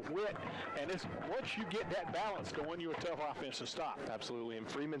passing here of Witt. And once you get that balance going, you're a tough offense to stop. Absolutely. And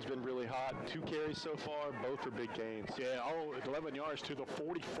Freeman's been really hot. 2 carries so far. Both are big gains. Yeah, all 11 yards to the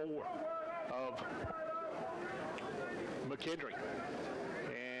 44 of McKendree.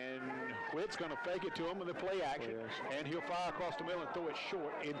 And Witt's going to fake it to him with the play action. And he'll fire across the middle and throw it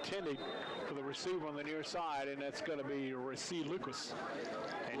short, intended for the receiver on the near side, and that's going to be Rasheed Lucas.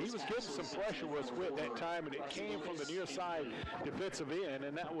 And he was getting some pressure with Witt that time, and it came from the near side defensive end,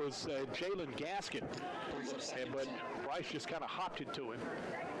 and that was Jalen Gaskin. But Bryce just kind of hopped it to him.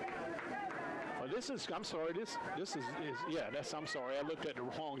 Well, I'm sorry, I'm sorry, I looked at the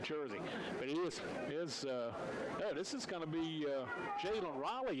wrong jersey. But this is going to be Jalen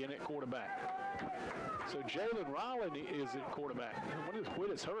Riley in at quarterback. So Jalen Riley is at quarterback.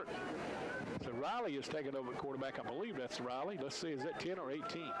 Witt is hurt. So Riley is taking over at quarterback. I believe that's Riley. Let's see, is that 10 or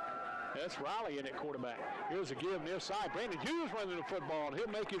 18? That's Riley in at quarterback. Here's a give near side. Brandon Hughes running the football, and he'll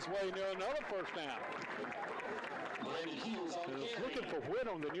make his way near another first down. Looking for Witt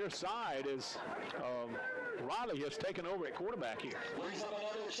on the near side as Riley has taken over at quarterback here. And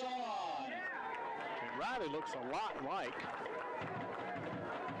Riley looks a lot like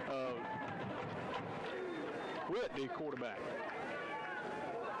Witt, the quarterback.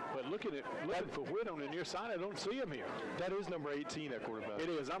 But looking for Witt on the near side, I don't see him here. That is number 18 at quarterback. It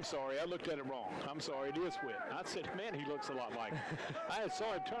is. I'm sorry. I looked at it wrong. I'm sorry. It is Witt. I said, man, he looks a lot like him. I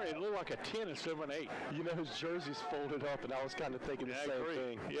saw him turn. It looked like a 10 instead of an 8. You know, his jersey's folded up, and I was kind of thinking the same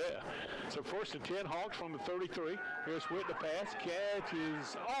thing. Yeah. So first and 10, Hawks from the 33. Here's Witt to pass. Catch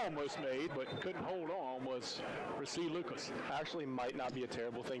is almost made, but couldn't hold on, was Rasheed Lucas. Actually, might not be a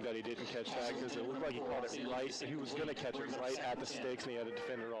terrible thing that he didn't catch that, because it looked like he caught it right. He was going to catch it right at the sticks, and he had a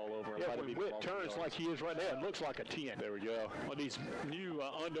defender all over him. Yeah, when Witt turns like he is right now, it looks like a 10. There we go. Well, these new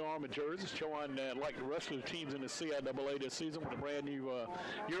Under Armour jerseys, Chowan, like the rest of the teams in the CIAA this season, with a brand new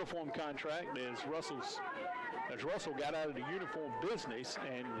uniform contract, as Russell got out of the uniform business,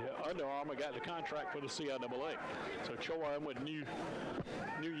 and Under Armour got the contract for the CIAA. So Chowan with new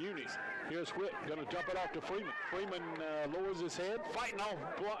unis. Here's Witt, going to dump it off to Freeman. Freeman lowers his head, fighting off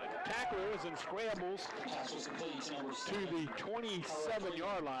tacklers and scrambles to the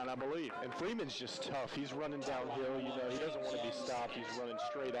 27-yard line, I believe. And Freeman's just tough. He's running downhill. You know, he doesn't want to be stopped. He's running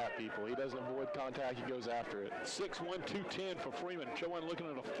straight at people. He doesn't avoid contact. He goes after it. 6'1", 210 for Freeman. Chowan looking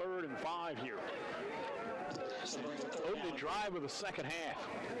at a 3rd and 5 here. Opening drive of the second half.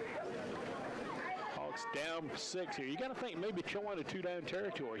 Hawks down 6 here. You got to think maybe Chowan a 2-down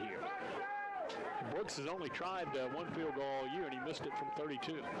territory here. Brooks has only tried 1 field goal all year, and he missed it from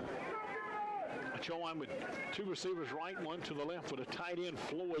 32. Chowan with 2 receivers right, 1 to the left with a tight end,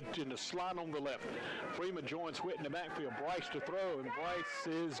 Floyd in the slot on the left. Freeman joins Witt in the backfield. Bryce to throw, and Bryce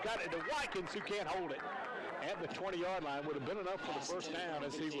has got it to Watkins, who can't hold it. At the 20-yard line would have been enough for the first down,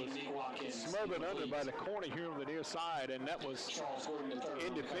 as he was smothered under by the corner here on the near side, and that was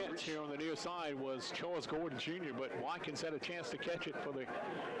in defense here on the near side was Charles Gordon Jr., but Watkins had a chance to catch it for the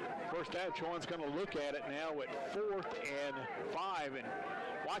first down. Chowan's going to look at it now at 4th and 5, and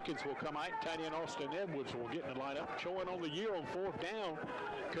Watkins will come out. Tight end Austin Edwards will get in the lineup. Chowan on the year on 4th down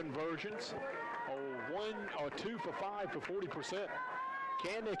conversions. 2 for 5 for 40%.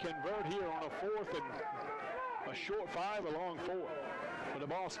 Can they convert here on a 4th and a short 5, a long 4? With the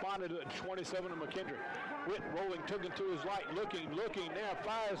ball spotted at 27 of McKendree. Witt rolling, took it to his right, looking, now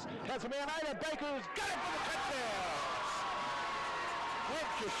fires, has a man out, and Baker's got it for the touchdown! Witt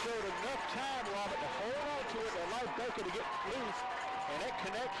just showed enough time, Robert, to hold on to it and allow Baker to get loose. And that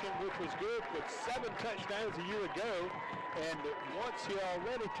connection, which was good with 7 touchdowns a year ago, and once here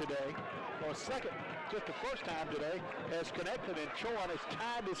already today, or second, just the first time today, has connected, and Chowan has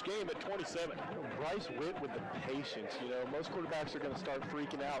tied this game at 27. Bryce Witt with the patience. Most quarterbacks are going to start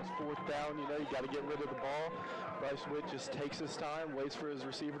freaking out. It's 4th down, you got to get rid of the ball. Bryce Witt just takes his time, waits for his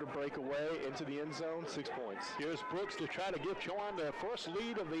receiver to break away into the end zone, 6 points. Here's Brooks to try to give Chowan the first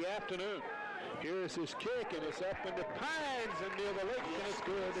lead of the afternoon. Here's his kick, and it's up in the pines and near the lake, and it's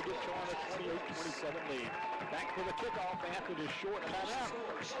good to get Chowan a 28-27 lead. Back for the kickoff after this short timeout.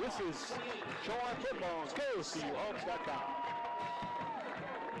 This is Chowan Football. Go to Hawks.com.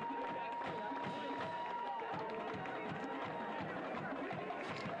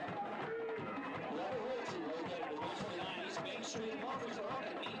 Street Murfreesboro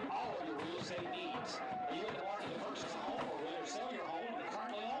can meet all of your real estate needs. Are you in the market to purchase a home or rent or sell your home you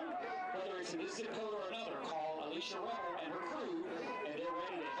currently own? Whether it's in this zip code or another, call Alicia Rebel and her crew, and they're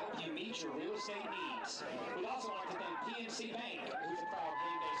ready to help you meet meet your real estate needs. We'd also like to thank PNC Bank, who's a proud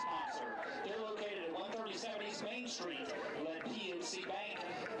game day sponsor. They're located at 137 East Main Street. Let PNC Bank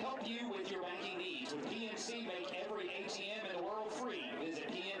help you with your banking needs. With PNC, make every ATM in the world free. Visit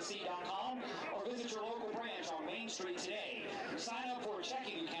PNC.com or visit your local branch on Main Street today. Sign up for a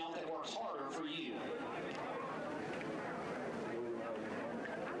checking account that works harder for you.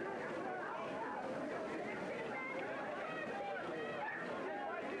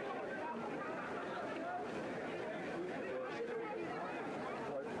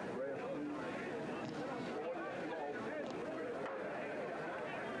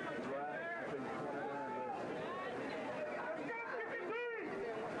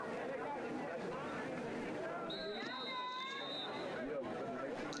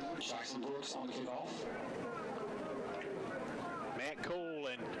 On the kickoff. Matt Cole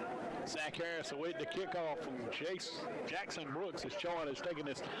and Zach Harris await the kickoff from Jackson Brooks as Chowan has taken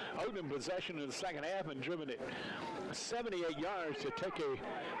this opening possession in the second half and driven it 78 yards to take a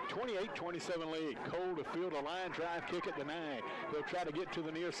 28-27 lead. Cole to field a line drive kick at the 9. He'll try to get to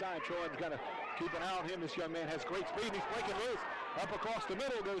the near side. Chowan's got to keep an eye on him. This young man has great speed. He's breaking loose. Up across the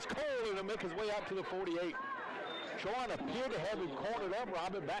middle goes Cole, and he'll make his way out to the 48. Chowan appeared to have him cornered up,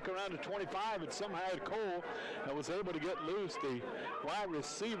 Robin, back around to 25, and somehow Cole was able to get loose. The wide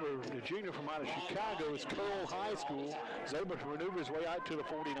receiver, the junior from out of Chicago's Cole High School, was able to maneuver his way out to the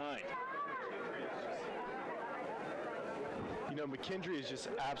 49. You know, McKendree is just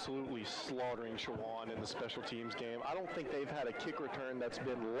absolutely slaughtering Chowan in the special teams game. I don't think they've had a kick return that's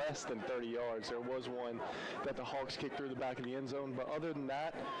been less than 30 yards. There was one that the Hawks kicked through the back of the end zone, but other than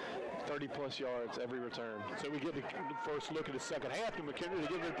that, 30-plus yards every return. So we get the first look at the second half to McKendree.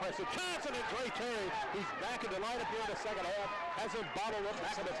 They give him an impressive chance, and Dre Terry, he's back in the lineup here in the second half, has him bottled up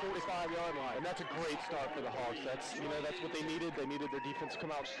back at the 45-yard line. And that's a great start for the Hawks. That's what they needed. They needed their defense to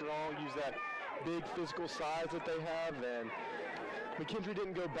come out strong, use that big physical size that they have, and McKendree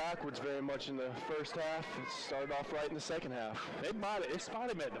didn't go backwards very much in the first half. It started off right in the second half. They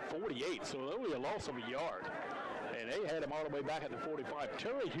spotted him at the 48, so only a loss of a yard. And they had him all the way back at the 45.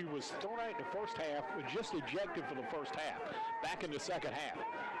 Terry, who was thrown out in the first half, was just ejected for the first half. Back in the second half.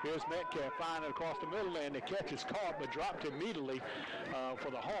 Here's Metcalf finding it across the middle, and the catch is caught, but dropped immediately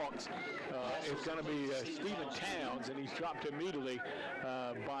for the Hawks. It's going to be Stephen Towns, and he's dropped immediately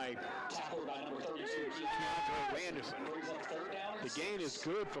by number 32, Keandre Anderson. The gain is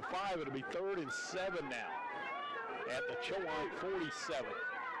good for 5. It'll be 3rd and 7 now at the Chowan 47.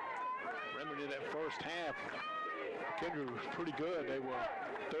 Remember, in that first half, McKendree was pretty good. They were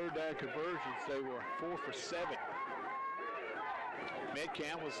third down conversions. They were 4 for 7.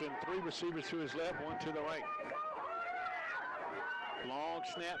 Metcalf was in 3 receivers to his left, 1 to the right. Long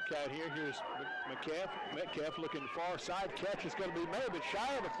snap count here. Here's Metcalf looking far side. Catch is going to be made, but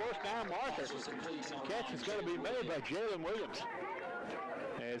shy of the first down marker. Catch is going to be made by Jalen Williams.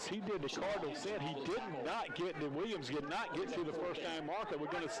 As he did the Cardinals said, Williams did not get to the first down marker. We're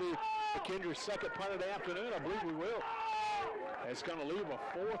going to see McKendree's second punt of the afternoon. I believe we will. It's going to leave a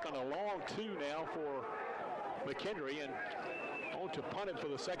 4th and a long 2 now for McKendree. And on to punt it for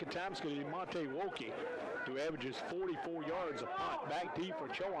the second time is going to be Monte Wilkie, who averages 44 yards a punt. Back deep for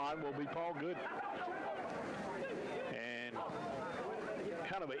Chowan will be Paul Good. And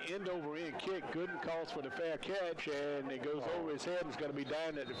kind of an end-over-end kick. Gooden calls for the fair catch, and it goes over his head and it's going to be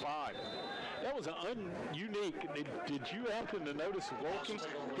down at the 5. That was an unique. Did you happen to notice Wilkie?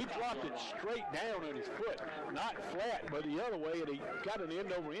 He dropped it straight down on his foot, not flat, but the other way, and he got an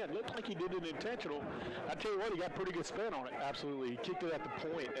end-over-end. Looked like he did it intentional. I tell you what, he got pretty good spin on it. Absolutely. He kicked it at the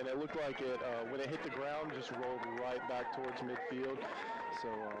point, and it looked like it, when it hit the ground, just rolled right back towards midfield.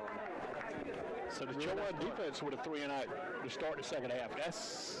 So the Chowan defense with a 3-and-out to start the second half.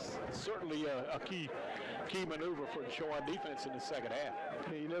 That's certainly a key maneuver for the Chowan defense in the second half.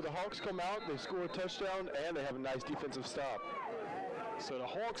 You know, the Hawks come out, they score a touchdown, and they have a nice defensive stop. So the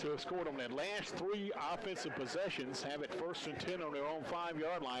Hawks, who have scored on their last 3 offensive possessions, have it 1st and 10 on their own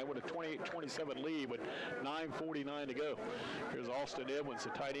 5-yard line with a 28-27 lead with 9:49 to go. Here's Austin Edwards,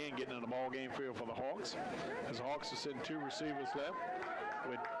 the tight end, getting in the ball game field for the Hawks. As the Hawks are sitting 2 receivers left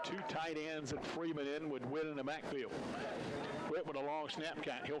with 2 tight ends and Freeman in with Witt in the backfield. Witt with a long snap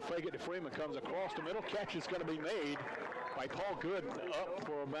count. He'll fake it to Freeman, comes across the middle. Catch is going to be made by Paul Good up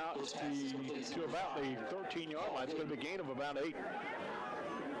for about the 13-yard line. It's going to be a gain of about 8.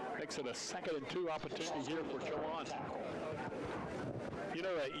 Makes it a 2nd and 2 opportunity here for Chowan. You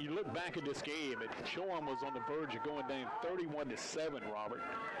know, you look back at this game, Chowan was on the verge of going down 31-7, Robert.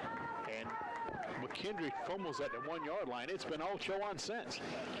 And McKendree fumbles at the 1 yard line. It's been all Chowan since.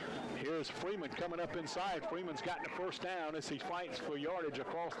 Here's Freeman coming up inside. Freeman's gotten the first down as he fights for yardage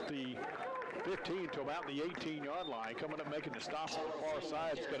across the 15 to about the 18 yard line. Coming up making the stop on the far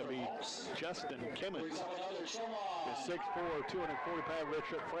side is going to be Justin Kimmons, the 6'4", 240-pound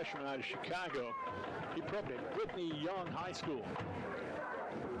redshirt freshman out of Chicago. He prepped at Whitney Young High School.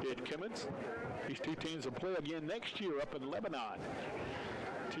 Did Kimmons. These two teams will play again next year up in Lebanon.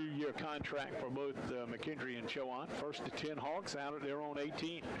 2-year contract for both McKendree and Chowan. First to 10 Hawks out at their own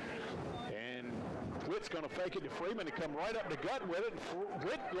 18. And Witt's going to fake it to Freeman to come right up the gut with it.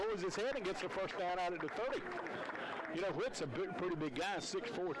 Witt lowers his head and gets the first down out at the 30. You know, Witt's a pretty big guy,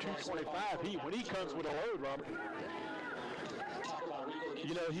 6'4", 225. When he comes with a load, Robert.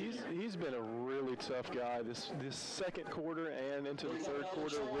 You know, he's been a really tough guy this second quarter and into the third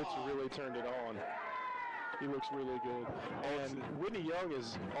quarter. Witt's really turned it on. He looks really good. And Whitney Young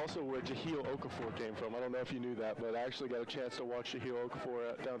is also where Jaheel Okafor came from. I don't know if you knew that, but I actually got a chance to watch Jaheel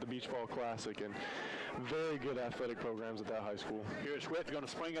Okafor down at the Beach Ball Classic, and very good athletic programs at that high school. Here's Witt going to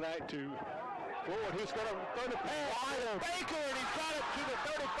swing it out to Ford, who's going to throw the pass. Baker, and he's got it to the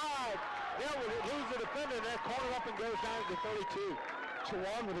 35. There we lose the defender, and that corner up and goes down to 32.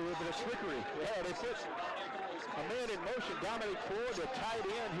 Chowan with a little bit of trickery. Yeah, they put a man in motion, Dominic Ford, the tight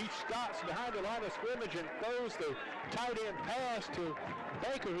end. He stops behind the line of scrimmage and throws the tight end pass to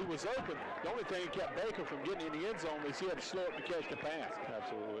Baker, who was open. The only thing that kept Baker from getting in the end zone was he had to slow up to catch the pass.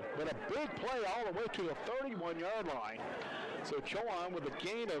 Absolutely. But a big play all the way to the 31-yard line. So Chowan with a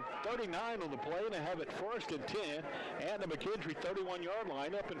gain of 39 on the play, and they have it first and 10, and the McKendree 31-yard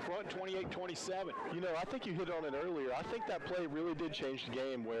line up in front, 28-27. You know, I think you hit on it earlier. I think that play really did change the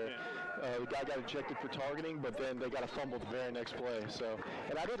game where the guy got ejected for targeting, but then they got a fumble the very next play. So,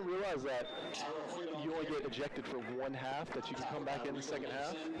 and I didn't realize that you only get ejected for one half, that you can come back in the second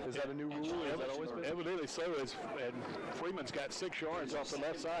half. Is that a new rule? Has that always been? Evidently so. And Freeman's got 6 yards off the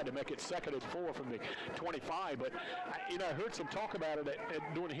left side to make it 2nd and 4 from the 25. But, I heard some talk about it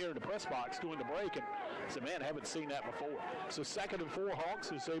during here in the press box during the break, and I said, man, I haven't seen that before. So 2nd and 4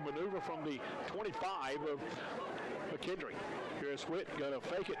 Hawks as they maneuver from the 25 of McKendree. Here's Witt going to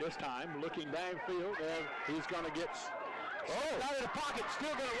fake it this time, looking downfield, and he's going to get out of the pocket,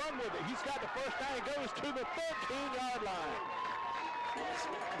 still going to run with it. He's got the first down, goes to the 13-yard line.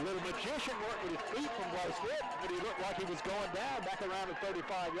 Little magician worked with his feet from Bryce Witt, but he looked like he was going down back around the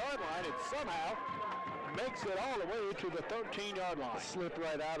 35-yard line, and somehow makes it all the way to the 13-yard line. Slipped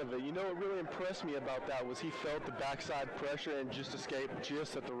right out of it. You know what really impressed me about that was he felt the backside pressure and just escaped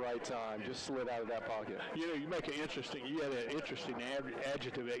just at the right time. Just slid out of that pocket. You know, you had an interesting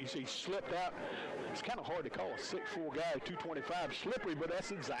adjective there. You see, he slipped out. It's kind of hard to call a 6'4" guy, 225, slippery, but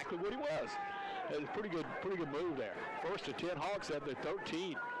that's exactly what he was. It was a pretty good move there. First to 10 Hawks at the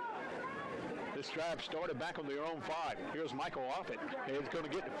 13. This drive started back on their own 5. Here's Michael Offit. He's going to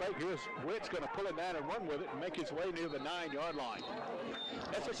get the fake. Here's Witt's going to pull it down and run with it and make his way near the 9-yard line.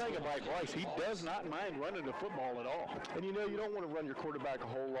 That's the thing about Bryce. He does not mind running the football at all. And you know, you don't want to run your quarterback a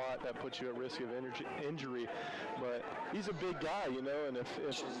whole lot. That puts you at risk of injury. But he's a big guy, you know, and if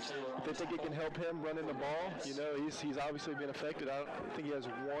they think it can help him running the ball, you know, he's obviously been affected. I think he has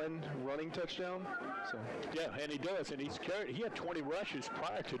 1 running touchdown. So yeah, and he does. And he had 20 rushes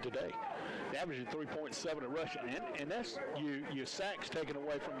prior to today. Averaging 3.7 a rush, and that's your sacks taken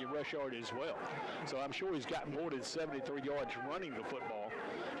away from your rush yard as well. So I'm sure he's got more than 73 yards running the football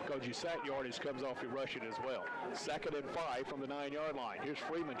because your sack yardage comes off your rushing as well. 2nd and 5 from the 9-yard line. Here's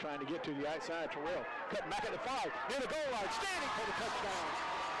Freeman trying to get to the outside. Terrell cutting back at the 5, near the goal line, standing for the touchdown.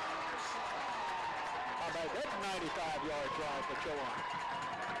 How about that 95-yard drive for Chowan?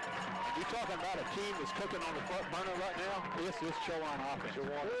 You're talking about a team that's cooking on the front burner right now? This is Chowan offense.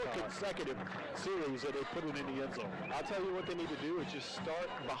 4 consecutive series that they put it in the end zone. I'll tell you what they need to do is just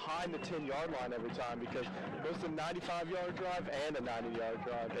start behind the 10-yard line every time, because both a 95-yard drive and a 90-yard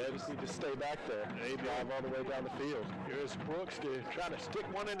drive, they just need to stay back there. They drive all the way down the field. Here's Brooks to try to stick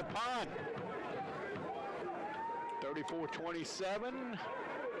one in the pond. 34-27.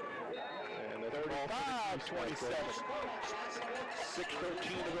 35-27. 6:13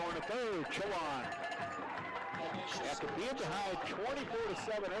 to go in the third. Chowan, after being behind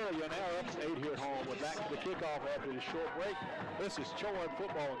 24-7 earlier, now up 8 here at home. We're back to the kickoff after the short break. This is Chowan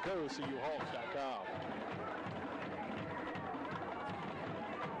Football and Co. CUHawks.com.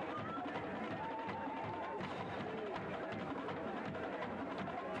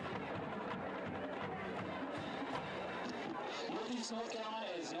 North Carolina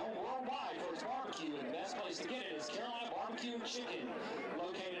is known worldwide for its barbecue, and the best place to get it is Carolina Barbecue and Chicken,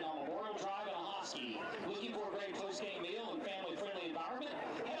 located on Memorial Drive in Ahoskie. Looking for a great post-game meal and family-friendly environment?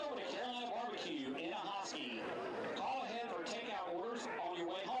 Head over to Carolina Husky. Call ahead for takeout orders on your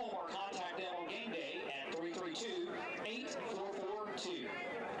way home or contact them on game day at 332-8442.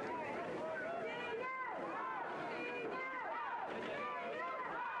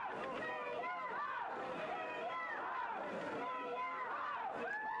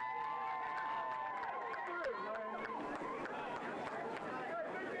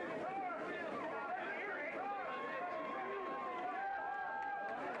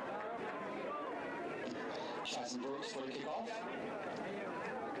 Tyson Brooks for the kickoff.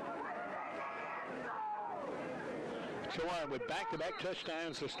 Chowan with back-to-back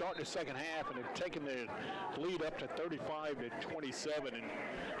touchdowns to start the second half, and they've taken their lead up to 35-27. And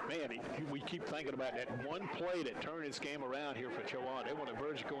man, we keep thinking about that one play that turned this game around here for Chowan. They were on the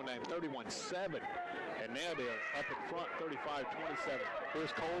verge of going down 31-7, and now they're up in front, 35-27.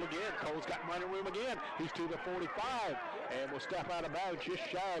 Here's Cole again. Cole's got running room again. He's to the 45, and will step out of bounds just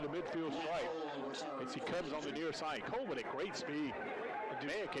shy of the midfield stripe as he comes on the near side. Cole with a great speed.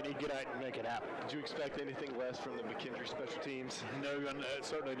 Man, can he get out and make it happen? Did you expect anything less from the McKendree special teams? No,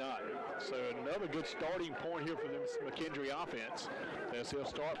 certainly not. So another good starting point here for the McKendree offense as he'll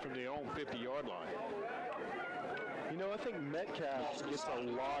start from their own 50-yard line. You know, I think Metcalf gets a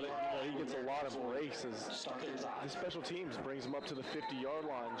lot of races. The special teams brings him up to the 50-yard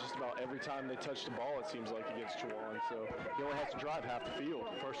line just about every time they touch the ball, it seems like, against Chowan. So he only has to drive half the field.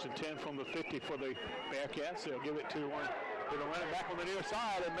 1st and 10 from the 50 for the Bearcats. They'll give it to the running back on the near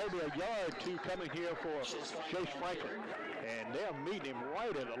side, and maybe a yard two coming here for Chase Franklin. And they're meeting him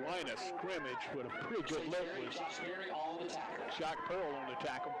right at the line of scrimmage with a pretty good look with Shock Pearl on the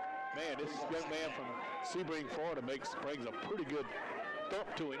tackle. Man, this young man from Sebring, Florida brings a pretty good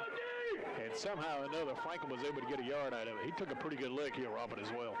thump to him. And somehow or another, Franklin was able to get a yard out of it. He took a pretty good lick here, Robert,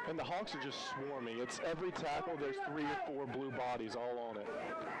 as well. And the Hawks are just swarming. It's every tackle, there's 3 or 4 blue bodies all on it.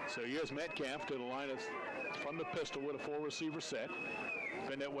 So here's Metcalf to the line from the pistol with a 4-receiver set.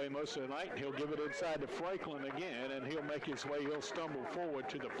 Been that way most of the night. He'll give it inside to Franklin again, and he'll make his way. He'll stumble forward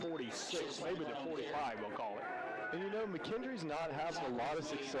to the 46, maybe the 45, we'll call it. And you know, McKendree's not having a lot of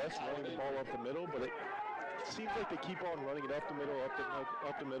success running the ball up the middle, but it seems like they keep on running it up the middle,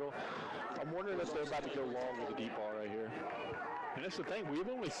 up the middle. I'm wondering if they're about to go long with a deep ball right here. And that's the thing. We've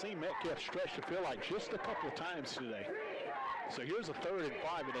only seen Metcalf stretch the field like just a couple of times today. So here's a 3rd and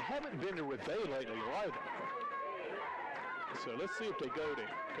 5, and they haven't been to Revay lately either. So let's see if they go to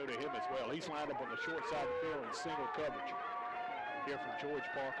him as well. He's lined up on the short side of the field in single coverage. Here from George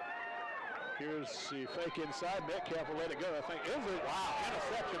Parker. Here's the fake inside. Metcalf will let it go. I think,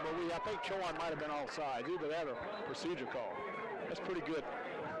 interception, but I think Chowan might have been offside. Either that or procedure call. That's pretty good.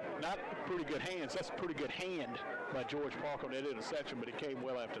 Not pretty good hands. That's a pretty good hand by George Parker on that interception, but it came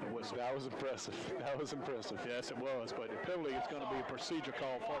well after the whistle. That was impressive. That was impressive. Yes, it was, but the penalty is going to be a procedure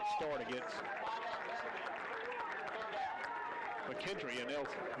call for it to start against McKendree, and they'll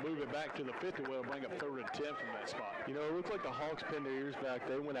move it back to the 50. We'll bring up 3rd and 10 from that spot. You know, it looked like the Hawks pinned their ears back.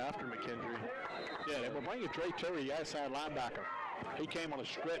 They went after McKendree. Yeah, they were bringing Dre Terry, the outside linebacker. He came on a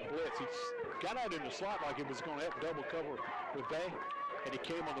stretch blitz. He got out in the slot like he was going to have double cover with Bay, and he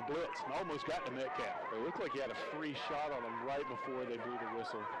came on the blitz and almost got to Metcalf. It looked like he had a free shot on him right before they blew the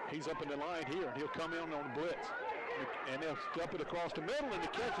whistle. He's up in the line here, and he'll come in on the blitz. And they'll dump it across the middle, and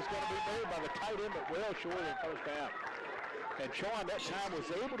the catch is going to be made by the tight end, but well short of first down. And Chowan that time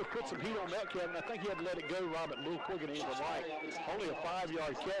was able to put some heat on Metcalf, and I think he had to let it go, Robert, a little quicker than he would like. Only a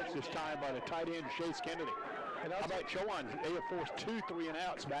 5-yard catch this time by the tight end, Chase Kennedy. And how about Chowan? They have forced 2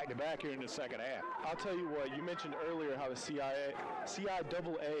 3-and-outs back-to-back here in the second half. I'll tell you what, you mentioned earlier how the CIAA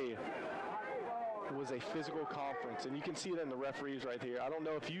was a physical conference, and you can see it in the referees right here. I don't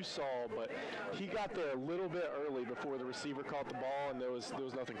know if you saw, but he got there a little bit early before the receiver caught the ball, and there was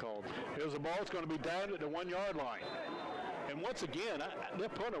nothing called. Here's the ball. It's going to be down at the 1-yard line. And once again, their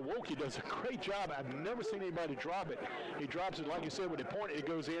punter, Wilkie, does a great job. I've never seen anybody drop it. He drops it, like you said, with the point, it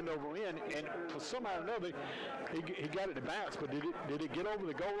goes end over end. And for somehow or another, he got it to bounce. But did it get over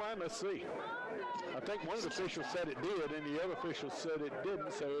the goal line? Let's see. I think one of the officials said it did, and the other officials said it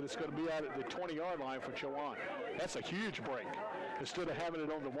didn't. So it's going to be out at the 20-yard line for Chowan. That's a huge break. Instead of having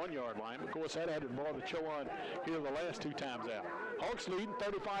it on the 1-yard line. Of course, that had to ball to Chowan here the last 2 times out. Hawks leading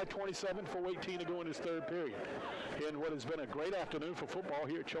 35-27, 4:18 to go in this 3rd period. In what has been a great afternoon for football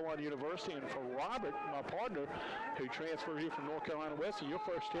here at Chowan University, and for Robert, my partner, who transferred here from North Carolina Western, your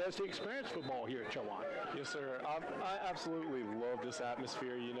first chance to experience football here at Chowan. Yes, sir. I absolutely love this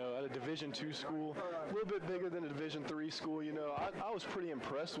atmosphere. You know, at a Division II school, a little bit bigger than a Division III school. You know, I was pretty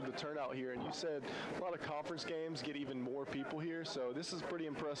impressed with the turnout here, and you said a lot of conference games get even more people here. So this is pretty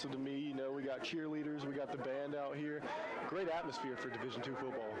impressive to me. You know, we got cheerleaders, we got the band out here. Great atmosphere for Division II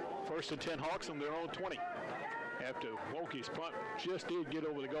football. First and 10 Hawks on their own 20. After Wolke's punt just did get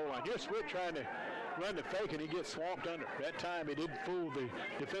over the goal line. Here's Swift trying to run the fake, and he gets swamped under. That time he didn't fool the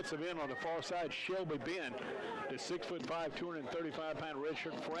defensive end on the far side. Shelby Ben, the 6'5", 235-pound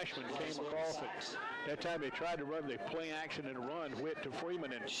redshirt freshman, came across it. That time they tried to run the play action and run, went to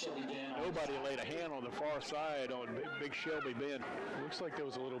Freeman, and nobody laid a hand on the far side on big Shelby Ben. Looks like there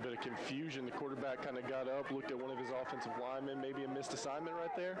was a little bit of confusion. The quarterback kind of got up, looked at one of his offensive linemen, maybe a missed assignment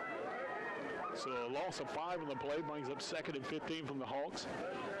right there. So a loss of 5 on the play brings up 2nd and 15 from the Hawks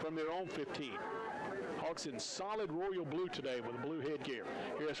from their own 15. Hawks in solid royal blue today with a blue headgear.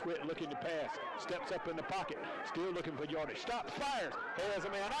 Here's Whit looking to pass. Steps up in the pocket. Still looking for yardage. Stops, fires. Has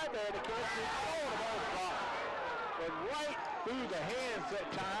a man out there. The catch is the ball blocked. But right through the hands that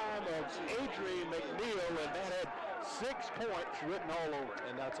time of Adrian McNeil, and that had 6 points written all over it.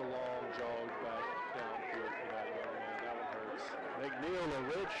 And that's a long jog back downfield for that young man. That one hurts. McNeil, a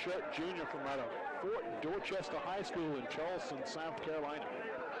redshirt junior from out of Fort Dorchester High School in Charleston, South Carolina.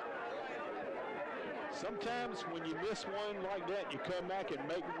 Sometimes when you miss one like that, you come back and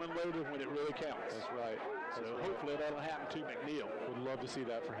make one later when it really counts. That's right. So hopefully that'll happen to McNeil. Would love to see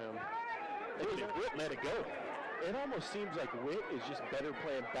that for him. Whit let it go. It almost seems like Whit is just better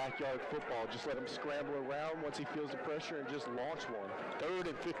playing backyard football. Just let him scramble around once he feels the pressure and just launch one. 3rd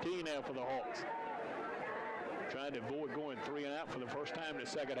and 15 now for the Hawks. Trying to avoid going 3 and out for the first time in the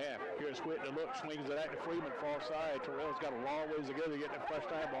second half. Here's Whit to look, swings it out to Freeman, far side. Terrell's got a long ways to go to get that first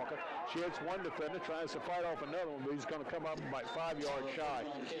time marker. Sheds one defender, tries to fight off another one, but he's going to come up about 5 yards shy.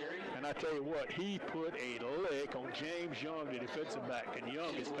 And I tell you what, he put a lick on James Young, the defensive back, and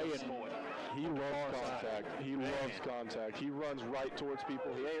Young is paying for it. He loves contact. He loves contact. He runs right towards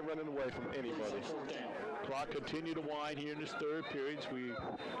people. He ain't running away from anybody. Clock continue to wind here in this third period.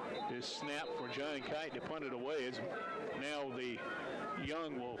 This snap for John Kite to punt it away. Now the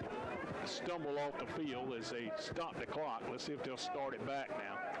Young will stumble off the field as they stop the clock. Let's see if they'll start it back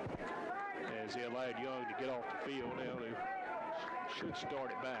now. As they allowed Young to get off the field. Now they should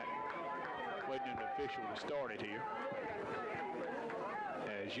start it back. Waiting on the official to start it here.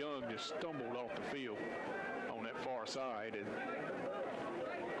 As Young just stumbled off the field on that far side. And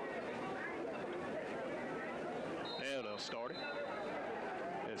now they'll start it.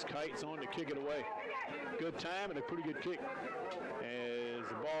 As Kite's on to kick it away. Good time and a pretty good kick. As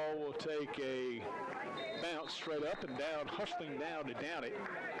the ball will take a bounce straight up and down, hustling down to down it.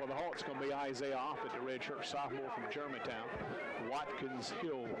 For the Hawks, going to be Isaiah Offit, the redshirt sophomore from Germantown, Watkins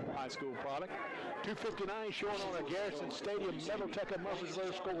Hill High School product. 2:59 showing on a Garrison Stadium Metal Tech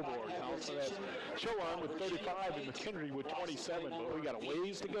Murfreesboro scoreboard. Also that's Chowan with 35 and McKendree with 27, but we got a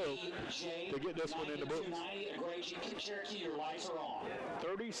ways to go to get this one in the books.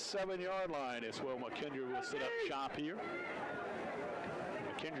 37-yard line is where McKendree will set up shop here.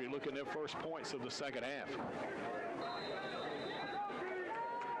 McKendree looking at their first points of the second half.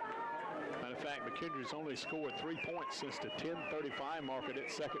 Matter of fact, McKendree's only scored 3 points since the 10:35 mark of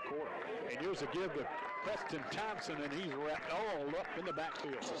that second quarter. And here's a give to Preston Thompson, and he's wrapped all up in the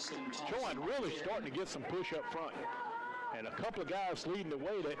backfield. Chowan really starting to get some push up front. And a couple of guys leading the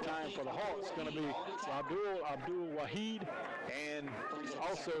way that time for the Hawks going to be Abdul Wahid and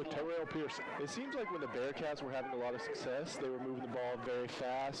also Terrell Pearson. It seems like when the Bearcats were having a lot of success, they were moving the ball very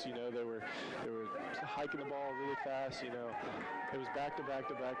fast. You know, they were hiking the ball really fast. You know, it was back to back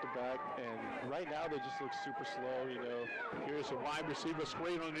to back to back. And right now they just look super slow. You know, here's a wide receiver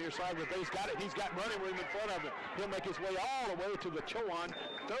screen on the near side, but he's got it. He's got running room in front of him. He'll make his way all the way to the Chowan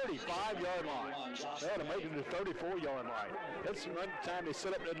 35-yard line. That'll make it to the 34-yard line. That's the time they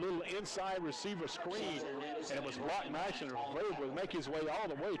set up that little inside receiver screen, and it was blocked nice, and Ray will make his way all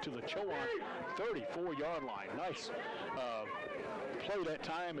the way to the Chowan 34-yard line. Nice play that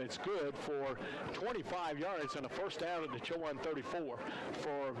time. It's good for 25 yards and a first down at the Chowan 34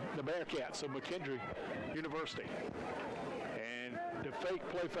 for the Bearcats of McKendree University. The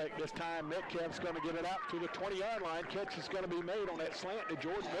play fake this time. Metcalf's going to get it out to the 20-yard line. Catch is going to be made on that slant to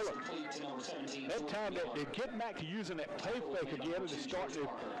George Miller. That time they're getting back to using that play fake again, and it's starting to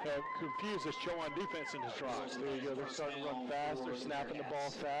confuse this Chowan defense in this drive. There you go. They're starting to run fast. They're snapping the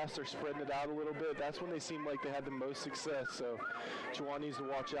ball fast. They're spreading it out a little bit. That's when they seem like they had the most success. So Chowan needs to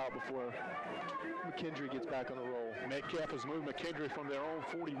watch out before McKendree gets back on the roll. Metcalf has moved McKendree from their own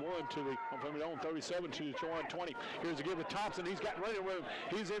 41 from their own 37 to the Chowan 20. Here's a give to Thompson. He's got running room.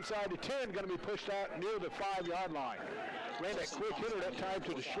 He's inside the 10, going to be pushed out near the 5-yard line. Ran that quick hitter that time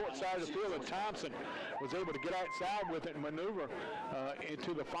to the short side of the field, and Thompson was able to get outside with it and maneuver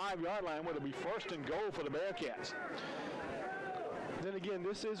into the 5-yard line, where it'll be first and goal for the Bearcats. Then again,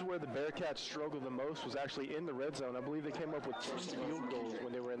 this is where the Bearcats struggled the most, was actually in the red zone. I believe they came up with 2 field goals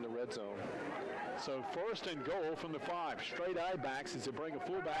when they were in the red zone. So first and goal from the 5. Straight eye backs as they bring a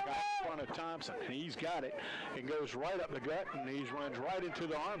fullback out in front of Thompson. And he's got it. It goes right up the gut, and he runs right into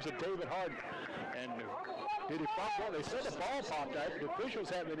the arms of David Harden. And did he pop one? They said the ball popped out. The officials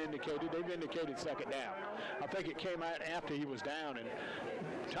haven't indicated. They've indicated second down. I think it came out after he was down. And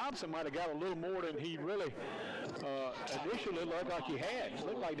Thompson might have got a little more than he really initially looked like he had. It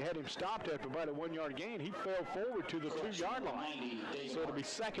looked like they had him stopped after about a 1 yard gain. He fell forward to the 2 yard line. So it'll be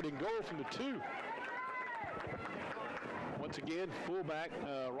second and goal from the 2. Once again, fullback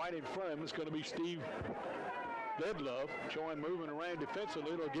right in front of him is going to be Steve Deadlove. Chowan moving around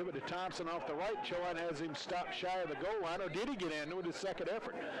defensively. They'll give it to Thompson off the right. Chowan has him stopped shy of the goal line, or did he get in with his second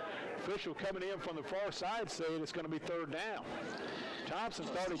effort? Official coming in from the far side saying it's going to be third down. Thompson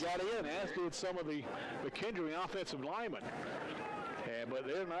thought he got in, as did some of the McKendree offensive linemen. But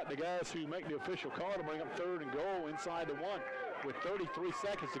they're not the guys who make the official call to bring up third and goal inside the 1 with 33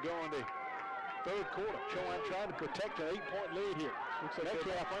 seconds to go in the third quarter. Chowan trying to protect an 8-point lead here. Looks like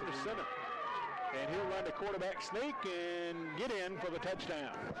Metcalf under center. And he'll run the quarterback sneak and get in for the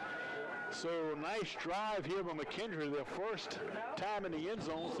touchdown. So nice drive here by McKendree, their first time in the end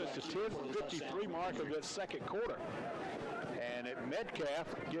zone since the 10:53 mark of that second quarter. And Metcalf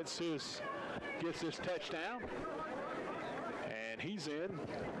gets his touchdown. And he's in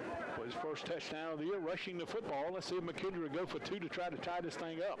for his first touchdown of the year, rushing the football. Let's see if McKendree will go for 2 to try to tie this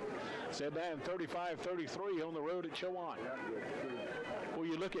thing up. Set down 35-33 on the road at Chowan. Well,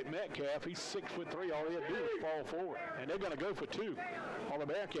 you look at Metcalf, he's 6'3". All he had to do was fall forward. And they're going to go for 2 on the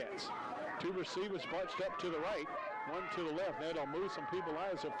Bearcats. 2 receivers bunched up to the right, 1 to the left. Now they'll move some people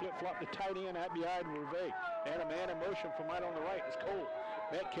out as they flip-flop the tight end out behind Reve. And a man in motion from right on the right. It's Cole.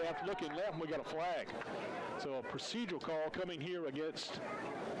 Metcalf looking left, and we got a flag. So a procedural call coming here against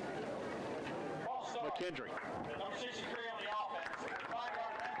McKendree. Number 63 on the offense.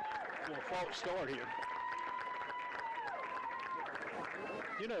 5-yard Well, a false start here.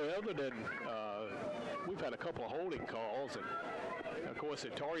 You know, other than we've had a couple of holding calls, and of course the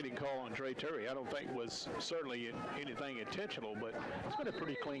targeting call on Dre Terry I don't think was certainly anything intentional, but it's been a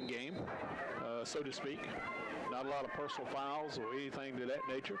pretty clean game, so to speak. Not a lot of personal fouls or anything to that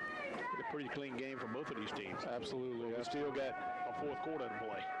nature. A pretty clean game for both of these teams. Absolutely. We still got a fourth quarter to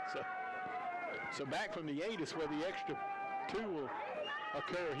play. So back from the 8 is where the extra 2 will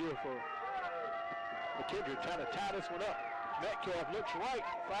occur here for McKendree, trying to tie this one up. Metcalf looks right,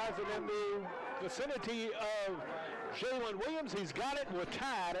 fires it in the vicinity of Jalen Williams. He's got it. We're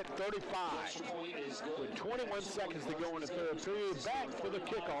tied at 35 with 21 seconds to go in the third period. Back for the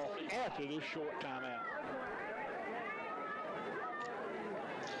kickoff after this short timeout.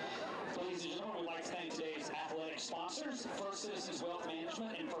 Ladies and gentlemen, we'd like to thank today's athletic sponsors, First Citizens Wealth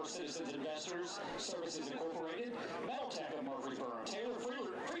Management and First Citizens Investors Services Incorporated, Metal Tech of Murfreesboro, Taylor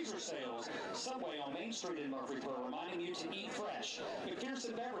Freezer Sales, Subway on Main Street in Murfreesboro, reminding you to eat fresh,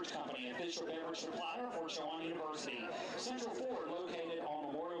 McPherson Beverage Company, official beverage supplier for Chowan University, Central Ford, located on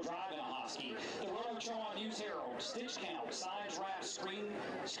Memorial Drive in Ahoskie, the Roanoke Chowan News Herald, Stitch Count, Signs, Wrap,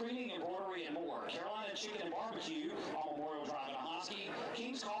 Screening, Embroidery, and more, Carolina Chicken and Barbecue on Memorial Drive in Ahoskie,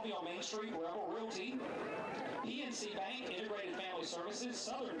 King's Coffee on Main Street, Rebel Realty, PNC Bank, Integrated Family Services,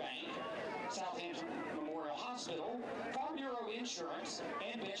 Southern Bank, Southampton Memorial Hospital, Farm Bureau Insurance,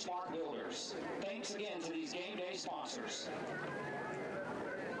 and Benchmark Builders. Thanks again to these game day sponsors.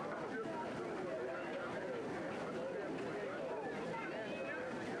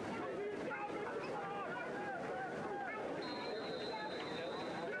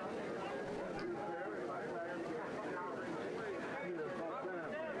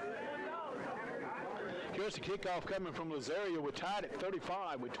 Here's the kickoff coming from Lazario. We're tied at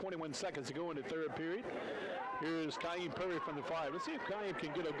 35 with 21 seconds to go in the third period. Here's Kaim Perry from the 5. Let's see if Kaim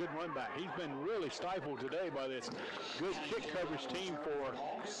can get a good run back. He's been really stifled today by this good kick coverage team for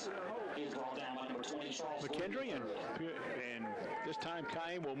McKendree, and this time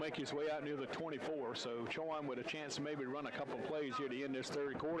Kaim will make his way out near the 24. So Chowan with a chance to maybe run a couple of plays here to end this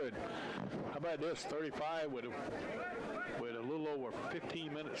third quarter. How about this? 35 with a little over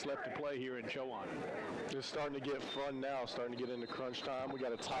 15 minutes left to play here in Chowan. It's starting to get fun now, starting to get into crunch time. We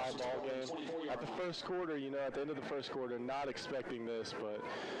got a tie ball game. At the first quarter, at the end of the first quarter, not expecting this, but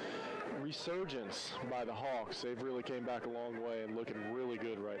resurgence by the Hawks. They've really came back a long way and looking really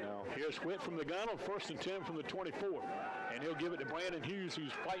good right now. Here's Whit from the gun on 1st and 10 from the 24. And he'll give it to Brandon Hughes,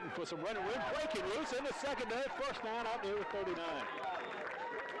 who's fighting for some running room, breaking loose in the second day. First down out there with 39.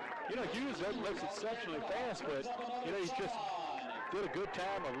 Hughes looks exceptionally fast, but, he's just did a good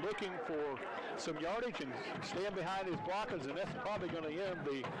time of looking for some yardage and stand behind his blockers, and that's probably going to end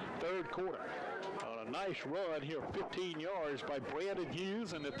the third quarter. A nice run here, 15 yards by Brandon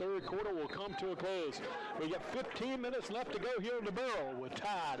Hughes, and the third quarter will come to a close. We got 15 minutes left to go here in the barrel. We're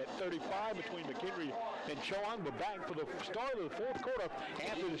tied at 35 between McKendree and Chowan. We're back for the start of the fourth quarter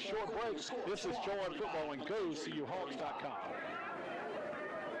after the short break. This is Chowan Football, and GoCUHawks.com.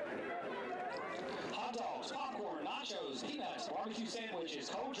 Hot dogs, popcorn, nachos, peanuts, barbecue sandwiches,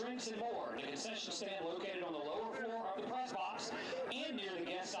 cold drinks, and more. The concession stand located on the lower floor of the press box and near the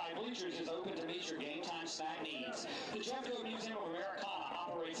guest side bleachers is open to meet your game time snack needs. The Jeffco Museum of Americana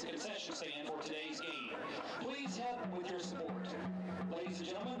operates a concession stand for today's game. Please help with your support. Ladies and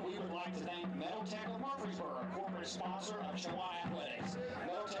gentlemen, we would like to thank Metal Tech of Murfreesboro, corporate sponsor of Chowan Athletics.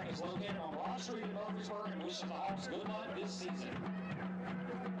 Metal Tech is located on Broad Street in Murfreesboro and wishes the Hawks good luck this season.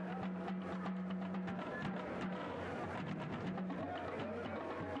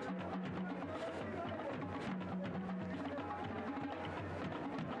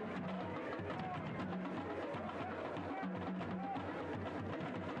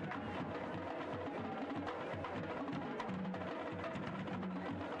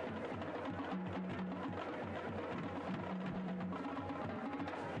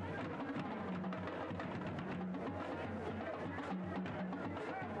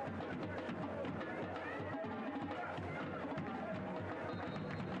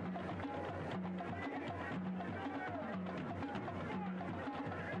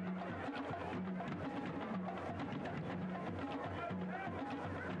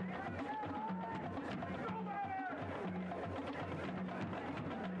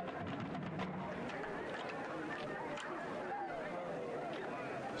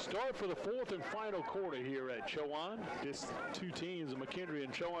 Start for the fourth and final quarter here at Chowan. Just two teams, McKendree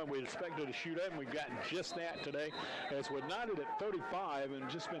and Chowan, we expected to shoot at, and we've gotten just that today. As we're knotted at 35 and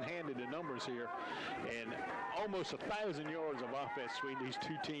just been handed the numbers here. And almost 1,000 yards of offense between these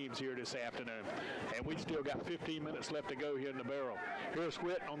two teams here this afternoon. And we still got 15 minutes left to go here in the barrel. Here's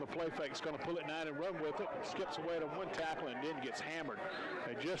Witt on the play fake. He's going to pull it 9 and run with it. Skips away to one tackle and then gets hammered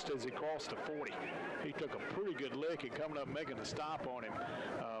just as he crossed the 40. He took a pretty good lick and coming up making a stop on him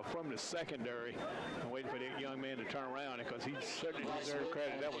from the secondary. I'm waiting for that young man to turn around because he certainly deserves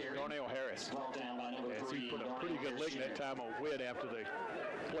credit. That was Darnell Harris. As he put a pretty good lick that time on Witt after the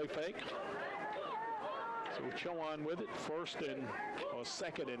play fake. So Chowan with it,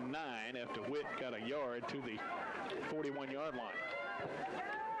 second and 9 after Witt got a yard to the 41-yard line.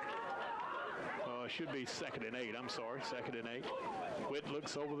 Should be second and 8, I'm sorry, second and 8. Witt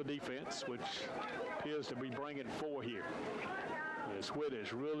looks over the defense, which appears to be bringing 4 here. As Witt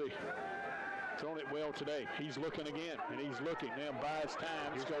has really thrown it well today. He's looking again, and he's looking. Now buys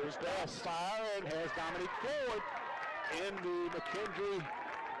time. He goes down, fire, and has Dominic Ford in the McKendree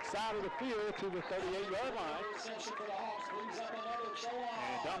side of the field to the 38-yard line.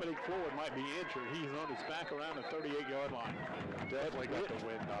 And Dominic Floyd might be injured. He's on his back around the 38-yard line. Definitely got the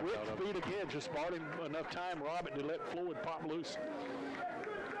wind knocked out of him. Feet again, just bought him enough time, Robert, to let Floyd pop loose.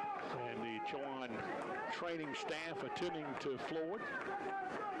 And the Chowan training staff attending to Floyd.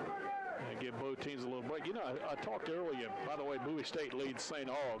 And give both teams a little break. You know, I talked earlier, by the way, Bowie State leads St.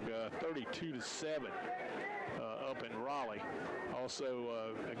 Aug 32-7 up in Raleigh.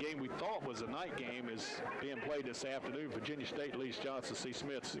 Also, a game we thought was a night game is being played this afternoon. Virginia State leads Johnson C.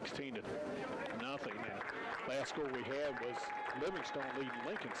 Smith 16-0. And last score we had was Livingstone leading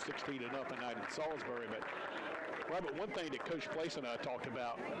Lincoln 16-0 night in Salisbury. But Robert, one thing that Coach Place and I talked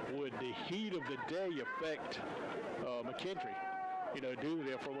about, would the heat of the day affect McKendree? You know, due to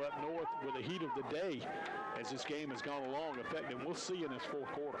they're from up north, with the heat of the day as this game has gone along, affecting. We'll see in this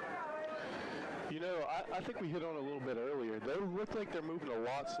fourth quarter. You know, I think we hit on it a little bit earlier. They look like they're moving a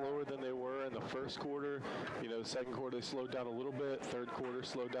lot slower than they were in the first quarter. You know, second quarter they slowed down a little bit. Third quarter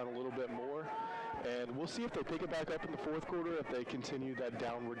slowed down a little bit more. And we'll see if they pick it back up in the fourth quarter, if they continue that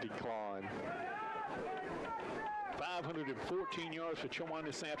downward decline. 514 yards for Chowan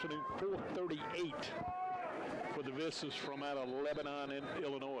this afternoon, 438 for the Vistas from out of Lebanon in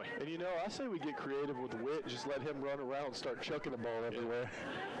Illinois. And you know, I say we get creative with Witt, just let him run around and start chucking the ball everywhere.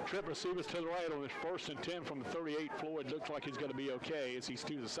 Trip receivers to the right on his 1st and 10 from the 38. Floyd looks like he's going to be okay as he's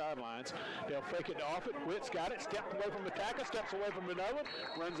to the sidelines. They'll fake it off it. Witt's got it, steps away from the tackle, steps away from another,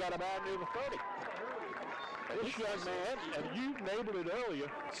 runs out of bounds near the 30. This young man, and you labeled it earlier,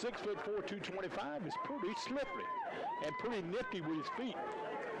 6'4", 225, is pretty slippery and pretty nifty with his feet.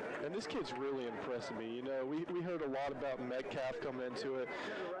 And this kid's really impressing me. You know, we heard a lot about Metcalf coming into it.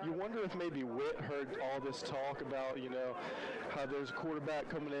 You wonder if maybe Witt heard all this talk about, you know, how there's a quarterback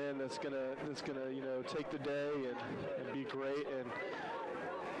coming in that's gonna you know, take the day and be great. And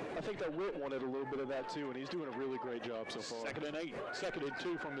I think that Witt wanted a little bit of that too, and he's doing a really great job so far. 2nd and 8, 2nd and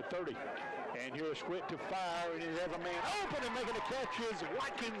 2 from the 30. And here's Witt to fire, and he has a man open and making the catch is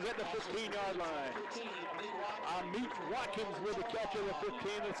Watkins at the 15-yard line. Meet Watkins with the catch at the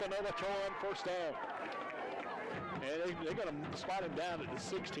 15. It's another Chowan first down. And they're going to spot him down at the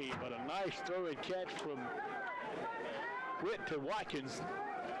 16, but a nice throw and catch from Witt to Watkins,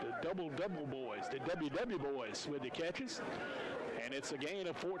 the double boys, the WW boys with the catches. And it's a gain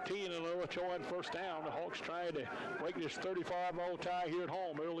of 14 and another Chowan first down. The Hawks trying to break this 35-all tie here at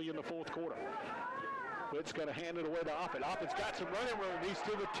home early in the 4th quarter. Witt's going to hand it away to Offit. Offit's got some running room. He's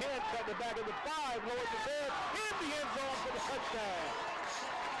to the 10, cut the back of the 5, lowers his head, in the end zone for the touchdown.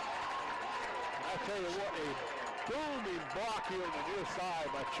 I tell you what, a booming block here on the near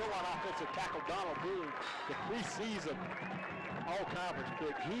side by Chowan offensive tackle Donald Boone, the preseason all-conference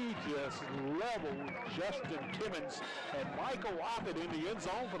pick. He just leveled Justin Timmons and Michael Offit in the end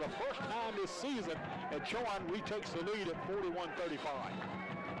zone for the first time this season, and Chowan retakes the lead at 41-35.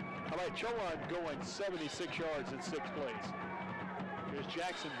 How about Chowan going 76 yards in 6 plays? Here's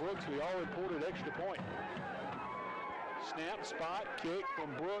Jackson Brooks, the all-important extra point. Snap, spot, kick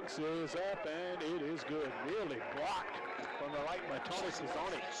from Brooks is up, and it is good. Really blocked from the right by Tony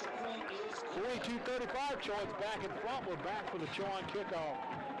Sassoni. 42-35, Chowan's back in front. We're back for the Chowan kickoff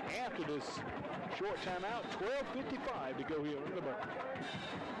after this short timeout. 12:55 to go here. Remember,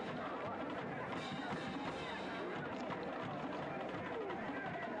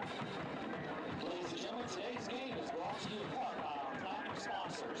 today's game is brought to you in part by our platinum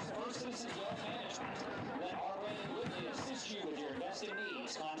sponsors, First Citizens Wealth Management. Let Arway and Whitley assist you with your investing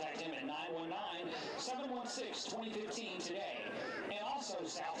needs. Contact him at 919-716-2015 today. And also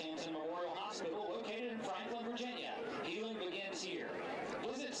Southampton Memorial Hospital, located in Franklin, Virginia. Healing begins here.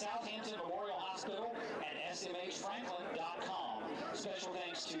 Visit Southampton Memorial Hospital at smhfranklin.com. Special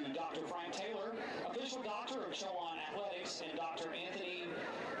thanks to Dr. Frank Taylor, official doctor of Chowan Athletics, and Dr. Anthony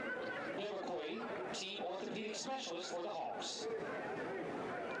Biberquay, team orthopedic specialist for the Hawks.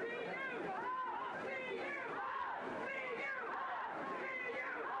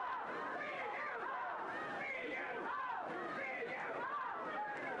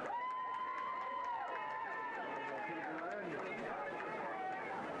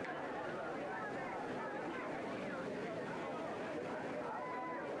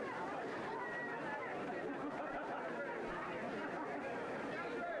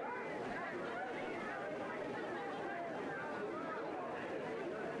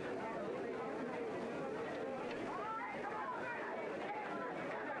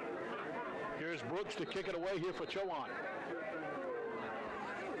 Here's Brooks to kick it away here for Chowan.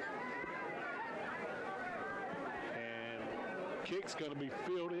 And kick's going to be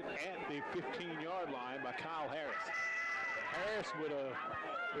fielded at the 15-yard line by Kyle Harris. Harris with a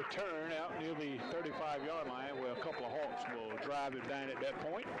return out near the 35-yard line where a couple of Hawks will drive it down at that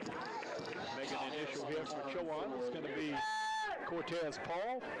point. Making an initial hit for Chowan. It's going to be Cortez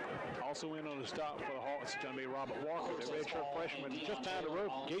Paul. Also in on the stop for the Hawks, it's going to be Robert Walker, the redshirt freshman, just down the road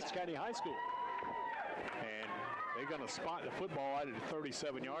from Gates County High School. And they're going to spot the football out at the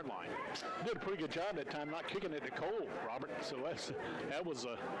 37-yard line. Did a pretty good job that time not kicking it to Cole, Robert. So that was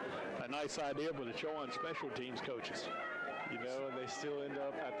a nice idea by the Chowan special teams coaches. You know, and they still end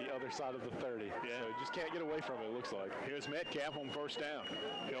up at the other side of the 30. Yeah. So just can't get away from it, it looks like. Here's Metcalf on first down.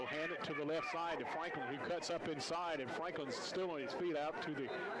 He'll hand it to the left side to Franklin, who cuts up inside, and Franklin's still on his feet out to the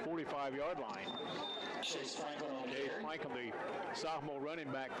 45-yard line. Chase Franklin on Chase Franklin, the sophomore running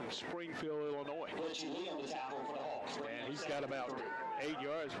back from Springfield, Illinois. Reggie Lee on the tackle for the Hawks. And he's got about 8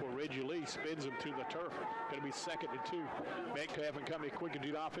 yards for Reggie Lee, spins him to the turf. Going to be 2nd and 2. Metcalf and company quick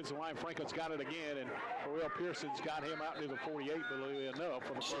into the offensive line. Franklin's got it again, and Pharrell Pearson's got him out to the 48, believe enough,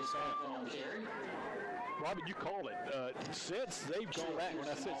 for the first time. Robert, you called it. Since they've gone back, when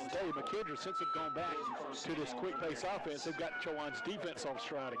I said today, McKendree, since they've gone back to this quick pace offense, they've got Chowan's defense off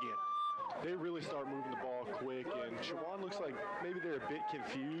stride again. They really start moving the ball quick, and Chowan looks like maybe they're a bit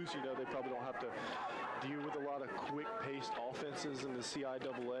confused. You know, they probably don't have to deal with a lot of quick-paced offenses in the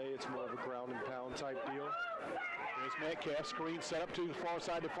CIAA. It's more of a ground-and-pound type deal. There's Metcalf, screen set up to the far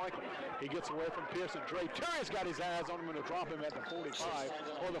side to Franklin. He gets away from Pearson. Dre Terry's got his eyes on him and to drop him at the 45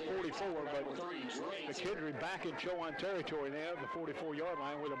 or the 44, but McKendree back in Chowan territory now at the 44-yard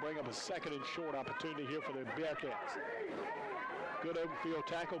line, where they'll bring up a 2nd and short opportunity here for the Bearcats. Good open field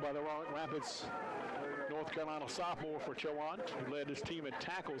tackle by the Rapids North Carolina sophomore for Chowan. He led his team in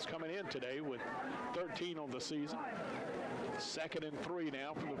tackles coming in today with 13 on the season. 2nd and 3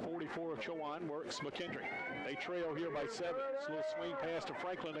 now from the 44 of Chowan works McKendree. They trail here by 7. It's a little swing pass to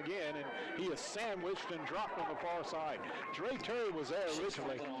Franklin again, and he is sandwiched and dropped on the far side. Dre Terry was there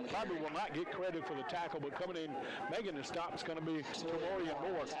originally. Probably will not get credit for the tackle, but coming in, making the stop is going to be Tamorian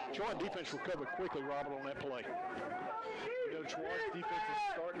Moore. Chowan defense recovered quickly, Robert, on that play. Chowan's defense is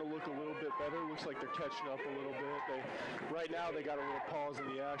starting to look a little bit better. Looks like they're catching up a little bit. Right now they got a little pause in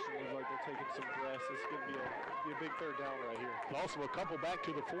the action. Looks like they're taking some breaths. It's going to be a big third down right here. Also a couple back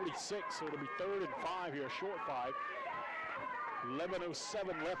to the 46, so it'll be 3rd and 5 here, a short 5. 11:07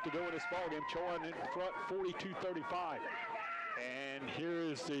 left to go in this ballgame. Chowan in front, 42-35. And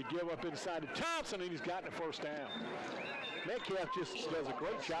here is the give up inside to Thompson, and he's got the first down. Metcalf just does a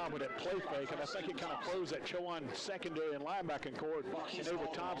great job with that play fake, and I think it kind of froze that Chowan secondary and linebacking core, and able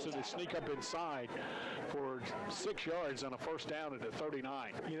Thompson to sneak up inside for 6 yards on a first down at the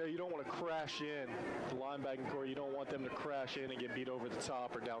 39. You don't want to crash in the linebacking core. You don't want them to crash in and get beat over the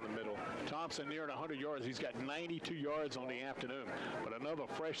top or down the middle. Thompson nearing 100 yards. He's got 92 yards on the afternoon. But another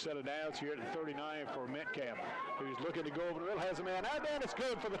fresh set of downs here at the 39 for Metcalf, who's looking to go over the middle. Has a man. That man is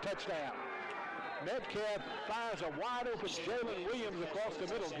good for the touchdown. Metcalf fires a wide-open Jalen Williams across the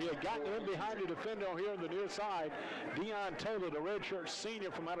middle. He had gotten in behind the defender here on the near side. Deion Taylor, the redshirt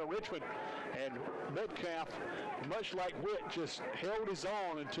senior from out of Richmond. And Metcalf, much like Witt, just held his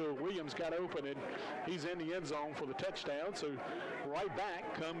own until Williams got open, and he's in the end zone for the touchdown. So right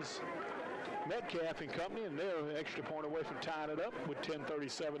back comes Metcalf and company, and they're an extra point away from tying it up with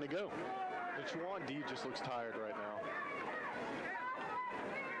 10:37 to go. The Chowan D just looks tired right now.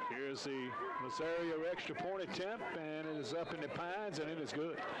 Here's the Rosario extra point attempt, and it is up in the pines, and it is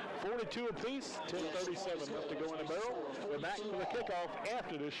good. 42 apiece, 10:37 left to go in the barrel. We're back for the kickoff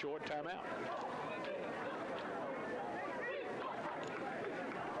after this short timeout.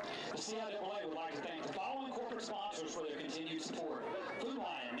 The CIAA would like to thank the following corporate sponsors for their continued support: Food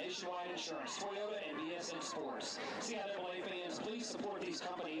Lion, Nationwide Insurance, Toyota, and BSN Sports. CIAA fans, please support these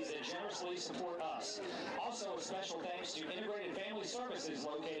companies that generously support us. Also, a special thanks to Integrated Family Services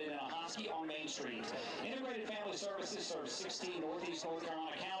located in Ahoskie on Main Street. Integrated Family Services serves 16 Northeast North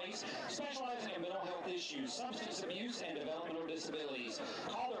Carolina counties, specializing in mental health issues, substance abuse, and developmental disabilities.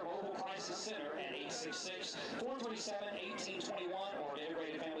 Call their mobile crisis center at 866-437-1821 or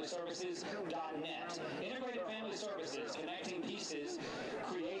integratedfamilyservices.net. Integrated Family Services, connecting pieces,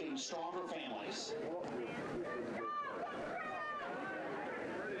 creating stronger families.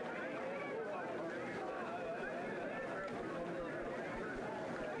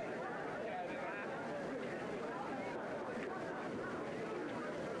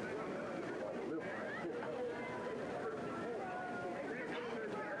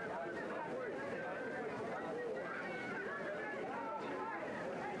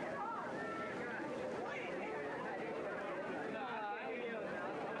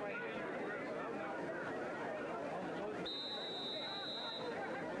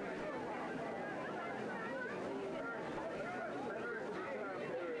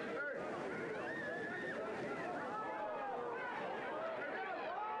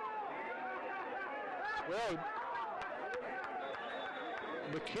 Well,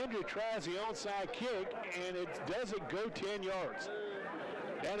 McKendree tries the onside kick, and it doesn't go 10 yards.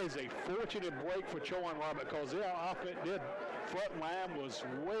 That is a fortunate break for Chowan, Robert, because their front line was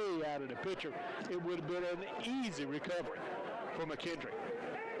way out of the picture. It would have been an easy recovery for McKendree.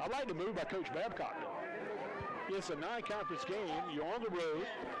 I like the move by Coach Babcock, though. It's a non-conference game. You're on the road.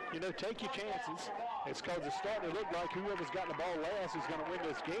 Take your chances. It's because it's starting to look like whoever's got the ball last is going to win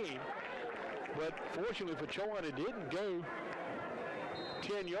this game. But fortunately for Chowan, it didn't go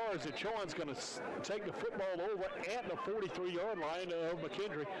 10 yards. And Chowan's going to take the football over at the 43-yard line of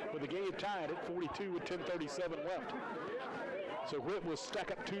McKendree with the game tied at 42 with 10:37 left. So Witt will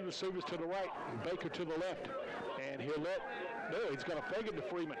stack up 2 receivers to the right, Baker to the left. And he's going to fake it to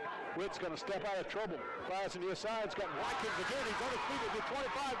Freeman. Witt's going to step out of trouble. Fires on the side. He's got Watkins again. He's on his feet at the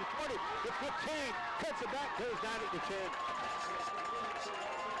 25, to 20, to 15. Cuts it back, goes down at the 10.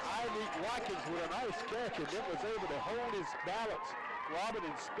 Watkins with a nice catch, and then was able to hold his balance, Robin,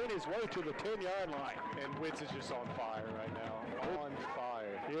 and spin his way to the 10-yard line. And Witz is just on fire right now. On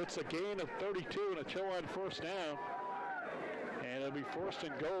fire. It's a gain of 32 and a Chowan first down. And it'll be first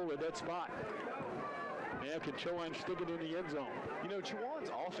and goal at that spot. Now can Chowan stick it in the end zone?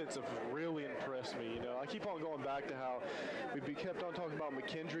 Chowan's offense have really impressed me. I keep on going back to how we kept on talking about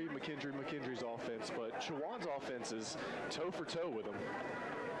McKendree's offense, but Chowan's offense is toe for toe with them.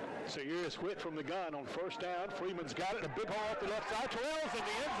 So here's Whit from the gun on first down. Freeman's got it. A big hole off the left side. Terrell's in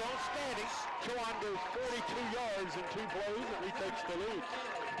the end zone standing. Chowan goes 42 yards in 2 plays, and he takes the lead.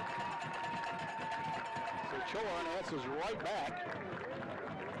 So Chowan answers right back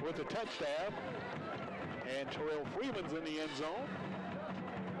with a touchdown. And Terrell Freeman's in the end zone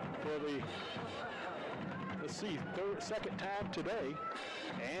for the, let's see, second time today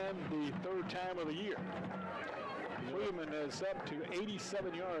and the 3rd time of the year. Freeman is up to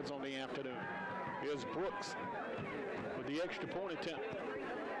 87 yards on the afternoon. Here's Brooks with the extra point attempt.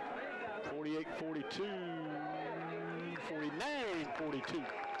 48-42, 49-42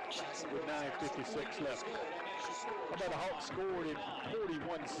 with 9:56 left. How about the Hawks scored in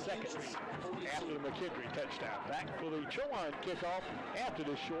 41 seconds after the McKendree touchdown? Back for the Chowan kickoff after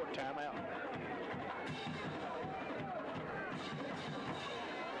this short timeout.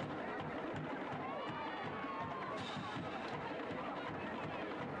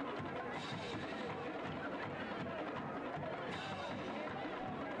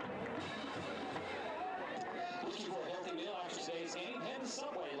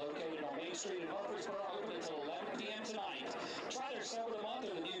 Subway located on Main Street in Murfreesboro, open until 11 p.m. tonight. Try their sub of the month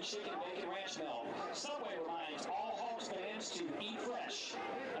or the new chicken bacon ranch meal. Subway reminds all Hawks fans to eat fresh.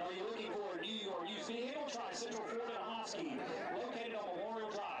 And are you looking for a new or used vehicle? Try Central Ford in Hosky, located on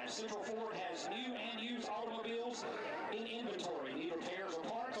Memorial Drive. Central Ford has new and used automobiles in inventory. Need repairs or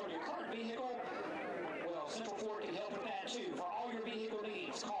parts on your current vehicle? Well, Central Ford can help with that too. For all your vehicle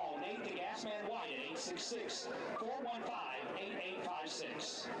needs, call Nate the Gasman White at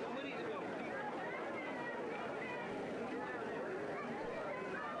 866-415-8856.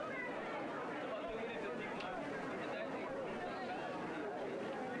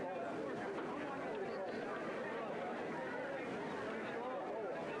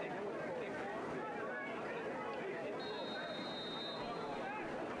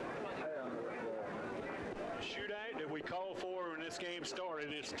 Shootout that we called for when this game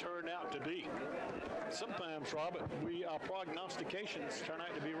started, it's turned out to be. Sometimes, Robert, our prognostications turn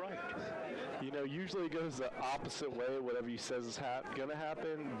out to be right. You know, usually it goes the opposite way. Whatever you says is going to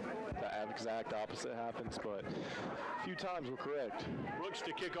happen, the exact opposite happens, but a few times we're correct. Brooks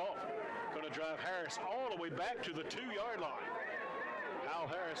to kick off. Going to drive Harris all the way back to the 2-yard line. Al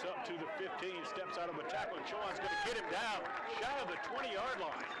Harris up to the 15, steps out of a tackle, and Chowan's going to get him down, shy of the 20-yard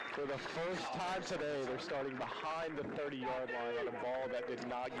line. For the first time today, they're starting behind the 30-yard line on a ball that did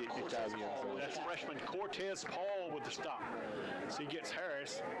not get kicked out of the end zone. That's freshman Cortez Paul with the stop. So he gets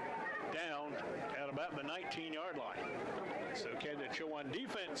Harris down at about the 19-yard line. So can the Chowan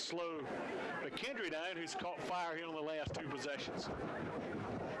defense slow McKendree down, who's caught fire here on the last 2 possessions?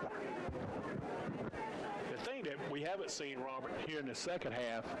 The thing that we haven't seen, Robert, here in the second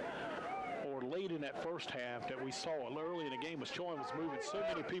half or late in that first half that we saw early in the game was Chowan was moving so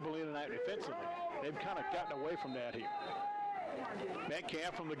many people in and out defensively. They've kind of gotten away from that here.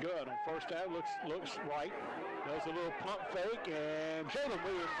 Metcalf from the gun on first down looks right. Does a little pump fake, and Jalen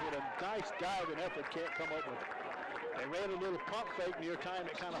Williams with a nice diving effort can't come up with it. They ran a little pump fake near time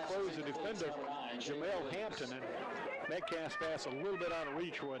that kind of froze the defender, Jamel Hampton, and Metcalf's pass a little bit out of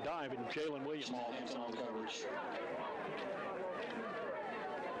reach for a dive, and Jalen Williams.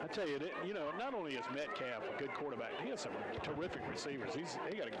 I tell you, not only is Metcalf a good quarterback, he has some terrific receivers. He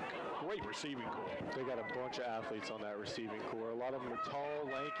got a great receiving core. They got a bunch of athletes on that receiving core. A lot of them are tall,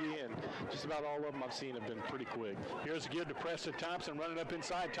 lanky, and just about all of them I've seen have been pretty quick. Here's a give to Preston Thompson running up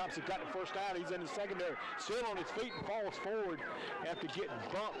inside. Thompson got the first down. He's in the secondary, still on his feet and falls forward after getting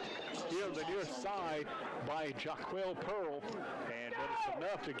bumped here on the near side by Jaquel Pearl, but it's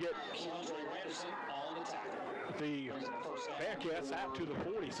enough to get the Bearcats out to the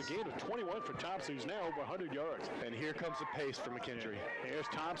 40. It's a gain of 21 for Thompson, who's now over 100 yards. And here comes the pace for McKendree. Here's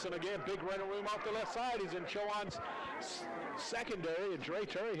Thompson again. Big running room off the left side. He's in Chowan's secondary, and Dre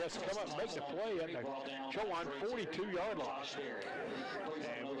Terry has to come up and make the play at the Chowan 42-yard line.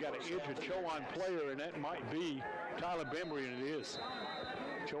 And we got an injured Chowan player, and that might be Tyler Bembry, and it is.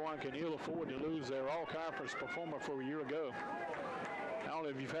 Chowan can ill afford to lose their all-conference performer from a year ago. I don't know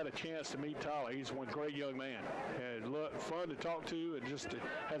if you've had a chance to meet Tyler. He's one great young man. And fun to talk to, and just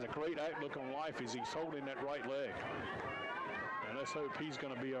has a great outlook on life as he's holding that right leg. And let's hope he's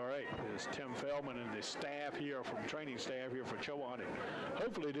going to be all right. There's Tim Feldman and the staff here, from training staff here for Chowan. And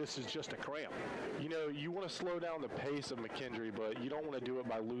hopefully this is just a cramp. You know, you want to slow down the pace of McKendree, but you don't want to do it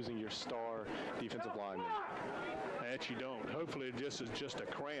by losing your star defensive lineman. That you don't. Hopefully this is just a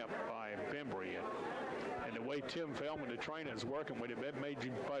cramp by Bembry. And the way Tim Feldman, the trainer, is working with it, that made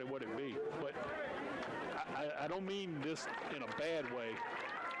you probably what it be. But I don't mean this in a bad way,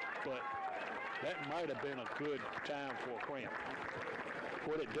 but that might have been a good time for a cramp.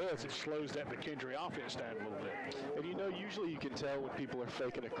 what it does, it slows that McKendree offense down a little bit. And usually you can tell when people are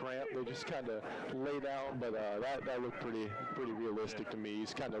faking a cramp. They just kind of lay down, but that looked pretty realistic to me.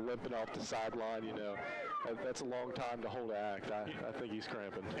 He's kind of limping off the sideline, That's a long time to hold an act. I think he's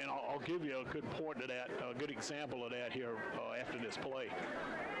cramping. And I'll give you a good point to that, a good example of that here after this play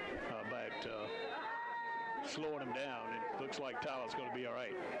about slowing him down. It looks like Tyler's going to be all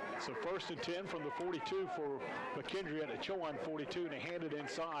right. So 1st and 10 from the 42 for McKendree at the Chowan 42, and they hand it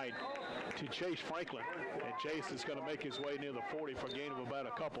inside to Chase Franklin. And Chase is going to make his way near the 40 for a gain of about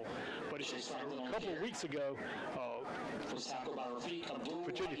a couple. But a couple of weeks ago,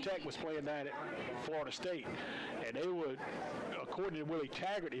 Virginia Tech was playing down at Florida State, and they would, according to Willie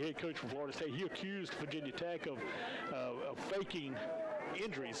Taggart, the head coach from Florida State, he accused Virginia Tech of faking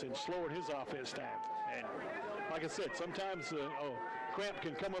injuries and slowing his offense down. And like I said, sometimes cramp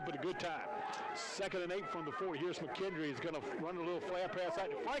can come up at a good time. 2nd and 8 from the 40. Here's McKendree is going to run a little flat pass out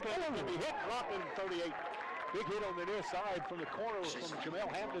to Franklin. He'll be hit, dropping 38. Big hit on the near side from the corner from Jamel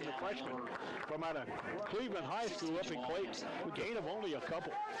Hampton, the freshman from out of Cleveland High School up in Clayton. A gain of only a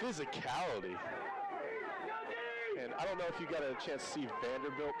couple. Physicality. And I don't know if you got a chance to see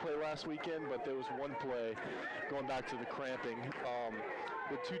Vanderbilt play last weekend, but there was one play going back to the cramping.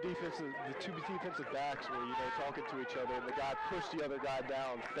 The two defensive backs were, talking to each other, and the guy pushed the other guy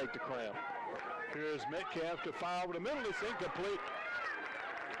down, faked a cramp. Here's Metcalf to fire over the middle. It's incomplete.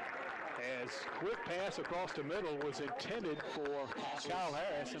 As quick pass across the middle was intended for Kyle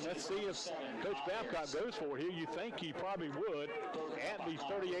Harris, and let's see if Coach Babcock goes for it here. You think he probably would at the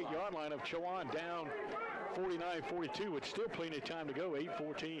 38-yard line of Chowan, down 49-42, with still plenty of time to go,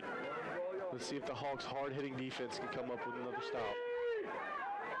 8:14. Let's see if the Hawks' hard-hitting defense can come up with another stop.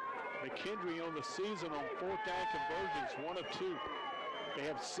 McKendree on the season on 4th down conversions, 1 of 2. They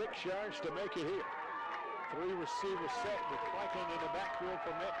have 6 yards to make it here. 3 receivers set with Franklin in the backfield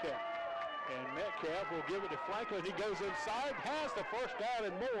for Metcalf. And Metcalf will give it to Franklin. He goes inside, has the first down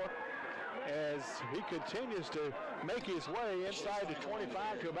and more as he continues to make his way inside the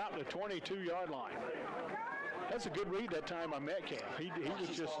 25 to about the 22-yard line. That's a good read that time on Metcalf. He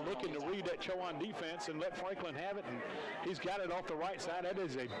was just looking to read that Chowan defense and let Franklin have it, and he's got it off the right side. That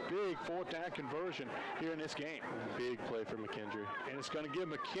is a big 4th down conversion here in this game. Big play for McKendree. And it's going to give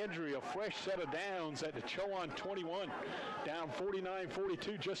McKendree a fresh set of downs at the Chowan 21, down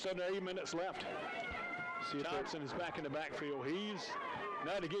 49-42, just under 8 minutes left. Thompson is back in the backfield. He's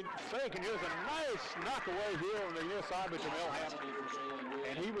now to get fake, and here's a nice knock away here on the near side with Jamel Hampton.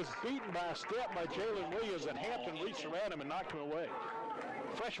 And he was beaten by a step by Jalen Williams, and Hampton reached around him and knocked him away.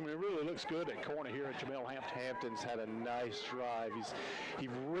 Freshman really looks good at corner here at Jamel Hampton. Hampton's had a nice drive. He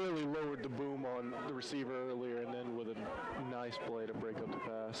really lowered the boom on the receiver earlier, and then with a nice play to break up the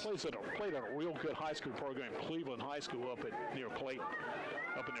pass. Played at a real good high school program, Cleveland High School up near Clayton,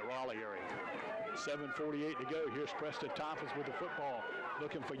 up in the Raleigh area. 7:48 to go. Here's Preston Thompson with the football,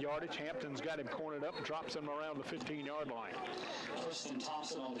 looking for yardage. Hampton's got him cornered up and drops him around the 15-yard line. Preston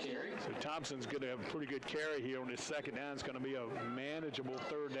Thompson on the carry. So Thompson's going to have a pretty good carry here on this 2nd down. It's going to be a manageable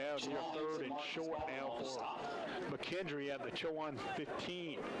 3rd down here, 3rd and short now for McKendree at the Chowan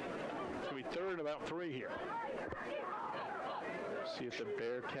 15. It's going to be 3rd and about 3 here. See if the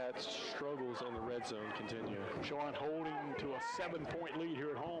Bearcats' struggles on the red zone continue. Chowan holding to a 7-point lead here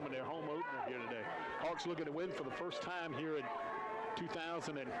at home in their home opener here today. Hawks looking to win for the first time here in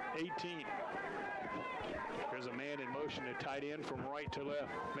 2018. There's a man in motion at tight end from right to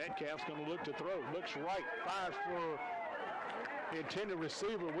left. Metcalf's going to look to throw. Looks right, fires for the intended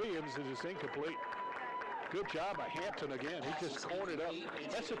receiver Williams. It is incomplete. Good job by Hampton again. He just cornered up.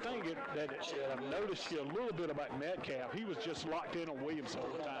 That's the thing that I've noticed here a little bit about Metcalf. He was just locked in on Williams all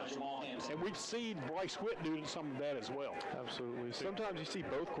the time. And we've seen Bryce Witt doing some of that as well. Absolutely. Sometimes you see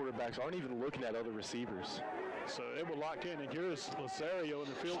both quarterbacks aren't even looking at other receivers. So they were locked in. And here's Lazario in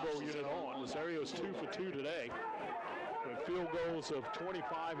the field goal unit on. Lazario's 2 for 2 today with field goals of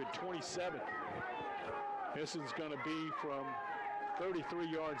 25 and 27. This is going to be from 33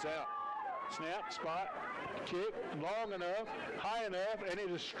 yards out. Snap, spot, kick, long enough, high enough, and it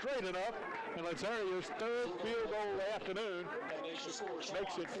is straight enough. And Lazario's 3rd field goal of the afternoon makes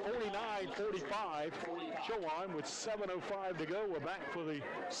it 49-45. Chowan with 7:05 to go. We're back for the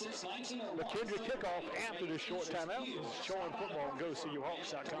McKendree kickoff after this short timeout. This is Chowan Football, and go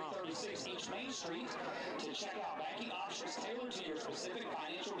CUHawks.com. 36 East Main Street to check out banking options tailored to your specific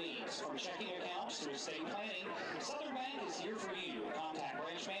financial needs. From checking accounts to estate planning, Southern Bank is here for you. Contact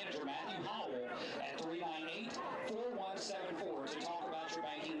branch manager Matthew Howell at 398-4174 to talk about your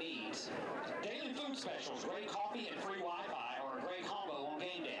banking needs. Daily food specials, great coffee and free Wi-Fi are a great combo on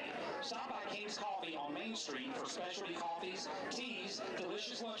game day. Stop by King's Coffee on Main Street Street for specialty coffees, teas,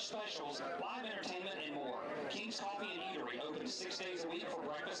 delicious lunch specials, live entertainment, and more. King's Coffee and Eatery open 6 days a week for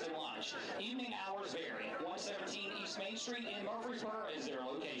breakfast and lunch. Evening hours vary. 117 East Main Street in Murfreesboro is their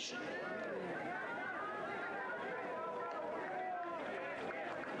location.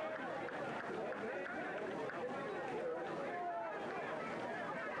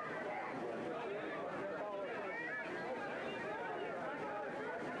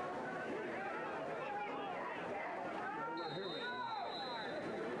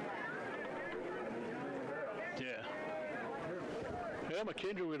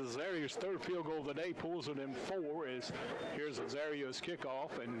 McKendree with Azario's third field goal of the day pulls it in 4. Here's Azario's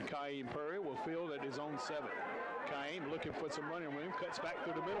kickoff, and Kaim Perry will field at his own 7. Kaim looking for some running room, cuts back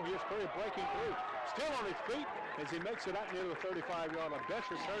through the middle. Here's Perry breaking through, still on his feet as he makes it out near the 35-yard line. Best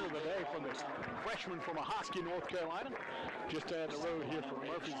return of the day from the freshman from Ahoskie, North Carolina, just down the road here from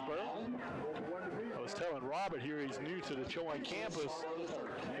Murfreesboro. I was telling Robert here he's new to the Chowan campus,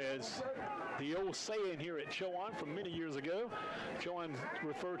 as the old saying here at Chowan from many years ago, Chowan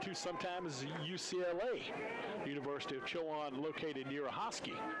referred to sometimes as UCLA, University of Chowan, located near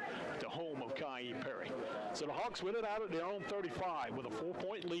Ahoskie, the home of Kaim Perry. So the Hawks win it out at their own 35 with a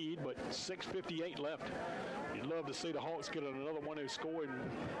 4-point lead, but 6:58 left. You'd love to see the Hawks get another one of those scoring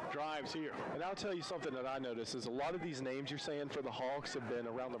drives here. And I'll tell you something that I noticed is a lot of these names you're saying for the Hawks have been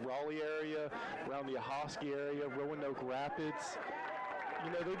around the Raleigh area, around the Ahoskie area, Roanoke Rapids. You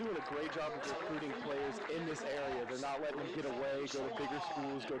know, they're doing a great job of recruiting players in this area. They're not letting them get away, go to bigger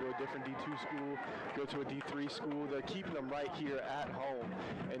schools, go to a different D2 school, go to a D3 school. They're keeping them right here at home.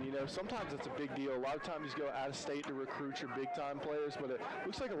 And, you know, sometimes it's a big deal. A lot of times you go out of state to recruit your big-time players, but it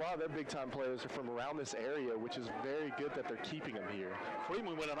looks like a lot of their big-time players are from around this area, which is very good that they're keeping them here.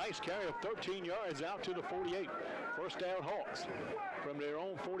 Freeman with a nice carry of 13 yards out to the 48. First down Hawks from their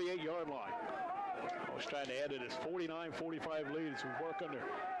own 48-yard line. Hawks trying to add to this 49-45 lead as we work under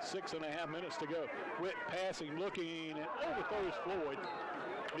 6.5 minutes to go. Witt passing, looking, and overthrows Floyd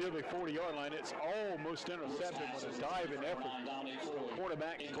near the 40-yard line. It's almost intercepted with a diving effort from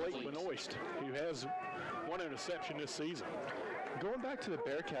quarterback Blake Benoist, who has one interception this season. Going back to the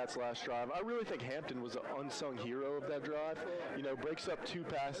Bearcats last drive, I really think Hampton was an unsung hero of that drive. You know, breaks up 2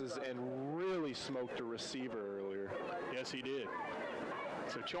 passes and really smoked a receiver earlier. Yes, he did.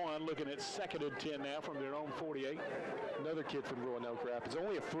 So Chowan looking at 2nd and 10 now from their own 48. Another kid from Roanoke Rapids,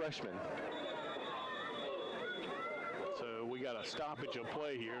 only a freshman. So we got a stoppage of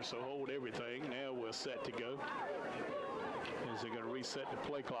play here, so hold everything. Now we're set to go. Is they're going to reset the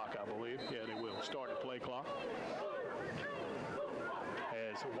play clock, I believe. Yeah, they will. Start the play clock.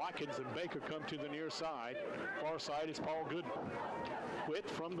 As Watkins and Baker come to the near side. Far side is Paul Gooden. Witt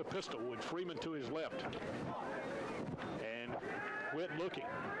from the pistol with Freeman to his left. And Witt looking.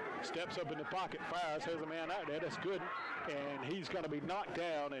 Steps up in the pocket, fires, has a man out there. That's good. And he's going to be knocked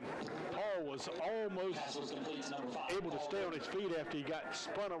down. And Paul was almost able to stay on his feet after he got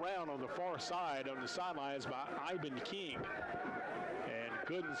spun around on the far side on the sidelines by Ivan King. And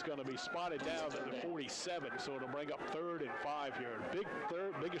Gooden's going to be spotted down at the 47, so it'll bring up 3rd and 5 here.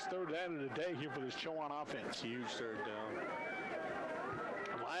 Biggest third down of the day here for this Chowan offense. Huge third down.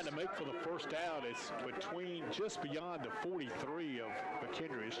 Line to make for the first down is between just beyond the 43 of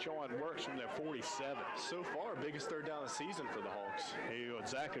McKendree as Chowan works from their 47. So far, biggest third down of the season for the Hawks. You're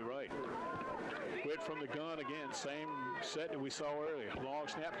exactly right. Witt from the gun again, same set that we saw earlier. Long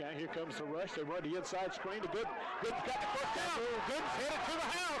snap count. Here comes the rush. They run the inside screen to Gooden. Gooden's got the first down. Gooden's headed to the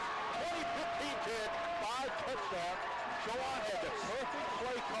house. 20-15-10, 5 touchdown. Chowan had the perfect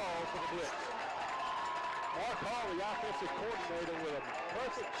play call for the blitz. Mark Hall, the offensive coordinator, with a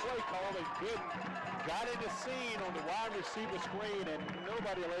perfect play call, and Gooden got in the scene on the wide receiver screen, and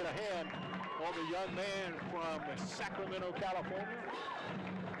nobody laid a hand on the young man from Sacramento, California.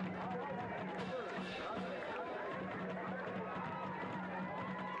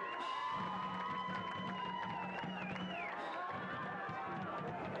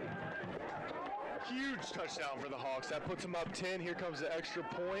 Huge touchdown for the Hawks. That puts them up 10. Here comes the extra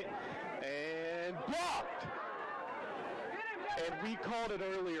point, and blocked. And we called it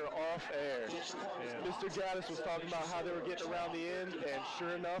earlier off air. Yeah. Mr. Gaddis was talking about how they were getting around the end, and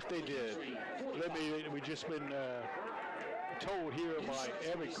sure enough, they did. We've just been told here by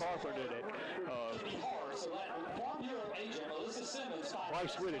Evan Carpenter that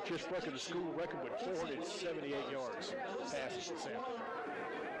Bryce Witt had just broken the school record with 478 yards passing to Samford.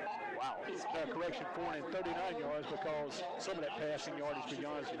 Wow. Correction, 439 yards because some of that passing yardage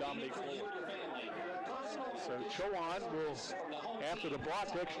belongs to Dominique Floyd. So Chowan will, after the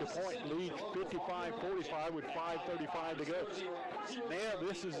blocked extra point, lead 55-45 with 5:35 to go. Now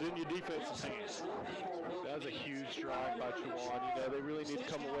this is in your defense's hands. That was a huge drive by Chowan. You know, they really need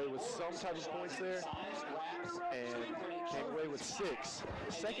to come away with some type of points there, and came away with 6.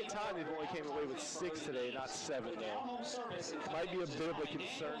 Second time they've only came away with 6 today, not 7 though. Might be a bit of a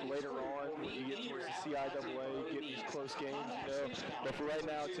concern later on when you get towards the CIAA, getting these close games, you know. But for right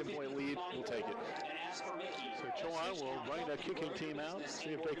now, 10-point lead, we'll take it. So Chowan will bring the kicking team out,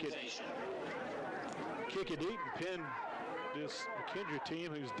 see if they can kick it deep and pin this McKendree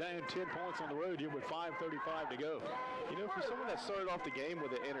team, who's down 10 points on the road here with 5:35 to go. You know, for someone that started off the game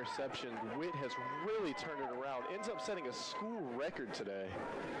with an interception, Witt has really turned it around. Ends up setting a school record today.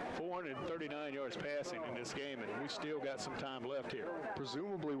 439 yards passing in this game, and we still got some time left here.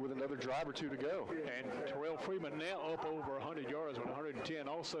 Presumably with another drive or 2 to go. And Terrell Freeman now up over 100 yards with 110.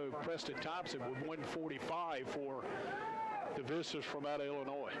 Also, Preston Thompson with 145 for the visitors from out of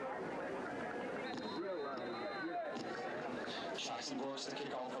Illinois. Jackson Brooks to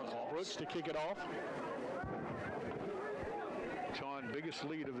kick off for the Hawks. Brooks to kick it off. Chowan, biggest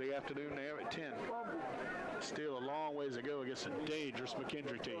lead of the afternoon there at 10. Still a long ways to go against a dangerous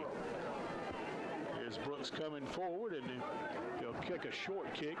McKendree team. Here's Brooks coming forward, and he'll kick a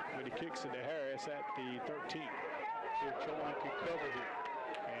short kick, but he kicks it to Harris at the 13. Here Chowan can cover here.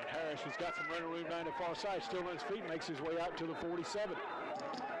 And Harris has got some running room down the far side, still on his feet, makes his way out to the 47.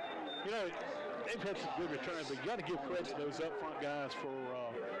 You know, they've had some good returns, but you got to give credit to those up front guys for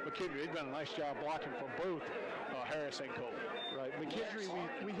McKendree. They've done a nice job blocking for both Harris and Cole. Right, McKendree,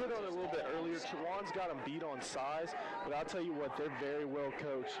 we hit on it a little bit earlier. Chowan's got them beat on size, but I'll tell you what, they're very well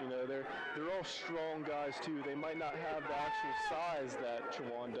coached. You know, they're all strong guys too. They might not have the actual size that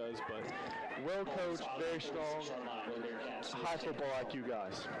Chowan does, but well coached, very strong, high football IQ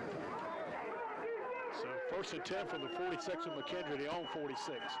guys. So first and 10 for the 46 of McKendree, the own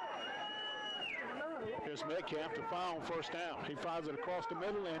 46. Here's Metcalf to fire on first down. He fires it across the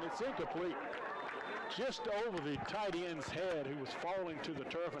middle, and it's incomplete. Just over the tight end's head, who was falling to the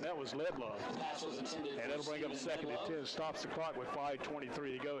turf, and that was Ledlove. And that'll bring up second and 10. Stops the clock with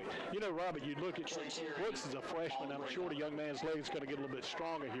 5:23 to go. You know, Robert, you look at Brooks as a freshman. I'm sure the young man's leg is going to get a little bit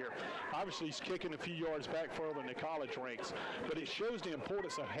stronger here. Obviously, he's kicking a few yards back further in the college ranks, but it shows the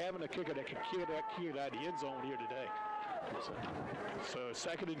importance of having a kicker that can kick out of the end zone here today. So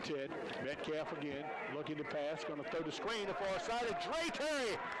second and 10, Metcalf again, looking to pass, going to throw the screen to far side, and Dre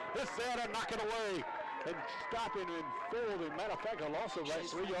Terry is there to knock it away and stopping and forward. Matter of fact, a loss of like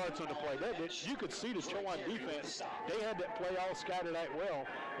 3 yards on the play. You could see the Chowan defense, they had that play all scattered out well,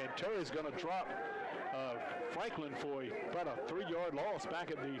 and Terry's going to drop Franklin for about a 3-yard loss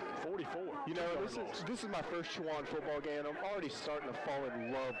back at the 44. You know, this is my first Chowan football game. I'm already starting to fall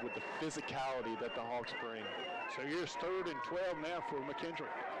in love with the physicality that the Hawks bring. So here's third and 12 now for McKendree.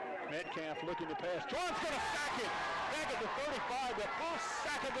 Metcalf looking to pass. Chowan's going to sack it. Back at the 35, the first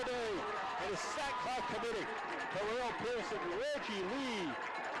sack of the day. And a sack by committee. Terrell Pearson, Reggie Lee,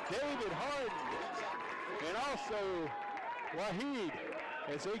 David Harden, and also Wahid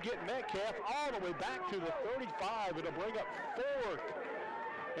as they get Metcalf all the way back to the 35. It'll bring up fourth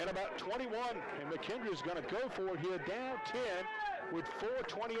and about 21. And McKendree's going to go for it here, down 10 with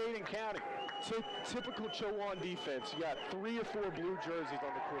 4:28 and counting. Typical Chowan defense. You got 3 or 4 blue jerseys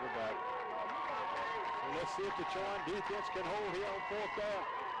on the quarterback. So let's see if the Chowan defense can hold here on fourth down.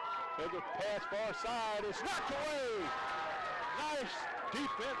 There's a pass far side. It's knocked away. Nice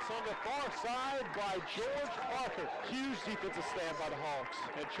defense on the far side by George Parker. Huge defensive stand by the Hawks.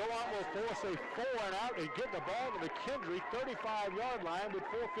 And Chowan will force a 4 and out and get the ball to McKendree 35-yard line with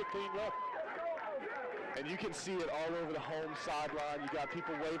 4:15 left. And you can see it all over the home sideline. You got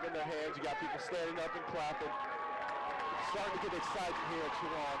people waving their hands. You got people standing up and clapping. Starting to get excited here at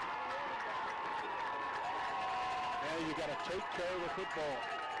Chowan. And you got to take care of the football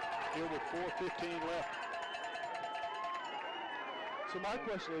here with 4:15 left. So my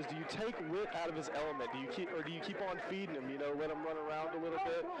question is, do you take Witt out of his element? Do you keep on feeding him? You know, let him run around a little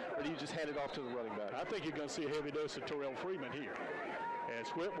bit, or do you just hand it off to the running back? I think you're going to see a heavy dose of Terrell Freeman here,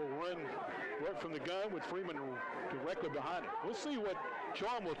 as Witt will run right from the gun with Freeman directly behind him. We'll see what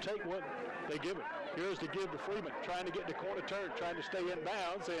Chowan will take, what they give him. Here's to give to Freeman, trying to get the corner turn, trying to stay in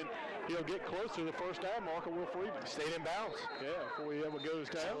bounds, and he'll get close to the first down marker. Will Freeman stay in bounds? Yeah, before he ever goes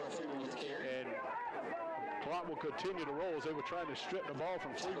down. And clock will continue to roll as they were trying to strip the ball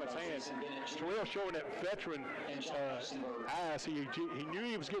from Freeman's hands. Terrell showing that veteran eyes. He knew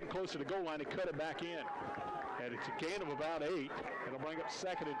he was getting close to the goal line. He cut it back in. And it's a gain of about 8. It'll bring up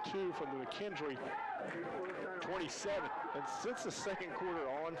second and 2 from the McKendree 27. And since the second quarter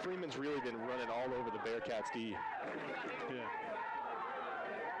on, Freeman's really been running all over the Bearcats' D.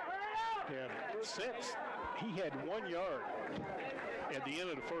 Yeah. Since he had 1 yard at the end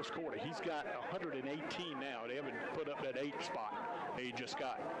of the first quarter. He's got 118 now. They haven't put up that 8 spot that he just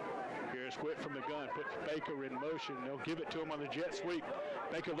got. Here's Whit from the gun, puts Baker in motion. They'll give it to him on the jet sweep.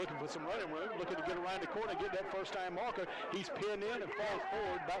 Baker looking for some running room, looking to get around the corner, get that first-time marker. He's pinned in and falls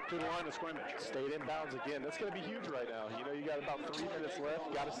forward back to the line of scrimmage. Stayed in bounds again. That's going to be huge right now. You know, you got about 3 minutes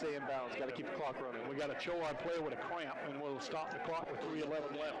left. Got to stay in bounds. Got to keep the clock running. We got a Chowan player with a cramp, and we'll stop the clock with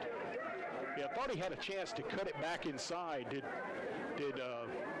 3:11 left. Yeah, I thought he had a chance to cut it back inside. Did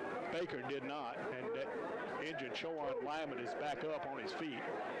Baker did not, and that injured Chowan lineman is back up on his feet.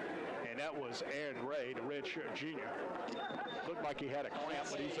 And that was Aaron Ray, the redshirt junior. Looked like he had a cramp,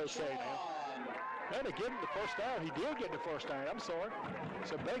 but he's okay now. And to give him the first down, he did get the first down. I'm sorry.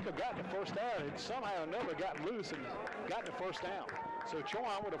 So Baker got the first down, and somehow or another got loose and got the first down. So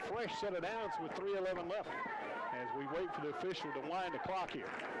Chowan with a fresh set of downs with 3:11 left as we wait for the official to wind the clock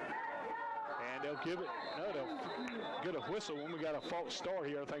here. And they'll give it, no, they'll get a whistle when we got a false start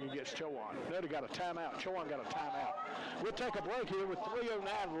here, I think, against Chowan. No, they got a timeout. Chowan got a timeout. We'll take a break here with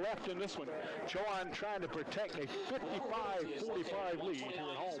 3:09 left in this one. Chowan trying to protect a 55-45 lead here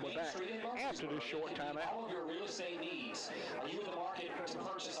at home. We're back after this short timeout. All of your real estate needs. Are you in the market to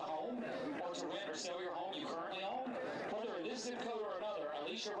purchase a home or to rent or sell your home you currently own? Whether in this zip code or another,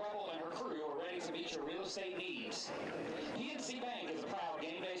 Alicia Rebel and her crew are ready to meet your real estate needs. PNC Bank is a proud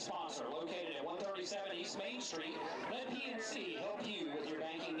game day sponsor located at 137 East Main Street. Let PNC help you with your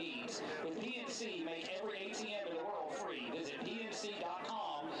banking needs. With PNC, make every ATM in the world free. Visit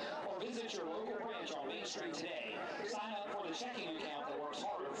PNC.com or visit your local branch on Main Street today. Sign up for the checking account that works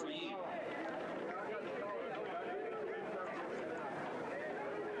harder for you.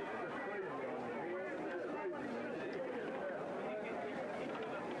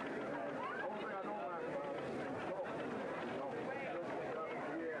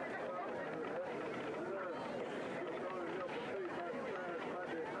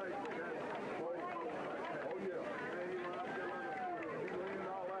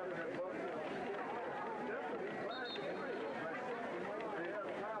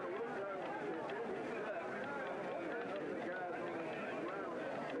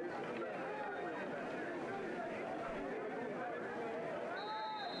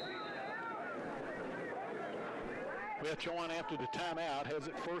 Well, Chowan after the timeout has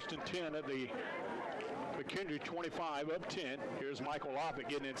it 1st and 10 at the McKendree 25 up 10. Here's Michael Offit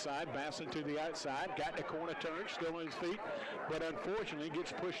getting inside, bouncing to the outside, got the corner turn, still on his feet, but unfortunately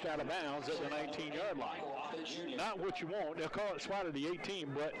gets pushed out of bounds at the 19-yard line. Not what you want. They'll call it spot at the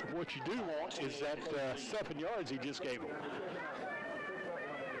 18, but what you do want is that 7 yards he just gave him.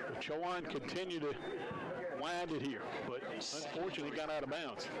 Chowan continued to wind it here, but unfortunately got out of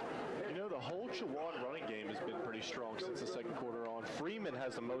bounds. You know, the whole Chowan running game has been pretty strong since the second quarter on. Freeman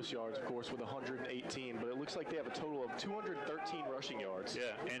has the most yards, of course, with 118, but it looks like they have a total of 213 rushing yards.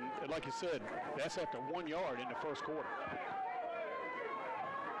 Yeah, and like you said, that's after 1 yard in the first quarter.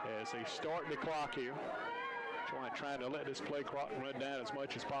 As they start the clock here, trying to let this play clock run down as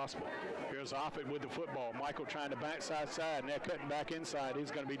much as possible. Here's Offit with the football. Michael trying to bounce outside, and they're cutting back inside.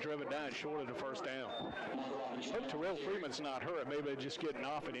 He's going to be driven down short of the first down. Hope Terrell Freeman's not hurt. Maybe they're just getting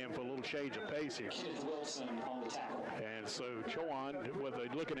Offit in for a little change of pace here. And so Chowan,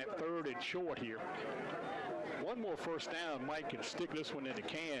 looking at 3rd and short here. One more first down. Mike can stick this one in the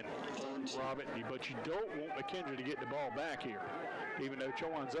can, Robert, but you don't want McKendree to get the ball back here, even though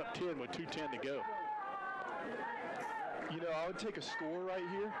Chowan's up 10 with 2:10 to go. You know, I would take a score right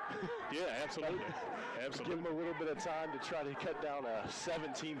here. Yeah, absolutely. Give them a little bit of time to try to cut down a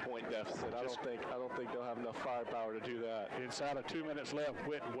 17-point deficit. I don't think they'll have enough firepower to do that. Inside of 2 minutes left,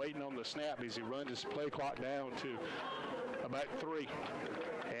 Whit waiting on the snap as he runs his play clock down to about 3.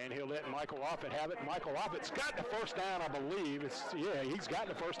 And he'll let Michael Offit have it. Michael Offit's got the first down, I believe. He's got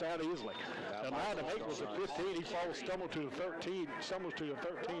the first down easily. The line to make was at 15. He stumbled to the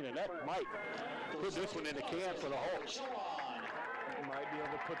 13, and that might put this one in the can for the Hawks. He might be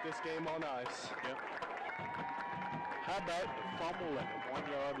able to put this game on ice. Yep. How about the fumble at the 1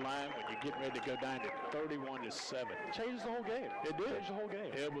 yard line when you're getting ready to go down to 31-7? Changes the whole game. It did. Changed the whole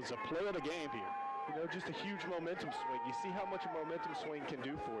game. It was a play of the game here. You know, just a huge momentum swing. You see how much a momentum swing can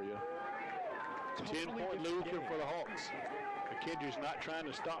do for you. 10-point lead here for the Hawks. McKendree's not trying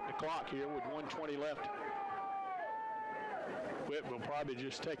to stop the clock here with 1:20 left. Whit will probably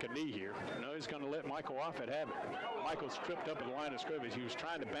just take a knee here. No, he's going to let Michael Offit have it. Michael's tripped up at the line of scrimmage. He was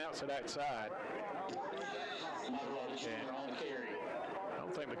trying to bounce it outside. And I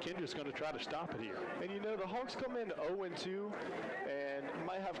don't think McKendree's going to try to stop it here. And you know, the Hawks come in 0-2 and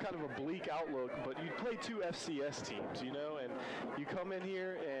might have kind of a bleak outlook, but you play 2 FCS teams, you know, and you come in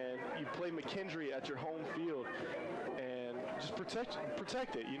here and you play McKendree at your home field, and just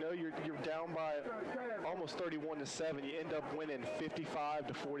protect it. You know, you're down by almost 31-7. You end up winning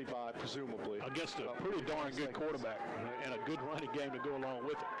 55-45, presumably. Against a pretty darn good quarterback and a good running game to go along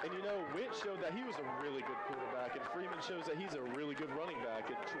with it. And you know, Witt showed that he was a really good quarterback, and Freeman shows that he's a really good running back.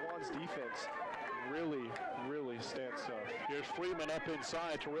 And Chowan's defense really stands tough. Here's Freeman up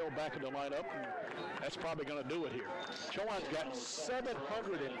inside, Terrell back in the lineup, and that's probably going to do it here. Chowan's got 704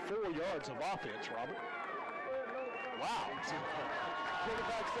 yards of offense, Robert. Wow.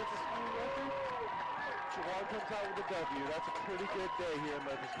 Quarterback sets a school record. Chowan comes out with a W. That's a pretty good day here in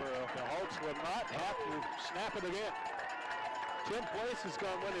Murfreesboro. The Hawks will not have to snap it again. Tim Place is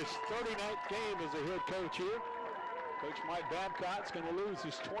going to win his 39th game as a head coach here. Coach Mike Babcock's going to lose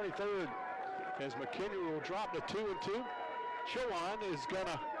his 23rd as McKendree will drop to 2-2. Chowan is going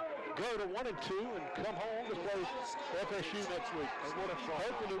to go to 1-2 and come home to play FSU next week.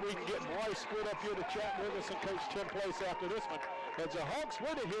 Hopefully we can get Bryce Good up here to chat with us and Coach Tim Place after this one. As the Hawks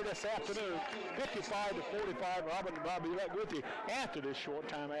win it here this afternoon, 55-45. Robin and Bob will be back with you after this short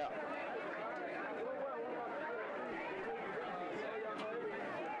timeout.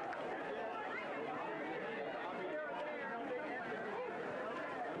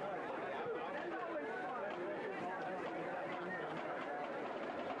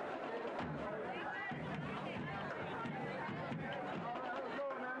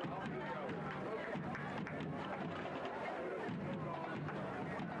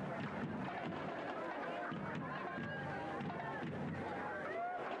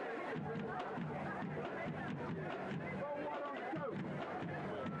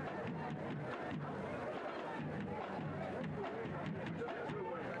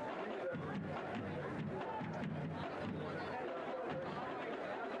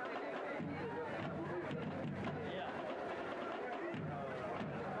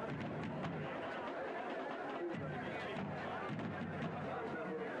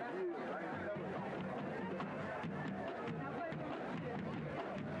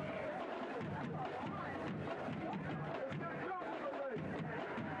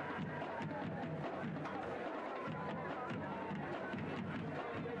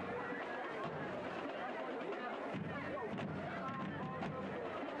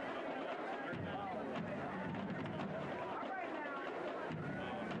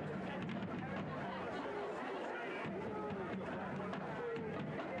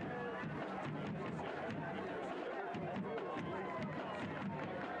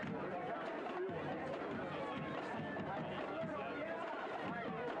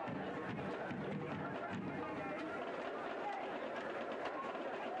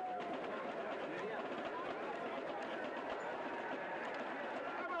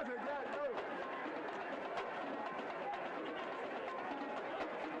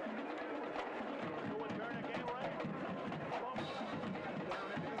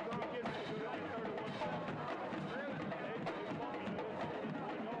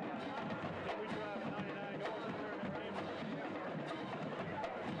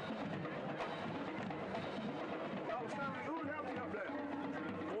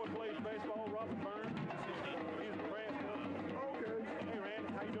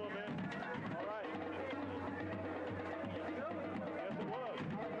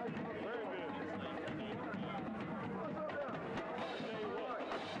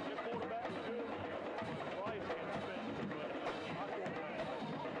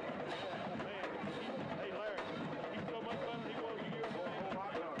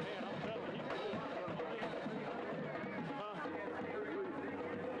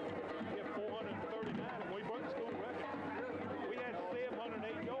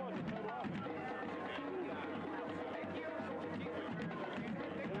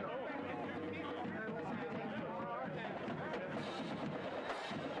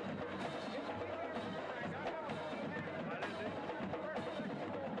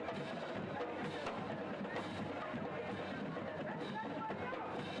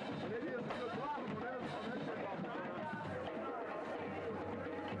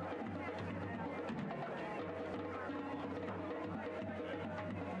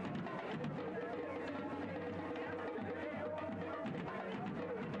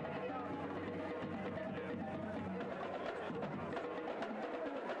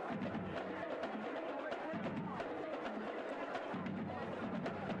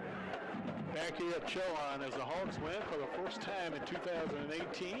 Back here at Chowan as the Hawks win for the first time in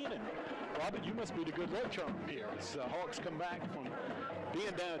 2018. And Robert, you must be the good luck charm here as the Hawks come back from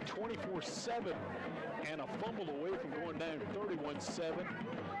being down 24-7 and a fumble away from going down 31-7.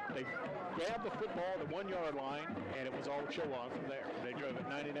 They grabbed the football at the 1 yard line, and it was all Chowan from there. They drove it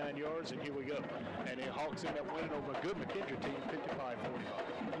 99 yards, and here we go. And the Hawks end up winning over a good McKendree team,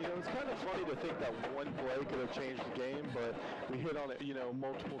 55-45. You know, it's kind of funny to think that one play could have changed the game, but we hit on it, you know,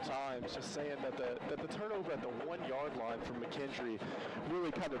 multiple times, just saying that the turnover at the 1 yard line from McKendree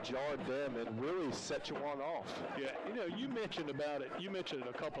really kind of jarred them and really set Chowan off. Yeah, you know, you mentioned about it. You mentioned it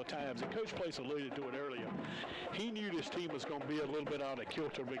a couple of times, and Coach Place alluded to it earlier. He knew this team was going to be a little bit out of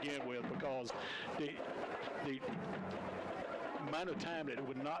kilter to begin with because the amount of time that it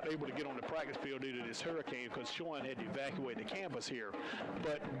would not be able to get on the practice field due to this hurricane because Chowan had to evacuate the campus here.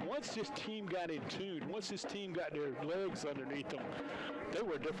 But once this team got in tune, once this team got their legs underneath them, they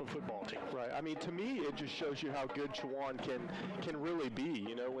were a different football team. Right. I mean, to me, it just shows you how good Chowan can really be.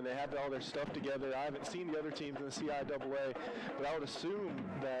 You know, when they have all their stuff together. I haven't seen the other teams in the CIAA, but I would assume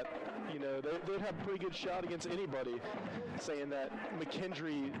that, you know, they'd have a pretty good shot against anybody, saying that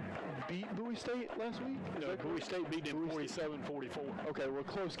McKendree beat Bowie State last week? No, Bowie State beat them 47-44. Okay, well,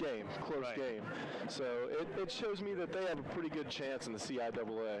 close game. So it shows me that they have a pretty good chance in the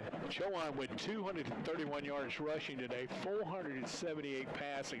CIAA. Chowan with 231 yards rushing today, 478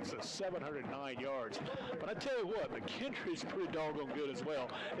 passing, so 709 yards. But I tell you what, McKendree's pretty doggone good as well.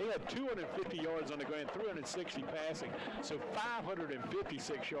 They had 250 yards on the ground, 360 passing, so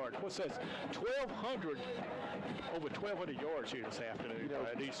 556 yards. What's that? 1,200, over 1,200 yards here this afternoon. You know,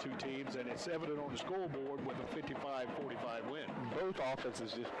 these two teams, and it's evident on the scoreboard with a 55-45 win. Both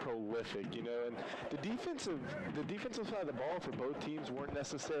offenses just prolific, you know, and the defensive side of the ball for both teams weren't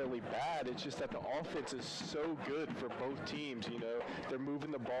necessarily bad. It's just that the offense is so good for both teams, you know. They're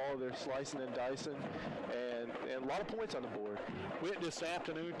moving the ball, they're slicing and dicing, and a lot of points on the board. Witt this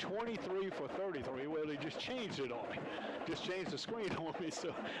afternoon, 23 for 33. Well, they just changed it on me. Just changed the screen on me.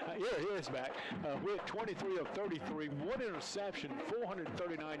 So here it's back. Witt, 23 of 33. One interception,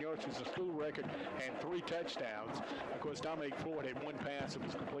 439 yards was a school record, and 3 touchdowns. Of course, Dominic Floyd had 1 pass that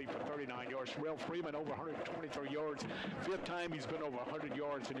was complete for 39 yards. Terrell Freeman over 123 yards. 5th time he's been over 100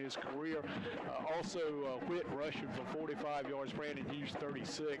 yards in his career. Also, Witt rushing for 45 yards. Brandon Hughes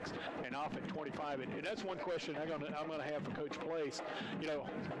 36, and off at 25. And that's one question I'm gonna have for Coach Place. You know,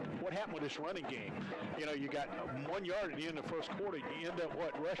 what happened with this running game? You know, you got 1 yard at the end of the first quarter. You end up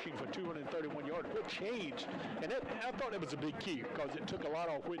rushing for 231 yards. What changed? And I thought that was a big key because it took a lot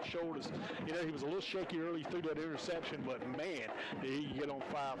off Witt's shoulders. You know, he was a little shaky early through that interception, but man, did he get on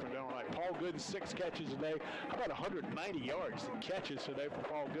fire from down right. Paul Gooden, 6 catches today. How about 190 yards in catches today for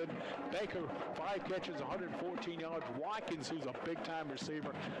Paul Gooden? Baker, 5 catches, 114 yards. Watkins, who's a big-time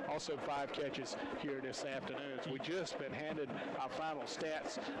receiver, also 5 catches here this afternoon. So we just been handed our final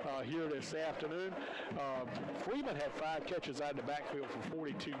stats here this afternoon. Freeman had 5 catches out of the backfield for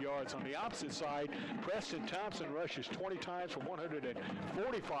 42 yards. On the opposite side, Preston Thompson rushes 20 times for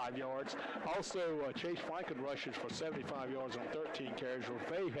 145 yards. Also, Chase Franklin rushes for 75 yards on 13 carries.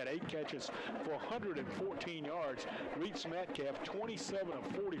 Rafay had 8 catches for 114 yards. Reese Metcalf, 27 of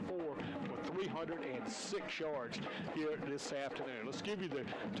 44 for 306 yards here this afternoon. Let's give you the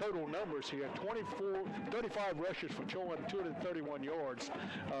total numbers here. 35 rushes for Chowan, 231 yards.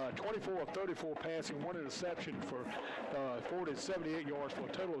 24 of 34 passing, 1 interception for 478 yards for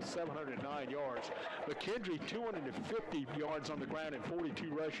a total of 709 yards. McKendree, 250 yards on the ground and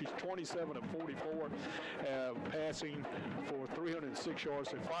 42 rushes, 27 of 44 passing for 306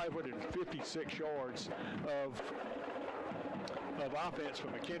 yards and 556 yards of offense for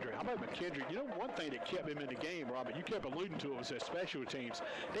McKendree. How about McKendree? You know, one thing that kept him in the game, Robert, you kept alluding to it, was their special teams.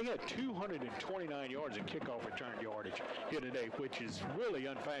 They had 229 yards in kickoff return yardage here today, which is really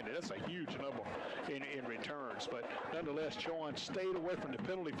unfounded. That's a huge number in returns. But nonetheless, Chowan stayed away from the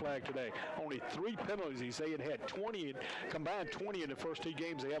penalty flag today. Only 3 penalties. They had 20, combined 20 in the first 2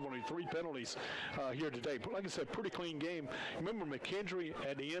 games. They have only 3 penalties here today. But like I said, pretty clean game. Remember, McKendree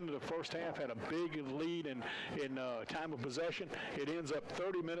at the end of the first half had a big lead in time of possession. It ends up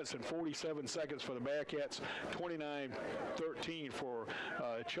 30 minutes and 47 seconds for the Bearcats, 29-13 for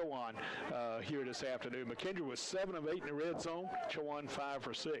Chowan here this afternoon. McKendree was 7 of 8 in the red zone, Chowan 5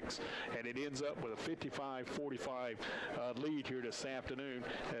 for 6, and it ends up with a 55-45 lead here this afternoon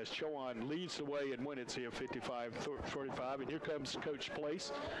as Chowan leads the way and wins here 55-45. And here comes Coach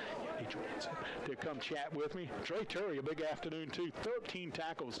Place. To come chat with me. Trey Terry, a big afternoon too. 13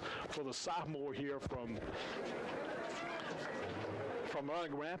 tackles for the sophomore here from from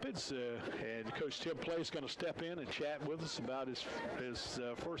Roanoke Rapids, and Coach Tim Play is going to step in and chat with us about his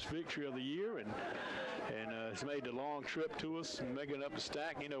first victory of the year, and has made the long trip to us and making up the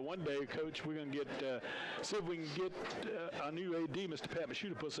stack. You know, one day, Coach, we're going to see if we can get our new AD, Mr. Pat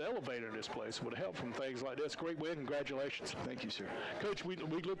Mashuta, puts an elevator in this place with help from things like this. Great win. Congratulations. Thank you, sir. Coach, we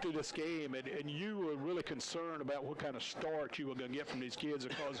looked at this game, and you were really concerned about what kind of start you were going to get from these kids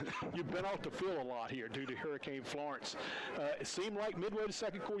because you've been off the field a lot here due to Hurricane Florence. It seemed like midway to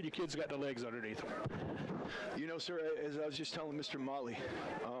second quarter, your kids got the legs underneath them. You know, sir, as I was just telling Mr. Motley,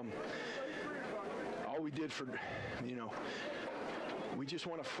 all we did for, we just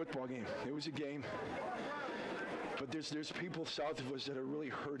won a football game. It was a game. But there's people south of us that are really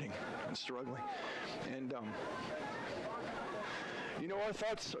hurting and struggling. And, our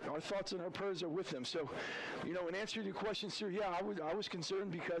thoughts and our prayers are with them. So, in answer to your question, sir, yeah, I was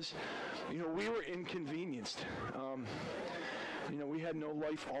concerned because, we were inconvenienced. We had no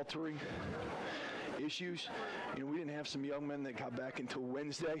life-altering issues. We didn't have some young men that got back until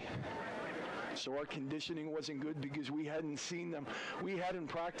Wednesday. So our conditioning wasn't good because we hadn't seen them. We hadn't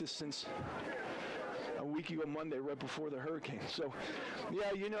practiced since a week ago Monday, right before the hurricane. So,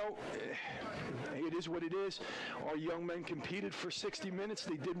 yeah, it is what it is. Our young men competed for 60 minutes.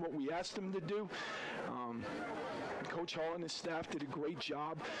 They did what we asked them to do. Coach Hall and his staff did a great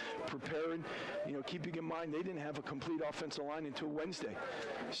job preparing, keeping in mind they didn't have a complete offensive line until Wednesday.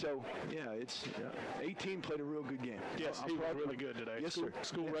 So, yeah, 18 played a real good game. Yes, he was really good today. Yes, sir.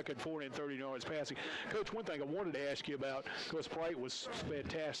 School record 430 yards passing. Coach, one thing I wanted to ask you about, because Bright was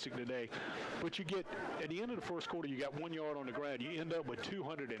fantastic today, but you get, at the end of the first quarter, you got 1 yard on the ground. You end up with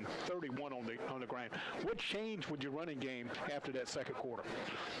 231 on the ground. What changed with your running game after that second quarter?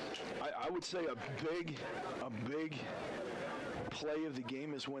 I would say a big play of the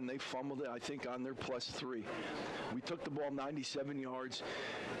game is when they fumbled it, I think, on their +3. We took the ball 97 yards.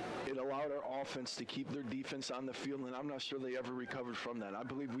 It allowed our offense to keep their defense on the field, and I'm not sure they ever recovered from that. I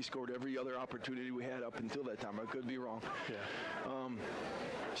believe we scored every other opportunity we had up until that time. I could be wrong. Yeah.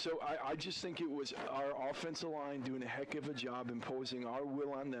 So I just think it was our offensive line doing a heck of a job imposing our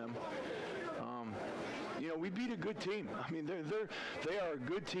will on them. We beat a good team. I mean, they are a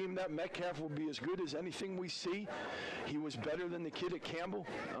good team. That Metcalf will be as good as anything we see. He was better than the kid at Campbell.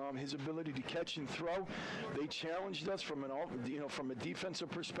 His ability to catch and throw. They challenged us from from a defensive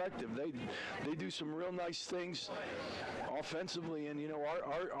perspective. They do some real nice things offensively, and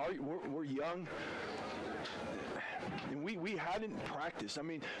we're young. And we hadn't practiced. I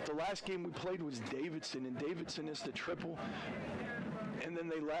mean, the last game we played was Davidson, and Davidson is the triple, and then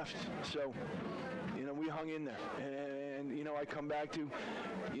they left. So, we hung in there. And I come back to,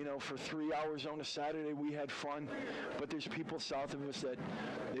 for 3 hours on a Saturday, we had fun. But there's people south of us that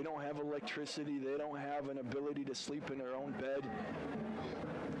they don't have electricity. They don't have an ability to sleep in their own bed.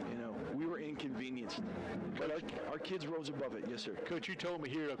 We were inconvenienced, but our kids rose above it. Yes, sir. Coach, you told me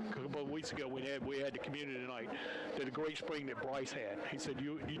here a couple of weeks ago we had the community night that a great spring that Bryce had. He said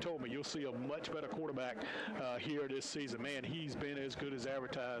you told me you'll see a much better quarterback here this season. Man, he's been as good as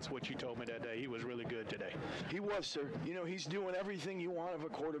advertised. What you told me that day, he was really good today. He was, sir. He's doing everything you want of a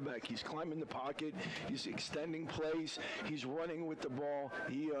quarterback. He's climbing the pocket. He's extending plays. He's running with the ball.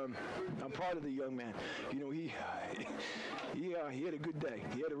 I'm proud of the young man. He had a good day.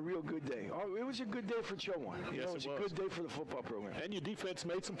 He had a real good day. Oh, it was a good day for Chowan. It was a good day for the football program. And your defense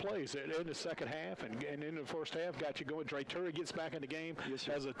made some plays in the second half and in the first half, got you going. Dre Turry gets back in the game. Yes,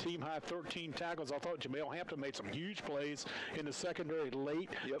 sir. Has a team-high 13 tackles. I thought Jamel Hampton made some huge plays in the secondary late.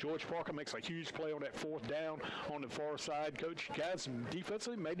 Yep. George Parker makes a huge play on that fourth down on the far side. Coach, guys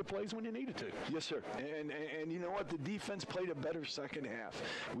defensively made the plays when you needed to. Yes, sir. And you know what? The defense played a better second half.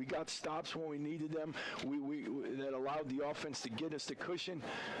 We got stops when we needed them. We that allowed the offense to get us the cushion.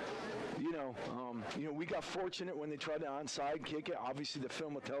 We got fortunate when they tried to onside kick it. Obviously, the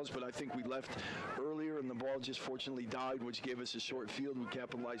film will tell us, but I think we left earlier and the ball just fortunately died, which gave us a short field. We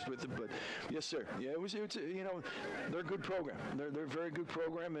capitalized with it. But yes, sir. Yeah, it was they're a good program. They're a very good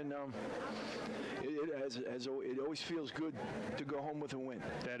program, and it always feels good to go home with a win.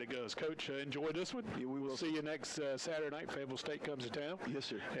 That it goes. Coach, enjoy this one. Yeah, we will. See you next Saturday night. Fayetteville State comes to town. Yes,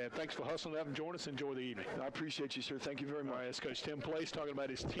 sir. And thanks for hustling out and joining us. Enjoy the evening. I appreciate you, sir. Thank you very much. All right, that's Coach Tim Place talking about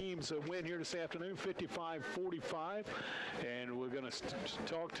his team's win here this afternoon, 55-45. And we're going to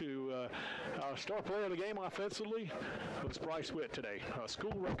talk to our star player of the game offensively. It was Bryce Witt today. A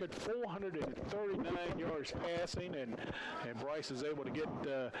school record 439 yards passing, and Bryce is able to get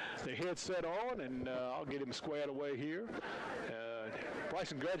the headset on, and I'll get him squared away here. Bryce,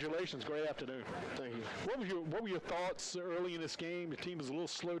 congratulations. Great afternoon. Thank you. What were your thoughts early in this game? The team was a little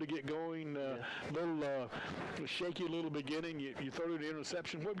slow to get going, a little shaky, a little beginning. You threw the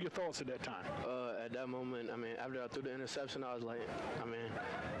interception. What were your thoughts at that time? At that moment, I mean, after I threw the interception, I was like, I mean,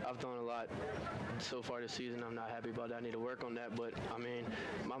 I've thrown a lot so far this season. I'm not happy about that. I need to work on that. But, I mean,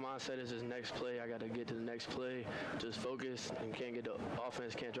 my mindset is just next play. I got to get to the next play, just focus, and can't get the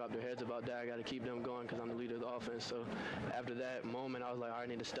offense, can't drop their heads about that. I got to keep them going because I'm the leader of the offense. So after that moment, I was like, all right, I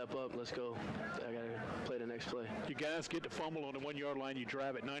need to step up. Let's go. I got to play the next play. You guys get the fumble on the 1-yard line. You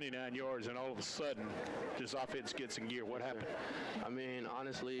drive it 99 yards, and all of a sudden, this offense gets in gear. What happened? I mean,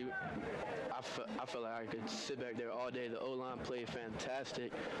 honestly, I felt like I could sit back there all day. The O-line played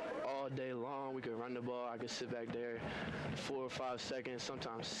fantastic all day long. We could run the ball. I could sit back there 4 or 5 seconds,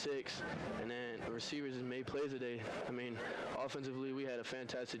 sometimes 6, and then receivers made plays today. I mean, offensively, we had a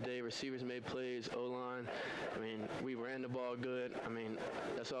fantastic day. Receivers made plays, O-line. I mean, we ran the ball good. I mean,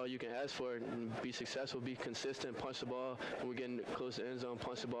 that's all you can ask for. Be successful, be consistent, punch the ball. When we're getting close to the end zone,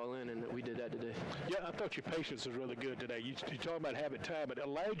 punch the ball in, and we did that today. Yeah, I thought your patience was really good today. You talk about having time, but it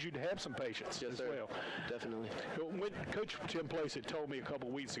allowed you to have some patience as well. Definitely. When Coach Tim Place had told me a couple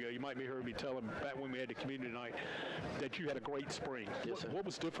of weeks ago, you might be heard me tell him back when we had the community night, that you had a great spring. Yes, sir. What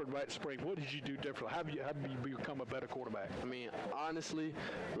was different about spring? What did you do different? How did you become a better quarterback? I mean, honestly,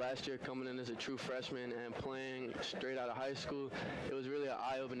 last year coming in as a true freshman and playing straight out of high school, it was really an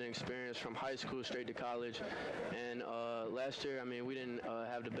eye-opening experience from high school straight to college. And last year, I mean, we didn't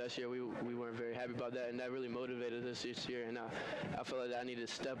have the best year. We weren't very happy about that, and that really motivated us this year. And I felt like I needed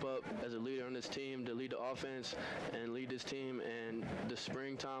to step up as a leader on this team to lead the offense and lead this team. And the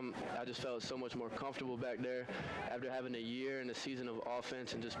springtime, I just felt so much more comfortable back there after having a year and a season of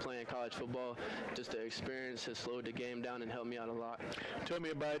offense and just playing college football. Just the experience has slowed the game down and helped me out a lot. Tell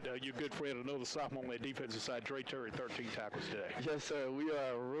me about your good friend, another sophomore on the defensive side, Dre Terry, 13 tackles today. Yes, sir. We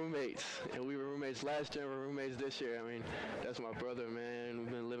are roommates, and we were roommates last year and we're roommates this year. I mean, that's my brother, man.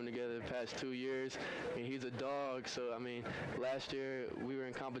 We've been living together the past 2 years, and he's a dog. So, I mean, last year we were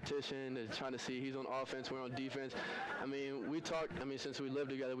in competition and trying to see he's on offense, we're on defense. I mean, we talk, since we live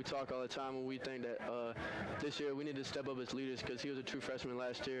together, we talk all the time, and we think that this year we need to step up as leaders because he was a true freshman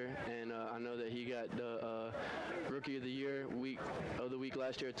last year, and I know that he got the Rookie of the Year week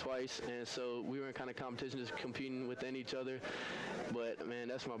last year twice, and so we were in kind of competition, just competing within each other. But, man,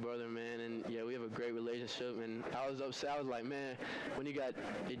 that's my brother, man, and, yeah, we have a great relationship, and I was upset. I was like, man, when he got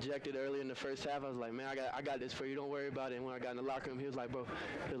ejected early in the first half, I was like, man, I got this for you. Don't worry about it. And when I got in the locker room, he was like, bro,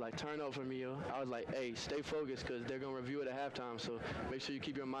 turn over for me, yo. I was like, hey, stay focused because they're going to review it at halftime, so make sure you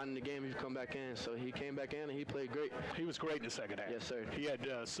keep your mind in the game if you come back in. So he came back in, and he played great. He was great in the second half. Yes, sir. He had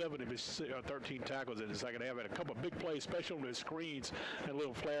 7 of his 13 tackles in the second half, and a couple of big plays, especially on his screens and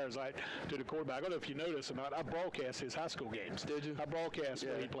little flares to the quarterback. I don't know if you noticed or not, I broadcast his high school games. Did you? I broadcast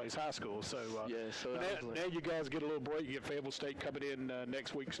when he plays high school. So, so now you guys get a little break. You get Fayetteville State coming in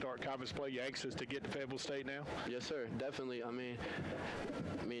next week, start conference play. You anxious to get to Fayetteville State now? Yes, sir. Definitely. I mean,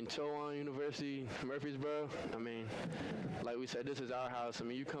 Chowan University, Murfreesboro, like we said, this is our house.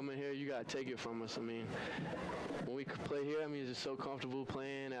 You come in here, you got to take it from us. When we play here, it's just so comfortable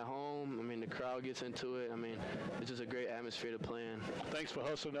playing at home. The crowd gets into it. It's just a great atmosphere to play in. Thanks for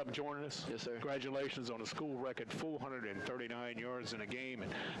hustling up and joining us. Yes, sir. Congratulations on a school record, 439 yards in a game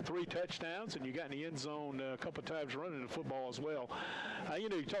and 3 touchdowns, and you got in the end zone a couple of times running the football as well. You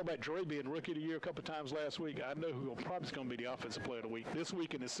talk about Dre being Rookie of the Year a couple of times last week. I know who probably is going to be the Offensive Player of the Week. This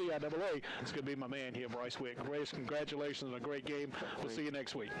week in the CIAA, it's going to be my man here, Bryce Wick. Bryce, congratulations on a great game. We'll see you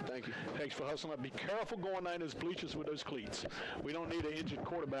next week. Thank you. Thanks for hustling up. Be careful going down those bleachers with those cleats. We don't need an injured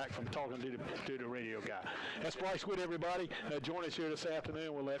quarterback from talking to the radio guy. That's Bryce Witt, everybody. Join us here this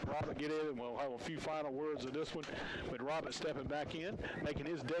afternoon. We'll let Robert get in, and we'll have a few final words of this one. With Robert stepping back in, making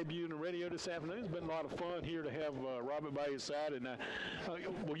his debut in the radio this afternoon. It's been a lot of fun here to have Robert by his side. And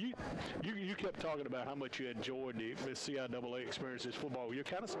you kept talking about how much you enjoyed the CIAA experience this football. Were you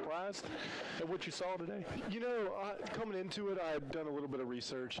kind of surprised at what you saw today? Coming into it, I had done a little bit of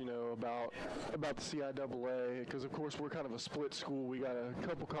research, about the CIAA because, of course, we're kind of a split school. We got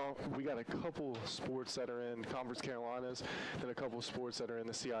a couple sports that are in Conference Carolinas, and a couple sports that are in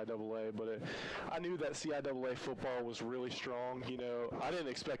the CIAA. But I knew that CIAA football was really strong. So I didn't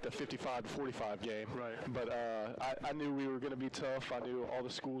expect a 55-45 game. Right. But I knew we were going to be tough. I knew all the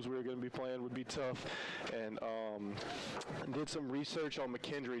schools we were going to be playing would be tough. And did some research on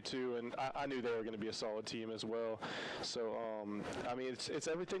McKendree, too, and I knew they were going to be a solid team as well. So, I mean, it's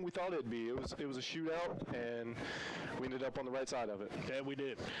everything we thought it'd be. It was a shootout, and we ended up on the right side of it. Yeah, we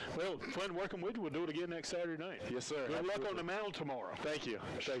did. Well, fun working with you. We'll do it again next Saturday night. Yes, sir. Good luck on the mound tomorrow. Thank you.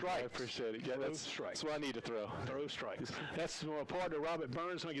 Thank you. I appreciate it. Yeah, that's what I need to throw. Throw strikes. That's my partner, Robert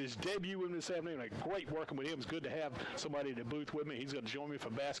Burns, making his debut with me this afternoon. Like, great working with him. It's good to have somebody in the booth with me. He's going to join me for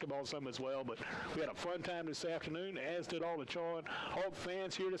basketball some as well. But we had a fun time this afternoon, as did all the Chowan Hawk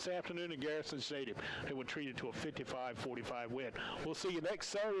fans here this afternoon at Garrison Stadium. They were treated to a 55-45 win. We'll see you next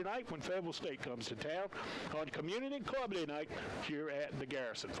Saturday night when Fayetteville State comes to town on Community Club Day night here at the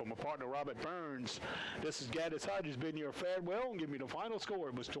Garrison. For my partner, Robert Burns, this is Gaddis Hodges bidding you a farewell and give me the final score.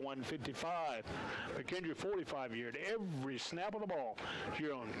 It was to 155. McKendree 45 here at every snap of the ball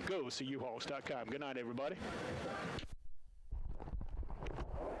here on GoCUHawks.com. Good night, everybody.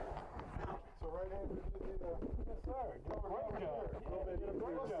 So right hand, yes, sir.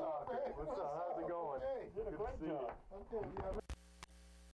 Great job. How's it going? Did a great job.